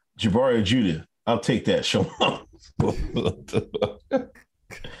 Jabari Judah. I'll take that. Show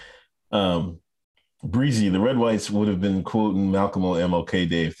Breezy, the Red Whites would have been quoting Malcolm on MLK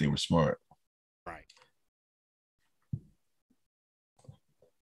Day if they were smart. Right.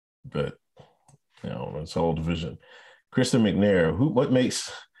 But, it's all division. Kristen McNair,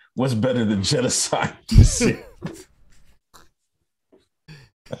 what's better than genocide?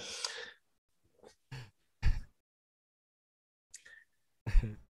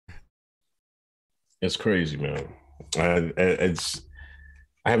 It's crazy, man.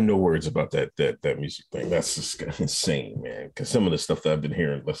 I have no words about that music thing. That's just insane, man. Because some of the stuff that I've been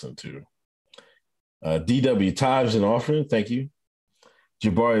hearing, listening to. DW Tithes and Offering, thank you.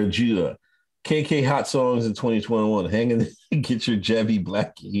 Jabari Judah, KK Hot Songs in 2021. Hang in, get your jabby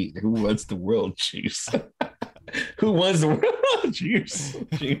black heat. Who wants the world juice? Who wants the world juice?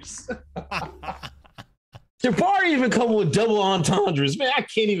 Jabari even come with double entendres. Man, I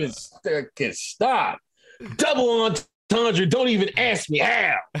can't even stop. Double entendre. Don't even ask me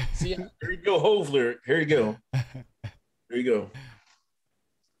how. See, here you go, Hovler. Here you go. Here you go.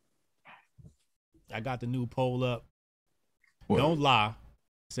 I got the new poll up. What? Don't lie.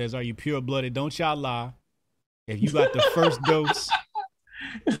 It says, are you pure blooded? Don't y'all lie. If you got the first dose,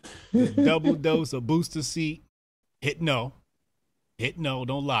 the double dose, a booster seat, hit no. Hit no.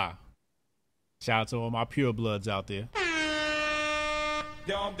 Don't lie. Shout out to all my pure bloods out there.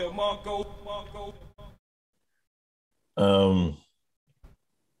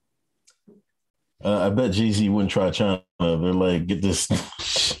 I bet Jay-Z wouldn't try China. They're like, get this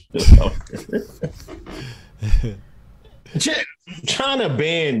China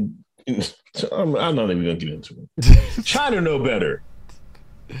banned. I'm not even gonna get into it. China know better.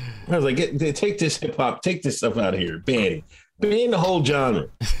 I was like, take this hip hop, take this stuff out of here. Ban the whole genre.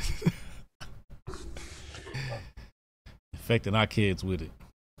 Affecting our kids with it.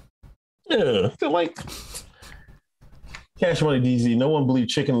 Yeah, they're like, Cash Money DZ. No one believed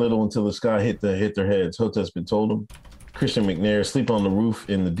Chicken Little until the sky hit their heads. Hotep's been told them. Christian McNair, sleep on the roof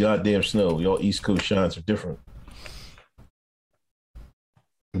in the goddamn snow. Y'all East Coast shines are different.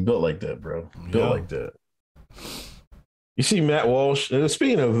 Built like that, bro. Built like that. You see Matt Walsh.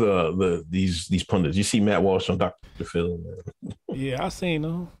 Speaking of these pundits, you see Matt Walsh on Dr. Phil. Man. Yeah, I seen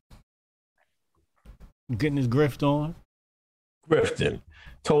him getting his grift on. Grifting.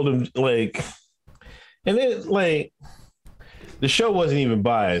 Told him like, and then like. The show wasn't even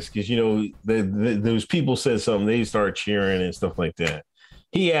biased because, you know, those people said something. They started cheering and stuff like that.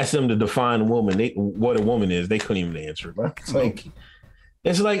 He asked them to define a woman, what a woman is. They couldn't even answer.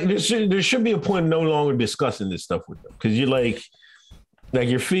 It's like there should be a point of no longer discussing this stuff with them because you're like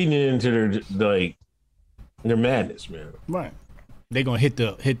you're feeding into their madness, man. Right. They're gonna hit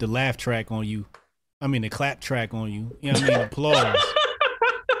the laugh track on you. I mean the clap track on you. You know what I mean? Applause.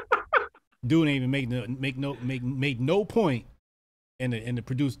 Dude ain't even make no point. And the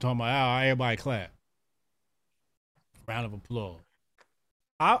producer talking about, everybody clap. Round of applause.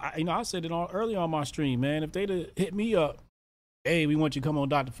 I said it earlier on my stream, man. If they'd have hit me up, hey, we want you to come on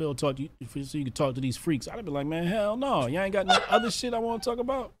Dr. Phil, talk to you so you can talk to these freaks. I'd have been like, man, hell no. Y'all ain't got no other shit I want to talk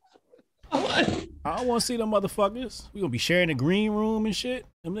about. I don't want to see them motherfuckers. We gonna be sharing the green room and shit.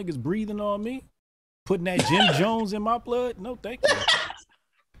 Them niggas breathing on me. Putting that Jim Jones in my blood. No, thank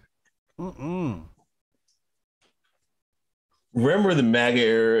you. Remember the MAGA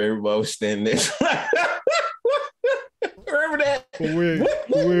era? Everybody was standing there. Remember that?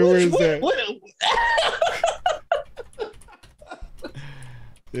 Where is that?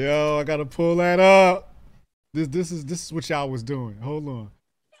 Yo, I gotta pull that up. This is what y'all was doing. Hold on.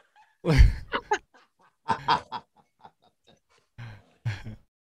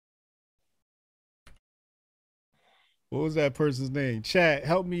 What was that person's name? Chat,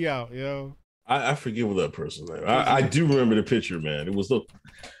 help me out, yo. I forget what that person's name. I do remember the picture, man. It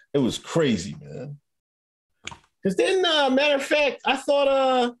was crazy, man. Because then, matter of fact, I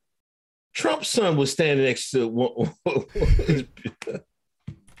thought Trump's son was standing next to.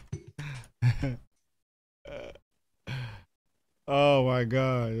 Oh my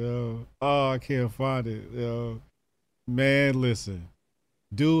God, yo! Oh, I can't find it, yo. Man, listen,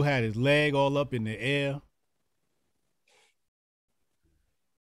 dude had his leg all up in the air.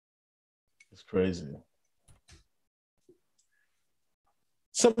 It's crazy.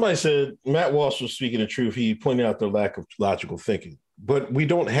 Somebody said Matt Walsh was speaking the truth. He pointed out the lack of logical thinking. But we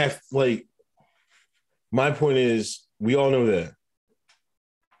don't have, my point is, we all know that.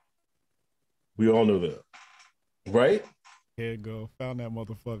 We all know that. Right? Here you go. Found that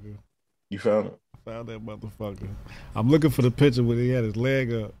motherfucker. You found it? Found that motherfucker. I'm looking for the picture where he had his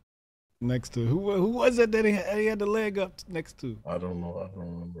leg up next to. Who was it that he had the leg up next to? I don't know. I don't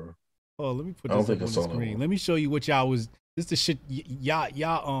remember. Oh, let me put this up on the screen. Let me show you what y'all was. This the shit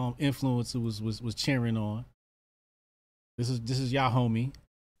y'all influencer was cheering on. This is y'all homie.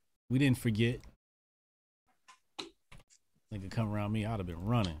 We didn't forget. Nigga come around me, I'd have been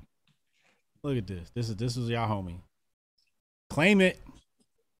running. Look at this. This is y'all homie. Claim it.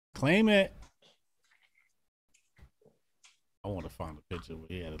 Claim it. I want to find a picture where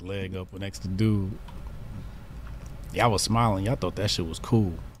he had his leg up next to dude. Y'all was smiling. Y'all thought that shit was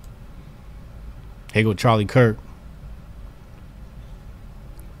cool. Here go Charlie Kirk.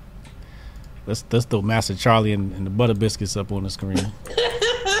 Let's throw Master Charlie and the Butter Biscuits up on the screen.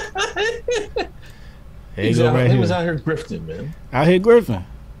 He was out here grifting, man. Out here grifting.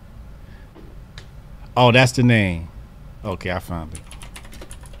 Oh, that's the name. Okay, I found it.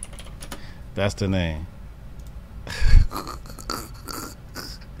 That's the name.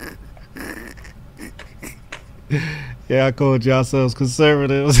 Yeah, I called yourselves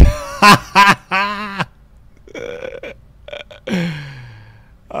conservatives.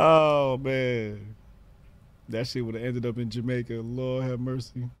 Oh man, that shit would have ended up in Jamaica. Lord have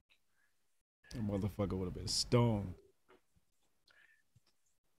mercy. That motherfucker would have been stoned.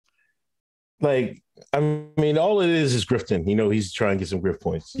 I mean, all it is grifting. You know, he's trying to get some grift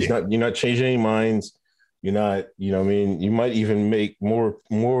points. You're not changing any minds. You're not, you know what I mean? You might even make more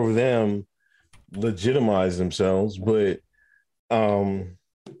of them legitimize themselves, but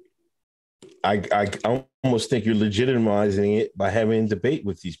I almost think you're legitimizing it by having a debate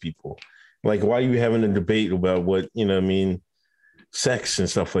with these people. Like, why are you having a debate about what, you know what I mean, sex and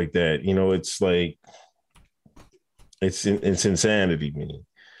stuff like that? You know, it's like, it's insanity, man.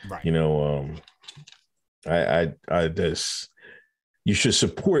 Right. You know, I just, you should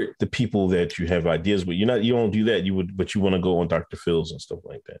support the people that you have ideas with. You don't do that. But you want to go on Dr. Phil's and stuff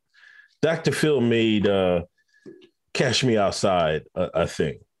like that. Dr. Phil made Cash Me Outside a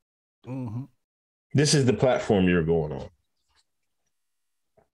thing. Mm-hmm. This is the platform you're going on.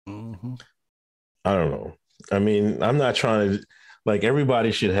 Mm-hmm. I don't know. I mean, I'm not trying to like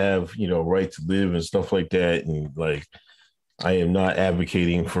everybody should have, right to live and stuff like that. And like, I am not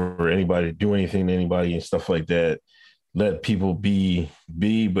advocating for anybody to do anything to anybody and stuff like that. Let people be,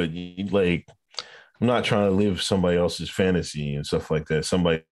 but like, I'm not trying to live somebody else's fantasy and stuff like that.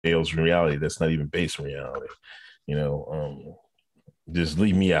 Somebody else's reality that's not even based in reality. Just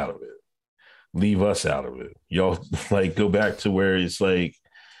leave me out of it. Leave us out of it. Y'all like go back to where it's like,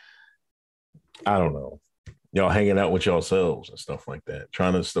 I don't know. Y'all hanging out with yourselves and stuff like that,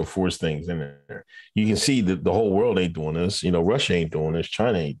 trying to still force things in there. You can see that the whole world ain't doing this. Russia ain't doing this.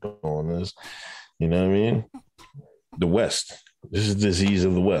 China ain't doing this. You know what I mean? The West. This is the disease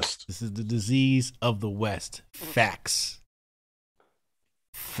of the West. This is the disease of the West. Facts.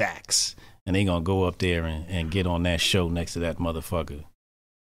 And they gonna go up there and get on that show next to that motherfucker.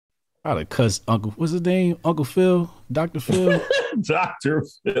 I'd have cussed Uncle, what's his name? Uncle Phil? Dr. Phil? Dr.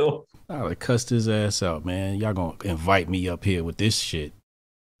 Phil. I'd have cussed his ass out, man. Y'all gonna invite me up here with this shit.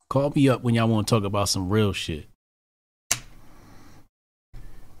 Call me up when y'all want to talk about some real shit.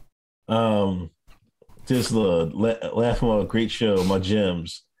 Just laughing about a great show, my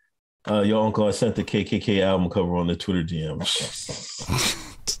gems. Your uncle, I sent the KKK album cover on the Twitter DMs.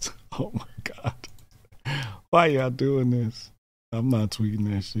 Oh my God. Why y'all doing this? I'm not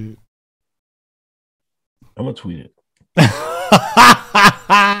tweeting that shit. I'm gonna tweet it.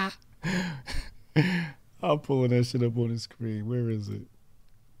 I'm pulling that shit up on the screen. Where is it?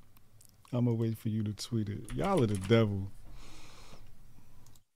 I'm gonna wait for you to tweet it. Y'all are the devil.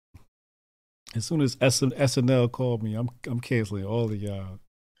 As soon as SNL called me, I'm canceling all of y'all.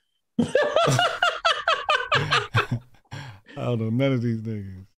 I don't know none of these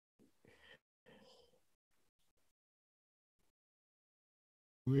niggas.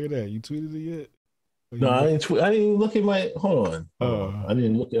 Where that? You tweeted it yet? No, I didn't tweet. I didn't even look at my. Hold on. I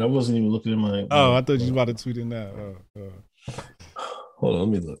didn't look. I wasn't even looking at my. Oh, I thought you were about to tweet it now. Hold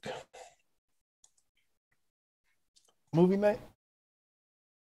on. Let me look. Movie night.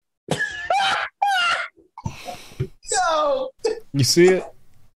 No. You see it?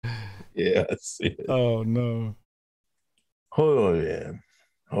 Yeah, I see it. Oh no. Hold on, man.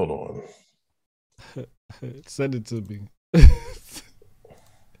 Hold on. Send it to me.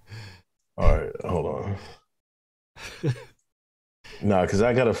 All right, hold on. Because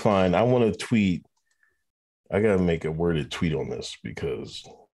I gotta find. I want to tweet. I gotta make a worded tweet on this because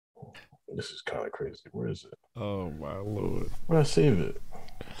this is kind of crazy. Where is it? Oh my Lord! Where I save it?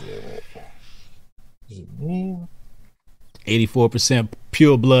 Is it me? 84%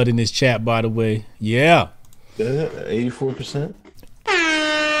 pure blood in this chat, by the way. Yeah. 84%.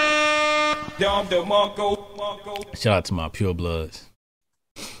 Shout out to my pure bloods.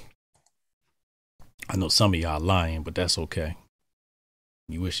 I know some of y'all lying, but that's okay.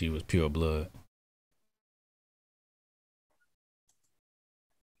 You wish he was pure blood.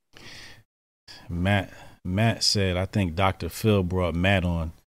 Matt said, I think Dr. Phil brought Matt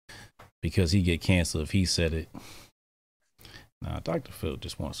on because he get canceled if he said it. Nah, Dr. Phil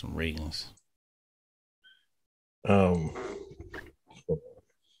just wants some ratings. Damn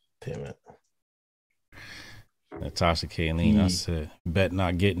it. Natasha Kayleen, I said, bet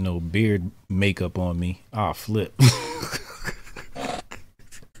not get no beard makeup on me. I'll flip.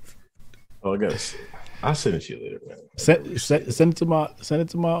 Oh, I guess I'll send it to you later, man. Send it to my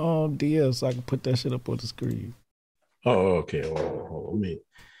DL so I can put that shit up on the screen. Oh, okay. Hold on.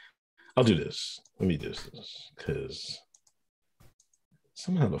 I'll do this. Let me do this because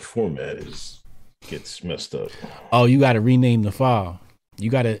somehow the format gets messed up. Oh, you got to rename the file.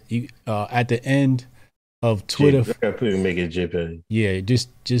 You got to at the end of Twitter. I gotta put it, make it JPEG. Yeah, just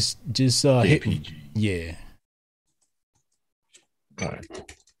JPG. hit. Yeah. All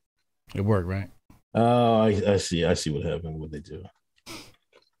right. It worked, right? Oh, I see. I see what happened. What they do.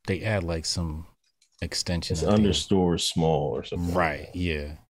 They add like some extension. It's underscore small or something. Right.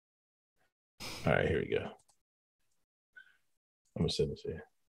 Yeah. All right. Here we go. I'm gonna send this here.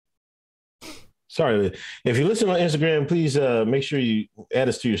 Sorry, if you listen on Instagram, please make sure you add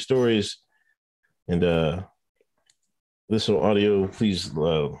us to your stories, and listen on audio. Please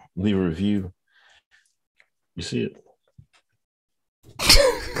leave a review. You see it.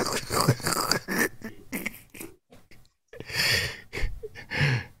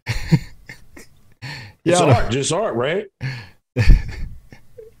 Just art, right?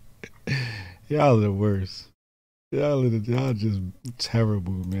 Y'all are the worst. Y'all just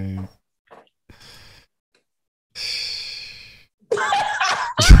terrible, man.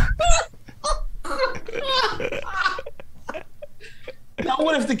 Now,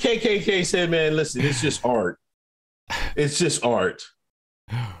 what if the KKK said, "Man, listen, it's just art. It's just art.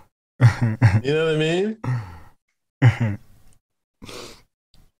 You know what I mean?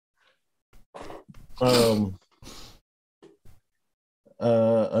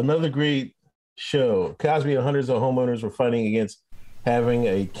 Another great show. Cosby and hundreds of homeowners were fighting against having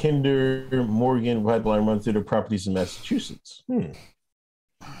a Kinder Morgan pipeline run through their properties in Massachusetts.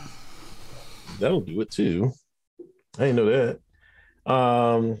 That'll do it too. I didn't know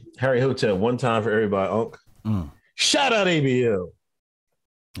that. Harry Hotel, one time for everybody. Unc. Shout out ABL.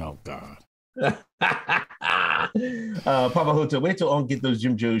 Oh God. Papa Hotel, wait till Unc get those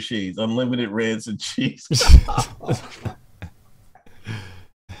Jim Joe shades. Unlimited rants and cheese.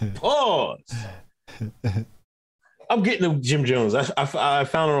 Pause. I'm getting the Jim Jones. I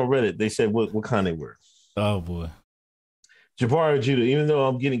found it on Reddit. They said what kind they were. Oh boy. Jabari Judah, even though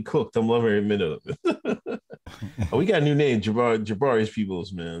I'm getting cooked, I'm loving every minute of it. We got a new name, Jabari's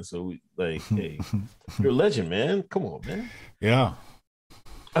Peoples, man. So we like, hey, you're a legend, man. Come on, man. Yeah.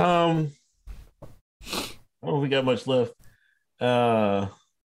 I don't know if we got much left. That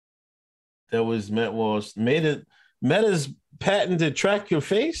was Matt Walsh. Meta's patent to track your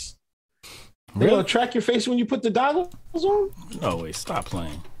face. They're gonna track your face when you put the goggles on? No, wait, stop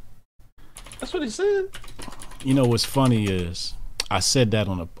playing. That's what he said. You know what's funny is I said that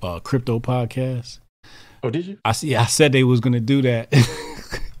on a crypto podcast. Oh, did you? I said they was gonna do that.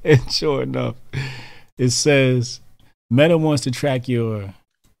 And sure enough, it says Meta wants to track your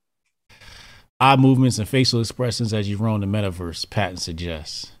eye movements and facial expressions as you roam the metaverse, patent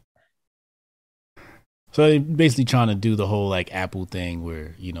suggests. So they're basically trying to do the whole like Apple thing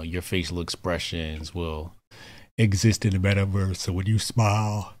where, you know, your facial expressions will exist in the metaverse. So when you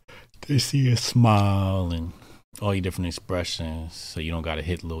smile, they see a smile and all your different expressions. So you don't got to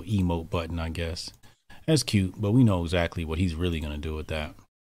hit the little emote button, I guess. That's cute, but we know exactly what he's really going to do with that.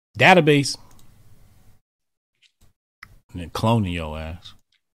 Database. And then cloning your ass.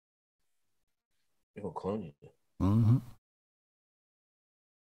 You're going to clone you. Mm-hmm.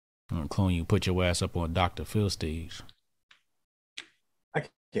 I'm going to clone you, put your ass up on Dr. Phil stage. I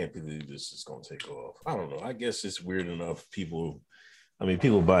can't believe this is going to take off. I don't know. I guess it's weird enough. People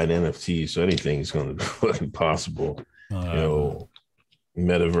buy an NFT, so anything's going to be possible. You know,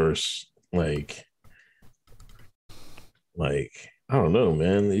 metaverse, like, I don't know,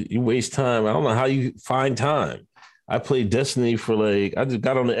 man. You waste time. I don't know how you find time. I played Destiny for I just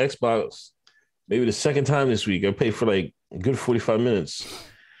got on the Xbox maybe the second time this week. I played for a good 45 minutes.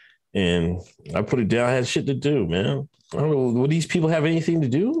 And I put it down. I had shit to do, man. I don't know. Would these people have anything to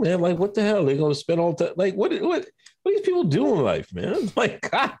do, man? Like, what the hell? They're going to spend all time. Like, what these people do in life, man? Like,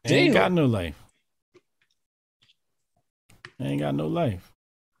 God damn. They ain't got no life. They ain't got no life.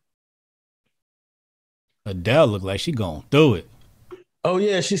 Adele look like she going through it. Oh,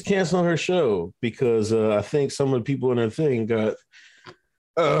 yeah. She's canceling her show because I think some of the people in her thing got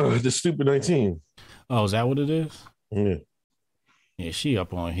the stupid 19. Oh, is that what it is? Yeah. Yeah, she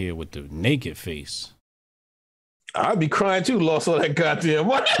up on here with the naked face. I'd be crying too, lost all that goddamn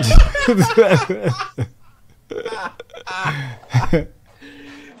what?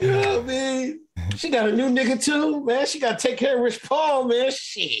 You know what I mean? She got a new nigga too, man. She got to take care of Rich Paul, man.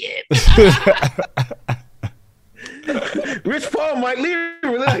 Shit. Rich Paul might leave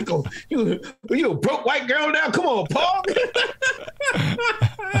her like, you a broke white girl now? Come on, Paul.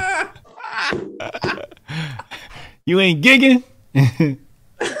 You ain't gigging? You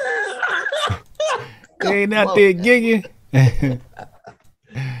ain't out there gigging.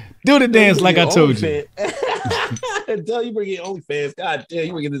 Do the dance like I told you. Tell you bring your OnlyFans. God damn,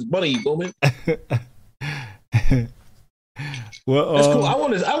 you bringing this money, woman. Well, that's cool. I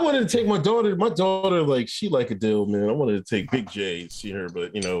wanted to take my daughter. My daughter, like, she like a deal, man. I wanted to take Big J and see her,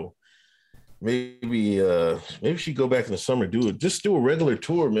 but you know, maybe she go back in the summer, just do a regular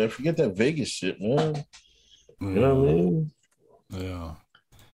tour, man. Forget that Vegas shit, man. You know what I mean? Yeah.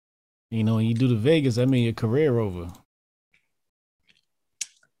 You know, when you do the Vegas, that mean your career over.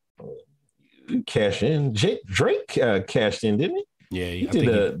 You cash in. Drake cashed in, didn't he? Yeah, he I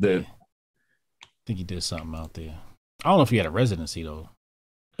think he did something out there. I don't know if he had a residency though.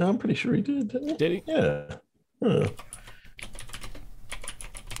 No, I'm pretty sure he did. Didn't he? Did he? Yeah. Huh.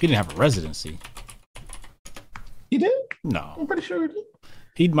 He didn't have a residency. He did? No. I'm pretty sure he did.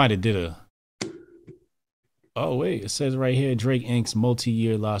 He might have did a. Oh wait, it says right here Drake Inc.'s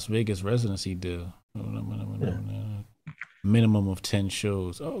multi-year Las Vegas residency deal. Minimum of 10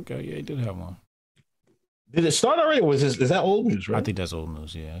 shows. Oh, okay, yeah, he did have one. Did it start already? Or is that old news, right? I think that's old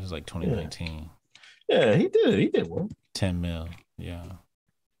news, yeah. It's like 2019. Yeah, he did. He did one. 10 mil, yeah.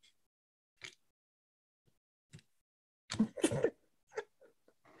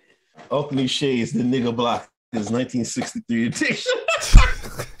 Anthony Shades, the nigga block his 1963 addiction.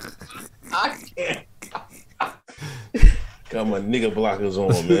 Got my nigga blockers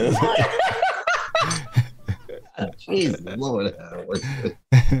on, man. Jesus Lord.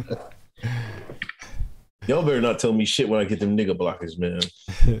 Y'all better not tell me shit when I get them nigga blockers, man.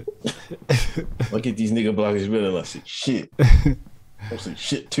 I get these nigga blockers, man, and I say shit. Don't say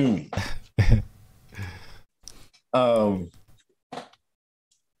shit to me.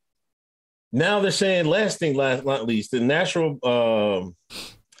 Now they're saying, last thing, not least, the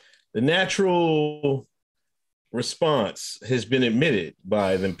natural response has been admitted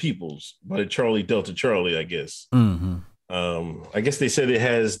by them peoples, by the Charlie Delta Charlie, I guess. Mm-hmm. I guess they said it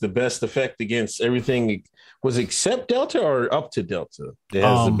has the best effect against everything. Was it except Delta or up to Delta? It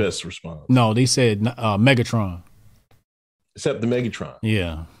has the best response. No, they said Megatron. Except the Megatron.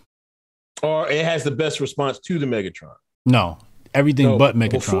 Yeah. Or it has the best response to the Megatron. No, everything but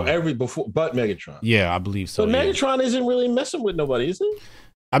Megatron. Before but Megatron. Yeah, I believe so. But Megatron isn't really messing with nobody, is it?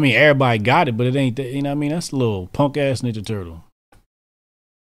 I mean, everybody got it, but it ain't that. You know what I mean? That's a little punk ass Ninja Turtle.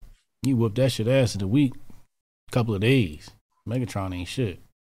 You whoop that shit ass in a week, couple of days. Megatron ain't shit.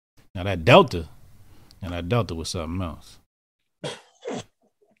 Now that Delta was something else.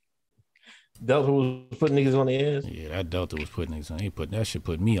 Delta was putting niggas on the ass? Yeah, that Delta was putting niggas on. That shit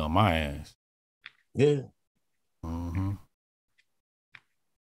put me on my ass. Yeah. Mm-hmm.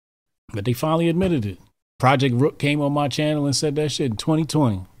 But they finally admitted it. Project Rook came on my channel and said that shit in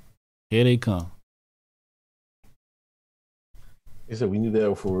 2020. Here they come. They said we knew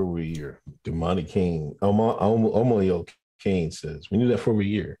that for over a year. Demonic Kane, Omoyo Kane says we knew that for over a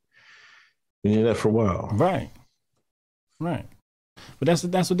year. We knew that for a while. Right. But that's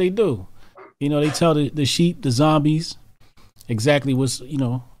what they do. You know, they tell the sheep, the zombies, exactly what's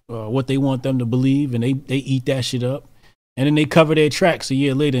what they want them to believe, and they eat that shit up, and then they cover their tracks a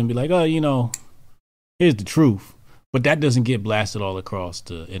year later and be like, oh, here's the truth. But that doesn't get blasted all across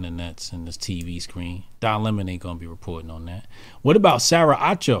the internets and this TV screen. Don Lemon ain't gonna be reporting on that. What about Sarah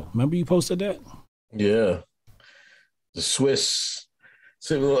Acho? Remember you posted that? Yeah. The Swiss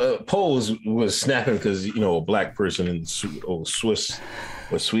Poles was snapping because a black person in Swiss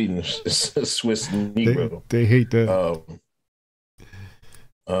or Sweden, a Swiss Negro. They hate that.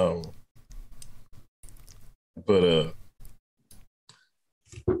 But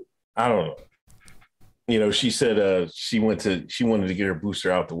I don't know. She said she wanted to get her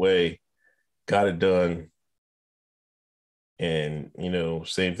booster out the way, got it done, and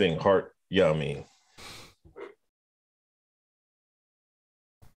same thing. Heart,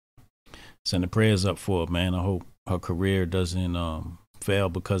 Send the prayers up for her, man. I hope her career doesn't fail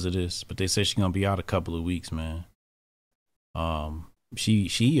because of this. But they say she's gonna be out a couple of weeks, man. She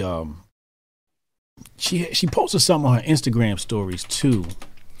posted something on her Instagram stories too.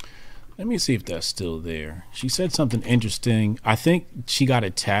 Let me see if that's still there. She said something interesting. I think she got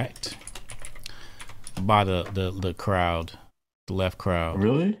attacked by the crowd, the left crowd.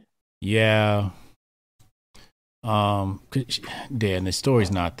 Really? Yeah. And the story's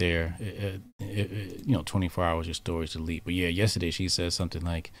not there. 24 hours your story's delete. But yeah, yesterday she said something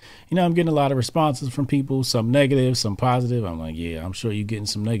like, I'm getting a lot of responses from people, some negative, some positive. I'm like, yeah, I'm sure you're getting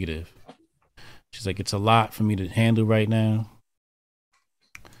some negative. She's like, it's a lot for me to handle right now.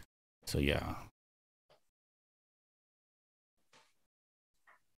 So yeah.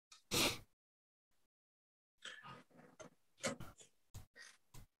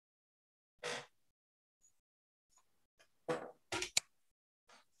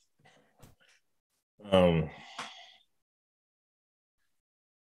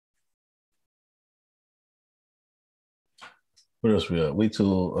 What else we got? Wait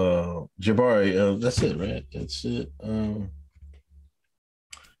till Jabari. That's it, right? That's it.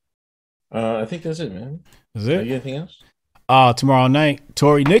 I think that's it, man. Is it? Anything else? Tomorrow night,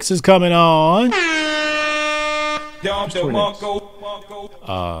 Tori Nix is coming on.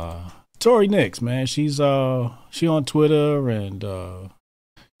 Tori Nix, man. She on Twitter and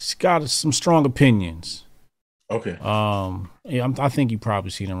she's got some strong opinions. Okay. I think you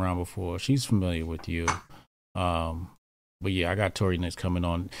probably seen her around before. She's familiar with you. But yeah, I got Tori Nix coming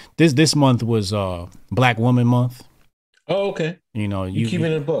on. This month was Black Woman Month. Oh, okay. You keep it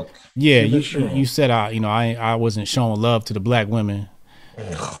in a book. Yeah, you said I wasn't showing love to the black women. You know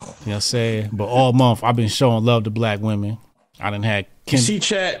what I'm saying? But all month I've been showing love to black women. I done had See,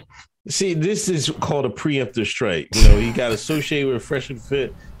 chat. See, this is called a preemptive strike. He got associated with Fresh and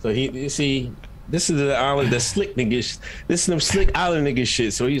Fit. So this is the island, the slick nigga. This is them slick island nigga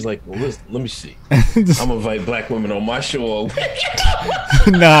shit. So he's like, well, let me see. I'm gonna invite black women on my show.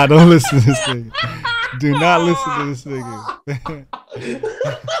 Nah, don't listen to this nigga. Do not listen to this nigga.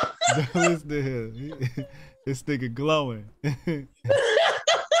 Don't listen to him. This nigga glowing.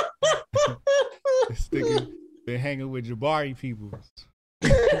 This Been hanging with Jabari people.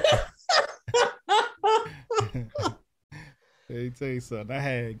 Let me tell you something. I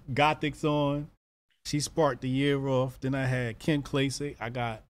had Gothics on. She sparked the year off. Then I had Ken Klasick. I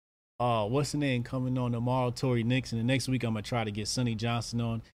got what's the name coming on tomorrow, Tory Nixon. And next week I'm gonna try to get Sonny Johnson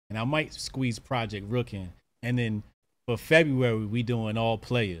on, and I might squeeze Project Rook in. And then for February we doing all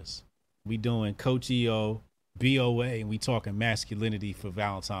players. We doing Coach EO, BOA, and we talking masculinity for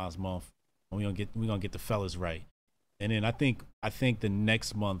Valentine's month. And we gonna get the fellas right. And then I think the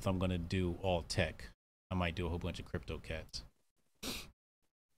next month I'm gonna do all tech. I might do a whole bunch of crypto cats.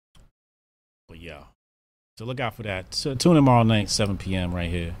 But yeah. So look out for that. So tune in tomorrow night, 7 p.m. right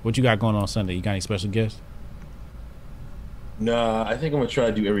here. What you got going on Sunday? You got any special guests? Nah, I think I'm gonna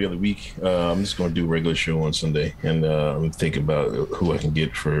try to do every other week. I'm just gonna do a regular show on Sunday, and I'm thinking about who I can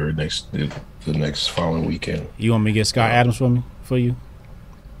get for the next following weekend. You want me to get Scott Adams for you?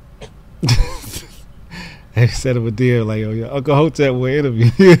 They set up a deal like, oh yeah, Uncle Hotep will interview.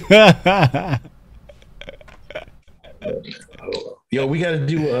 Yo, we gotta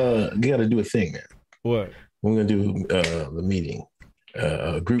do a thing, man. What? We're gonna do the meeting.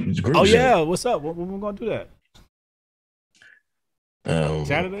 Group. Oh yeah, what's up? When we gonna do that?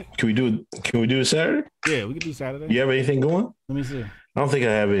 Saturday? Can we do it Saturday? Yeah, we can do Saturday. You have anything going? Let me see. I don't think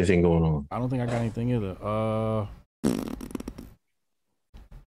I have anything going on. I don't think I got anything either.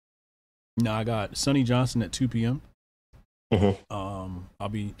 No, I got Sonny Johnson at 2 p.m. Mm-hmm. I'll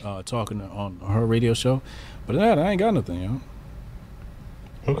be talking on her radio show, but that I ain't got nothing, yo.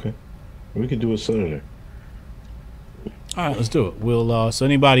 Okay, we could do it Saturday. All right, let's do it. We'll so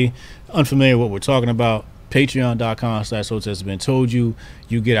anybody unfamiliar with what we're talking about, patreon.com/Hotep's Been Told You.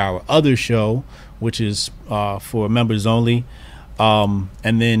 You get our other show, which is for members only, and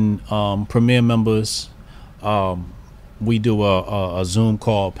then premier members. We do a Zoom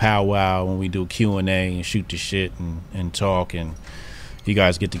call powwow when we do Q&A and shoot the shit and talk, and you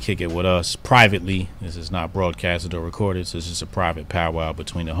guys get to kick it with us privately. This is not broadcasted or recorded. So this is a private powwow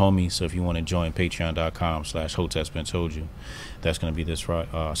between the homies. So if you want to join, patreon.com/Hotep's Been Told You. That's going to be this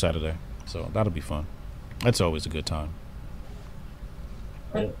Saturday. So that'll be fun. That's always a good time.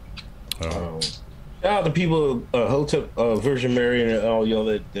 Yeah. Shout out to people, Hotep, Virgin Mary, and all y'all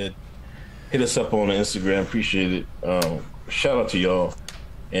that hit us up on Instagram. Appreciate it. Shout out to y'all.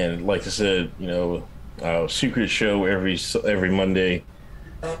 And like I said, our secret show every Monday.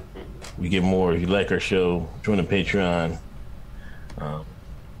 We get more. If you like our show, join the Patreon.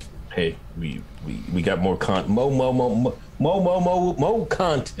 Hey, we got more content. More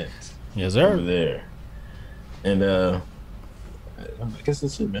content. Yes, sir. Over there. And I guess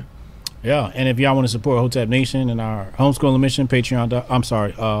that's it, man. Yeah, and if y'all want to support Hotep Nation and our homeschooling mission,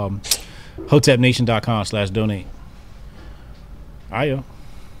 hotepnation.com/donate. All right, yo. All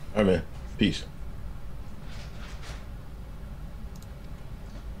right, man. Peace.